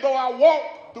 yea, though I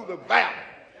walk through the valley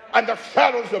and the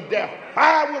shadows of death,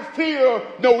 I will fear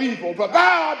no evil, for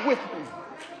thou art with me.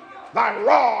 Thy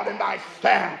rod and thy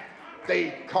staff,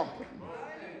 they comfort me.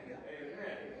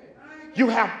 You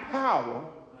have power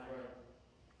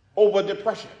over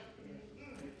depression.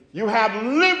 You have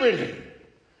liberty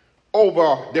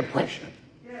over depression.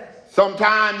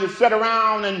 Sometimes you sit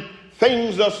around and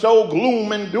things are so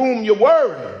gloom and doom, you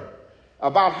worry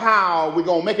about how we're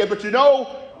going to make it. But you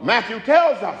know, Matthew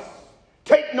tells us,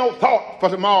 take no thought for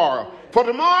tomorrow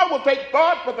will take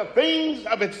thought for the things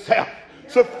of itself.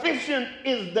 Sufficient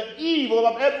is the evil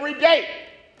of every day.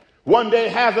 One day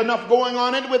has enough going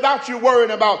on in it without you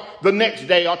worrying about the next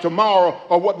day or tomorrow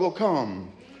or what will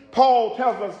come. Paul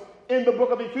tells us in the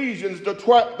book of Ephesians, the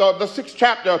 6th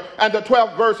chapter and the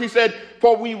 12th verse, he said,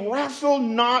 for we wrestle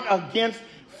not against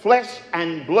flesh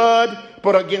and blood,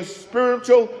 but against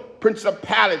spiritual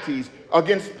principalities,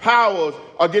 against powers,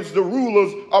 against the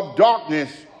rulers of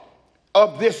darkness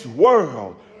of this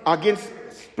world, against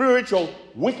spiritual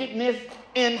wickedness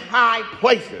in high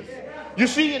places. You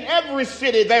see, in every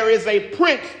city there is a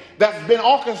prince that's been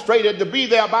orchestrated to be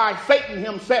there by Satan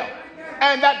himself.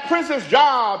 And that prince's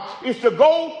job is to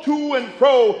go to and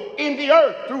fro in the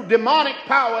earth through demonic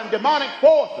power and demonic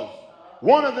forces.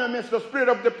 One of them is the spirit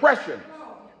of depression.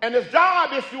 And his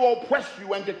job is to oppress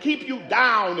you and to keep you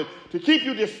down, and to keep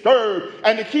you disturbed,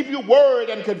 and to keep you worried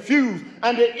and confused,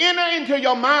 and to enter into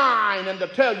your mind and to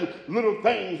tell you little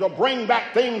things or bring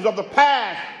back things of the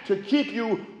past to keep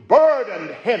you burdened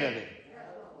heavily.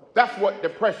 That's what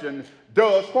depression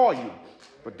does for you.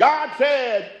 But God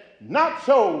said, not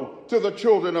so to the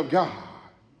children of God.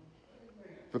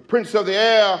 The prince of the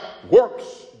air works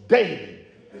daily,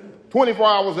 24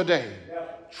 hours a day,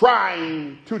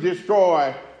 trying to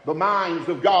destroy the minds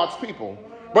of God's people.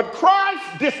 But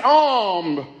Christ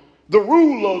disarmed the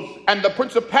rulers and the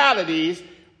principalities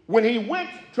when he went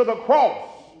to the cross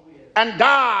and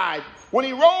died. When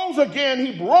he rose again,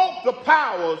 he broke the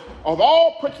powers of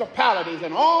all principalities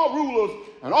and all rulers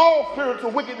and all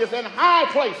spiritual wickedness in high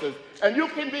places. And you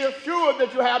can be assured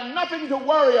that you have nothing to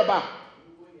worry about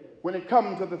when it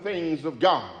comes to the things of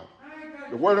God.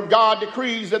 The word of God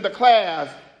decrees and declares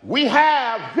we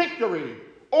have victory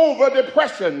over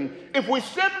depression if we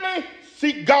simply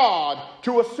seek God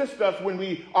to assist us when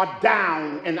we are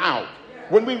down and out.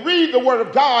 When we read the word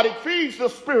of God, it feeds the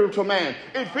spiritual man.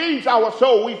 It feeds our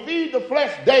soul. We feed the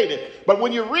flesh daily. But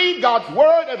when you read God's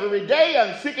word every day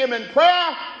and seek him in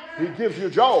prayer, he gives you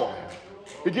joy.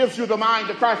 He gives you the mind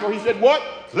of Christ. For he said, what?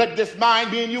 Let this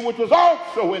mind be in you, which was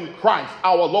also in Christ,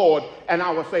 our Lord and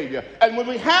our Savior. And when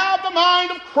we have the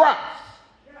mind of Christ,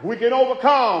 we can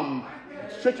overcome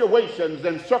situations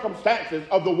and circumstances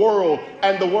of the world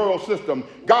and the world system.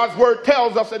 God's word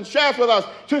tells us and shares with us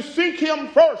to seek him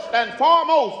first and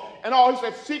foremost. And all he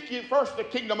said, seek ye first the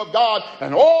kingdom of God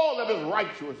and all of his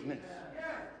righteousness.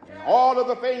 And all of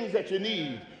the things that you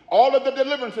need, all of the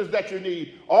deliverances that you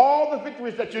need, all the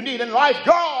victories that you need in life,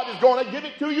 God is going to give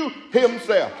it to you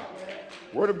himself.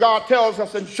 The word of God tells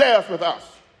us and shares with us.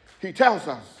 He tells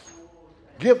us,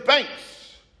 give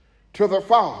thanks to the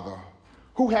Father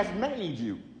who has made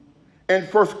you. In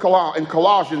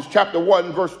Colossians chapter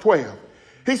 1, verse 12,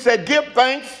 he said, give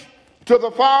thanks to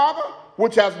the Father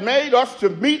which has made us to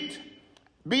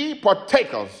be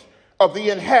partakers of the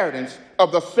inheritance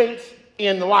of the saints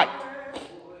in light.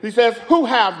 He says, who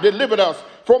have delivered us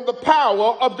from the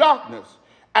power of darkness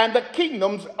and the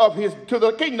kingdoms of to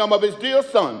the kingdom of his dear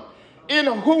Son, in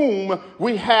whom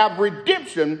we have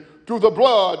redemption through the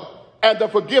blood and the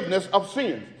forgiveness of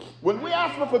sins. When we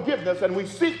ask for forgiveness and we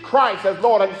seek Christ as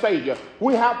Lord and Savior,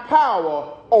 we have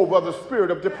power over the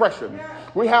spirit of depression.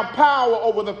 We have power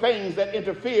over the things that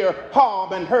interfere,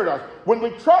 harm, and hurt us. When we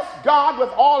trust God with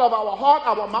all of our heart,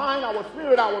 our mind, our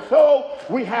spirit, our soul,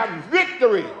 we have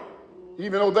victory.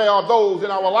 Even though there are those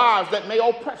in our lives that may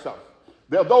oppress us.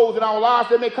 There are those in our lives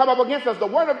that may come up against us. The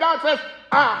word of God says,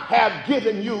 I have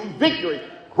given you victory.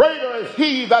 Greater is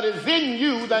he that is in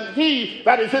you than he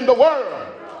that is in the world.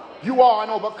 You are an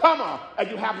overcomer, and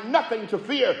you have nothing to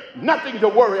fear, nothing to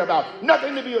worry about,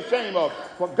 nothing to be ashamed of.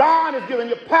 For God has given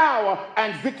you power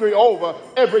and victory over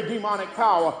every demonic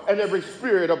power and every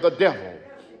spirit of the devil.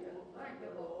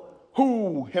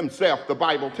 Who himself, the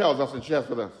Bible tells us and shares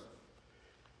with us,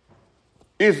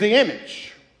 is the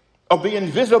image of the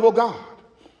invisible God,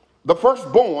 the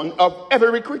firstborn of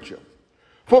every creature.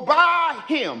 For by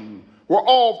him were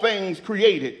all things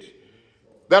created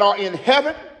that are in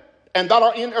heaven and that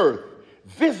are in earth,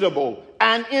 visible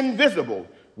and invisible,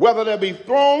 whether there be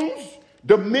thrones,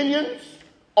 dominions,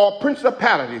 or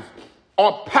principalities,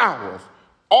 or powers.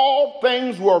 All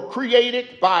things were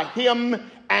created by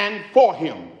him and for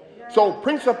him. So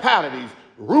principalities,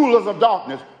 rulers of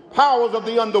darkness, powers of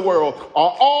the underworld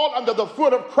are all under the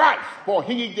foot of Christ, for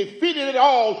he defeated it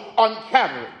all on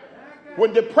Calvary.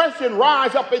 When depression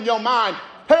rises up in your mind,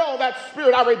 tell that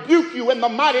spirit, I rebuke you in the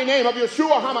mighty name of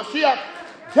Yeshua HaMashiach.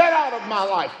 Get out of my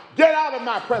life. Get out of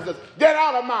my presence. Get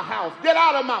out of my house. Get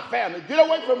out of my family. Get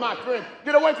away from my friends.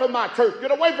 Get away from my church.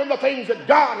 Get away from the things that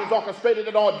God has orchestrated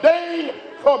and ordained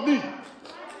for me.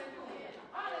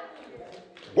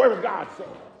 Word of God says,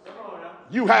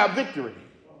 you have victory.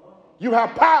 You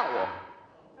have power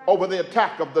over the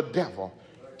attack of the devil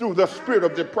through the spirit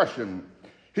of depression.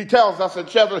 He tells us in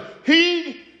chapter,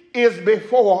 he is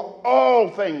before all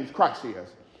things, Christ is.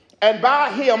 And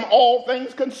by him all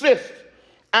things consist.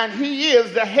 And he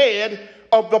is the head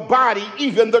of the body,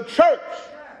 even the church,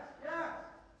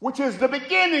 which is the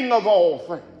beginning of all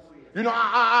things. You know,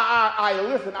 I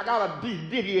listen, I got to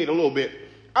deviate a little bit.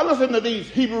 I listen to these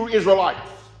Hebrew Israelites,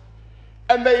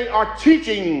 and they are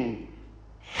teaching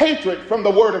hatred from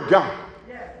the Word of God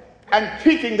and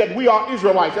teaching that we are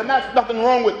Israelites. And that's nothing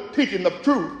wrong with teaching the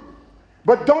truth.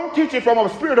 But don't teach it from a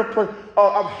spirit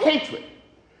of hatred.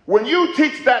 When you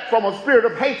teach that from a spirit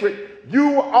of hatred,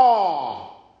 you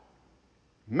are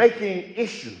making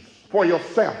issues for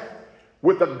yourself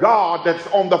with the God that's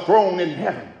on the throne in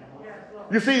heaven.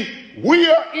 You see, we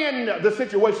are in the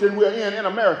situation we're in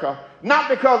America, not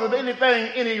because of anything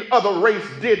any other race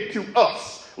did to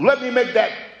us. Let me make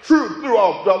that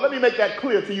let me make that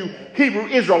clear to you, Hebrew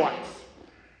Israelites.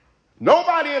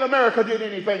 Nobody in America did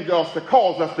anything to us to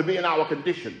cause us to be in our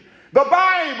condition. The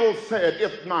Bible said,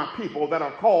 if my people that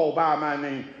are called by my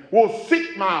name will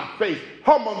seek my face,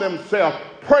 humble themselves,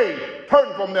 pray,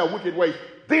 turn from their wicked ways,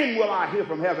 then will I hear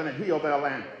from heaven and heal their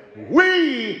land.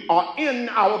 We are in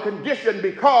our condition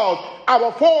because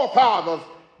our forefathers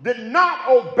did not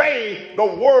obey the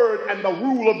word and the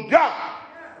rule of God.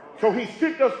 So he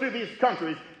sent us to these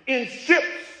countries in ships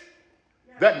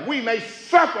that we may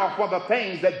suffer for the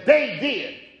things that they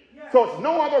did. So it's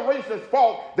no other race's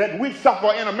fault that we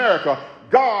suffer in America.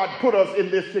 God put us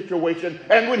in this situation,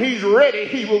 and when he's ready,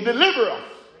 he will deliver us.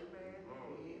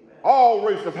 All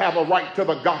races have a right to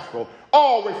the gospel.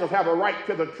 All races have a right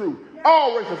to the truth.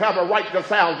 All races have a right to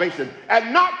salvation,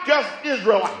 and not just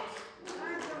Israelites.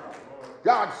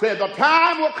 God said the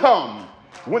time will come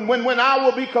when I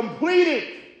will be completed.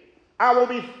 I will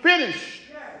be finished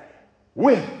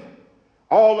with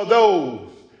all of those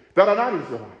that are not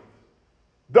Israelites.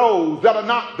 Those that are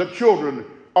not the children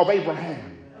of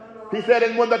Abraham. He said,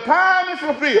 and when the time is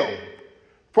fulfilled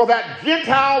for that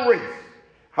Gentile race,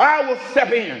 I will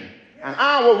step in and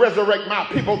I will resurrect my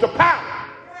people to power.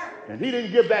 And he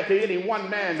didn't give that to any one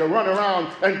man to run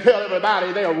around and tell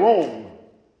everybody they're wrong.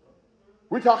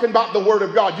 We're talking about the word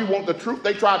of God. You want the truth?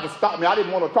 They tried to stop me. I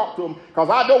didn't want to talk to them because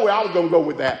I know where I was going to go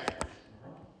with that.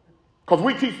 Because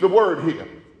we teach the word here.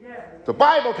 The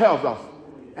Bible tells us,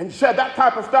 and said that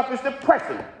type of stuff is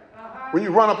depressing. When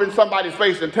you run up in somebody's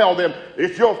face and tell them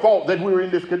it's your fault that we're in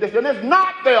this condition. It's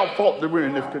not their fault that we're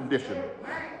in this condition.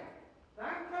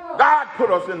 God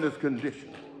put us in this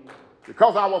condition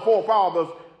because our forefathers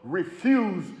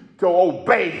refused to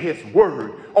obey his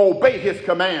word, obey his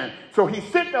command. So he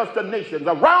sent us to nations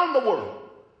around the world.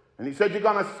 And he said, you're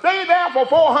going to stay there for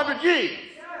 400 years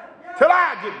till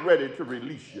I get ready to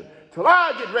release you, till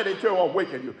I get ready to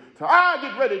awaken you, till I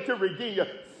get ready to redeem you.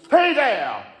 Stay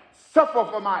there, suffer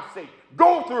for my sake,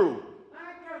 go through.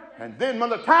 And then when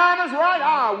the time is right,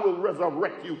 I will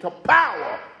resurrect you to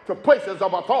power, to places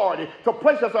of authority, to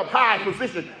places of high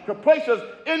position, to places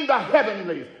in the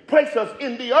heavenlies, places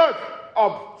in the earth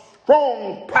of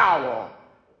strong power,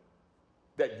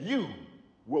 that you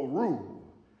will rule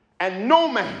and no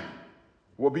man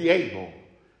will be able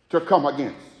to come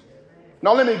against.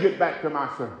 Now let me get back to my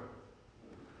sermon.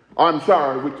 I'm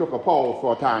sorry we took a pause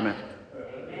for a time.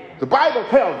 The Bible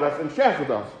tells us and shares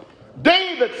with us,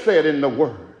 David said in the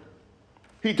word,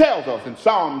 he tells us in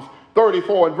Psalms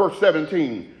 34 and verse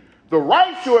 17, the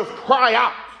righteous cry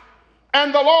out,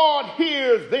 and the Lord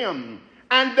hears them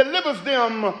and delivers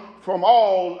them from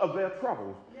all of their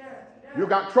troubles. You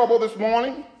got trouble this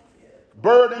morning,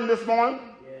 burden this morning,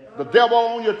 the devil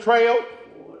on your trail,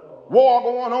 war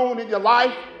going on in your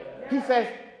life. He says,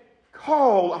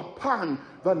 call upon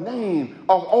the name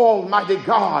of Almighty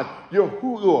God,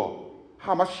 Yahuwah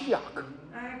HaMashiach.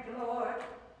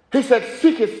 He said,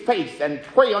 seek his face and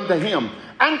pray unto him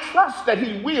and trust that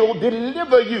he will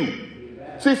deliver you.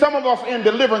 See, some of us in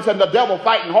deliverance and the devil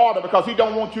fighting harder because he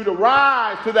don't want you to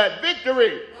rise to that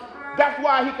victory. That's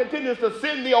why he continues to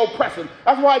send the oppression.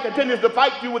 That's why he continues to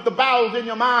fight you with the battles in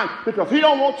your mind, because he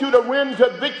don't want you to win to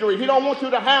victory. He don't want you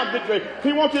to have victory.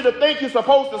 He wants you to think you're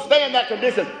supposed to stay in that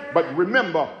condition. But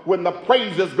remember, when the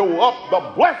praises go up, the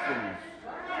blessings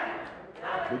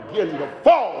begin to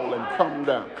fall and come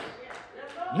down.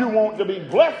 You want to be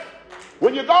blessed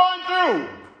when you're going through,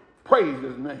 praise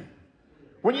his name.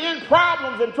 When you're in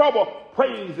problems and trouble,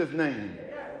 praise his name.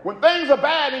 When things are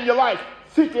bad in your life,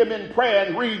 seek him in prayer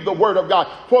and read the word of God.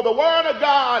 For the word of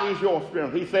God is your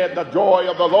strength. He said the joy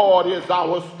of the Lord is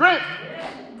our strength.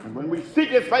 And when we seek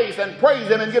his face and praise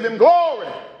him and give him glory,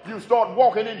 you start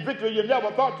walking in victory you never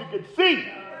thought you could see.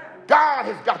 God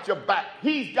has got your back.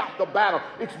 He's got the battle.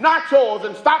 It's not yours,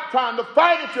 and stop trying to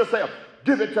fight it yourself.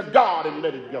 Give it to God and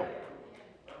let it go.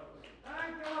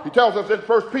 He tells us in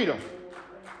 1 Peter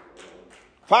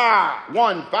 5,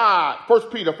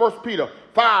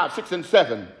 6, and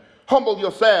 7. Humble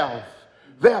yourselves,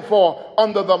 therefore,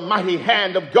 under the mighty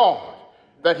hand of God,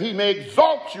 that he may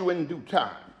exalt you in due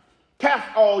time,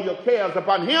 Cast all your cares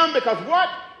upon him because what?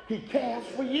 He cares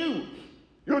for you.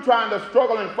 You're trying to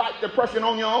struggle and fight depression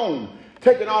on your own,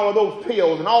 taking all of those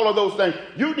pills and all of those things.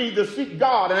 You need to seek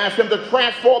God and ask him to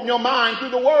transform your mind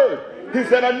through the word. He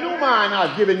said, a new mind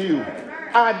I've given you.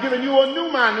 I've given you a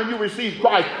new mind when you receive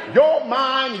Christ. Your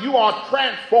mind, you are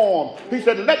transformed. He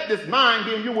said, let this mind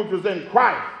be in you which was in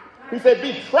Christ. He said,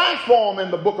 be transformed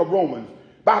in the book of Romans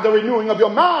by the renewing of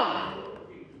your mind.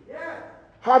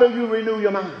 How do you renew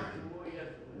your mind?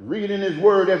 Reading his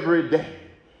word every day.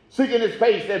 Seeking his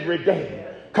face every day.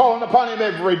 Calling upon him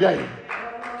every day.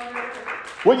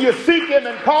 When you seek him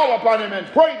and call upon him and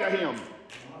pray to him,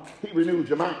 he renews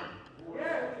your mind.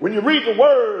 When you read the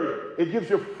word, it gives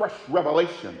you fresh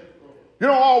revelation. You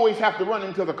don't always have to run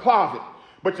into the closet,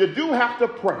 but you do have to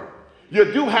pray.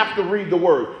 You do have to read the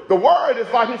word. The word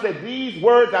is like he said, these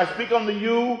words I speak unto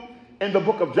you in the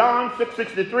book of John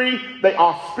 6:63, they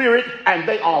are spirit and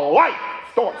they are life.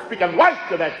 Start speaking life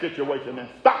to that situation and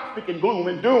stop speaking gloom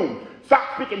and doom.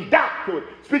 Stop speaking doubt to it.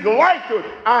 Speak life to it.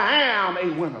 I am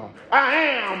a winner. I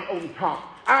am on top.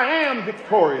 I am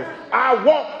victorious. I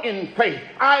walk in faith.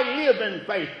 I live in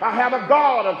faith. I have a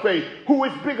God of faith who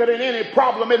is bigger than any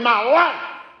problem in my life.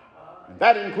 And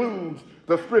that includes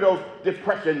the spirit of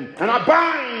depression. And I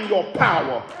bind your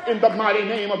power in the mighty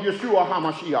name of Yeshua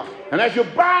HaMashiach. And as you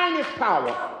bind his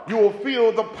power, you will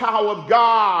feel the power of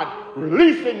God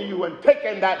releasing you and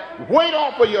taking that weight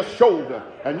off of your shoulder.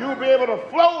 And you'll be able to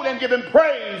float and give him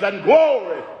praise and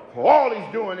glory for all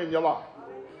he's doing in your life.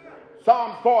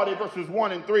 Psalm 40 verses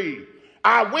 1 and 3.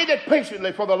 I waited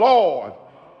patiently for the Lord.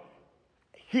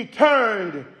 He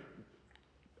turned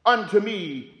unto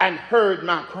me and heard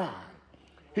my cry.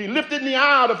 He lifted me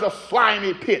out of the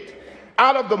slimy pit,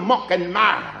 out of the muck and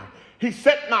mire. He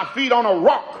set my feet on a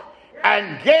rock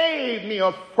and gave me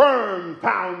a firm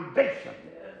foundation.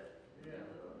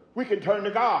 We can turn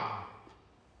to God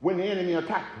when the enemy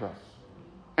attacks us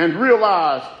and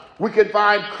realize we can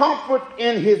find comfort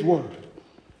in his word.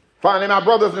 Finally, my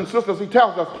brothers and sisters, he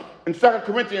tells us in 2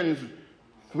 Corinthians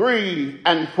 3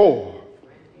 and 4,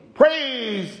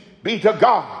 praise be to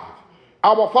God,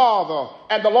 our Father,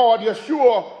 and the Lord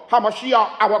Yeshua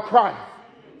HaMashiach, our Christ,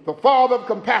 the Father of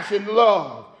compassion,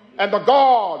 love, and the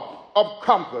God of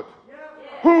comfort,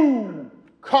 who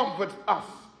comforts us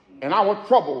in our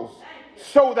troubles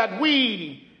so that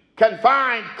we can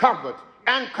find comfort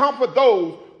and comfort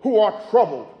those who are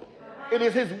troubled. It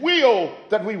is his will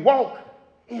that we walk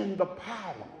in the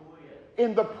power,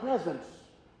 in the presence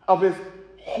of his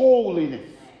holiness,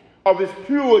 of his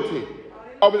purity,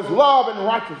 of his love and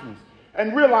righteousness,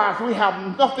 and realize we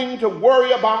have nothing to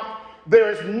worry about.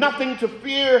 There is nothing to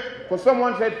fear. For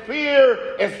someone said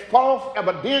fear is false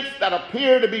evidence that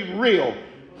appear to be real.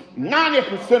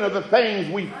 90% of the things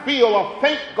we feel or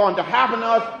think going to happen to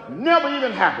us never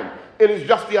even happen. It is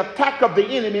just the attack of the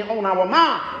enemy on our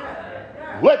mind.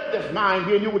 Let this mind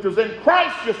be in you which is in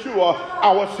Christ Yeshua,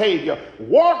 our Savior.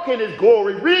 Walk in his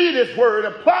glory, read his word,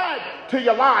 apply it to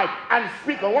your life, and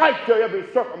speak life to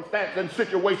every circumstance and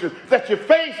situation that you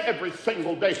face every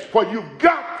single day. For you've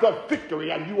got the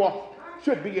victory and you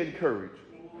should be encouraged.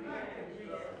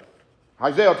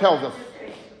 Isaiah tells us,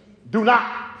 do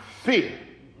not fear,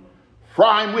 for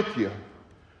I am with you.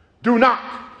 Do not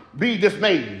be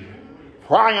dismayed,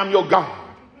 for I am your God.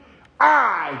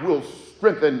 I will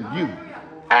strengthen you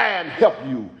and help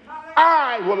you.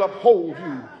 I will uphold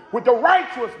you with the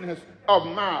righteousness of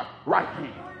my right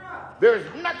hand. There is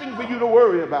nothing for you to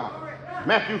worry about.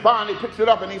 Matthew finally picks it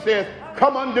up and he says,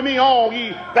 come unto me all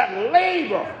ye that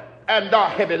labor and are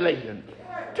heavy laden.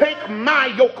 Take my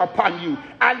yoke upon you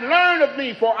and learn of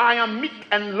me, for I am meek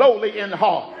and lowly in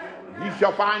heart. Ye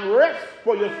shall find rest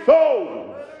for your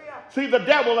souls. See, the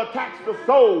devil attacks the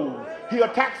soul. He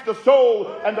attacks the soul,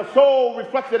 and the soul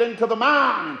reflects it into the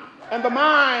mind. And the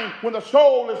mind, when the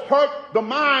soul is hurt, the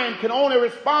mind can only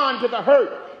respond to the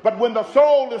hurt. But when the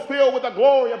soul is filled with the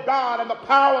glory of God and the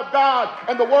power of God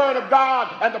and the word of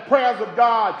God and the prayers of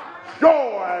God,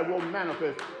 joy will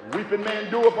manifest. Weeping may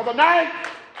endure for the night.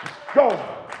 Joy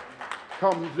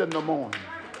comes in the morning.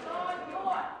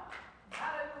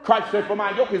 Christ said, for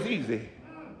my yoke is easy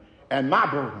and my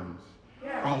burdens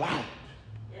are light.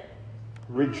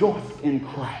 Rejoice in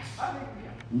Christ.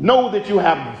 Know that you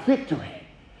have victory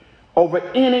over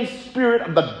any spirit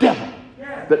of the devil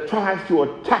that tries to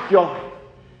attack your life.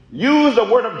 Use the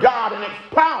word of God and its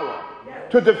power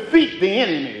to defeat the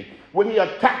enemy when he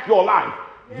attacks your life.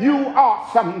 You are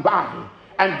somebody,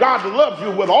 and God loves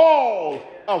you with all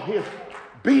of his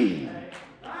being.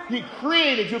 He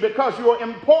created you because you are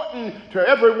important to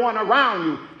everyone around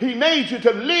you. He made you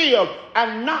to live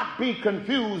and not be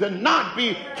confused and not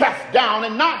be cast down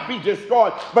and not be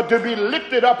destroyed, but to be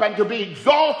lifted up and to be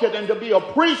exalted and to be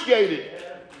appreciated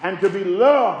and to be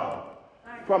loved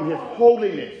from his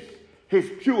holiness,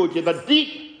 his purity, the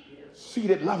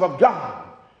deep-seated love of God.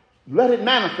 Let it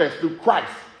manifest through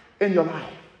Christ in your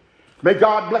life. May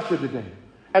God bless you today.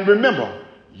 And remember,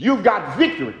 you've got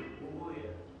victory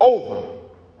over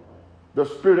the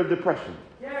spirit of depression.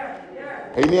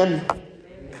 Amen.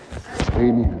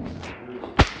 Amen.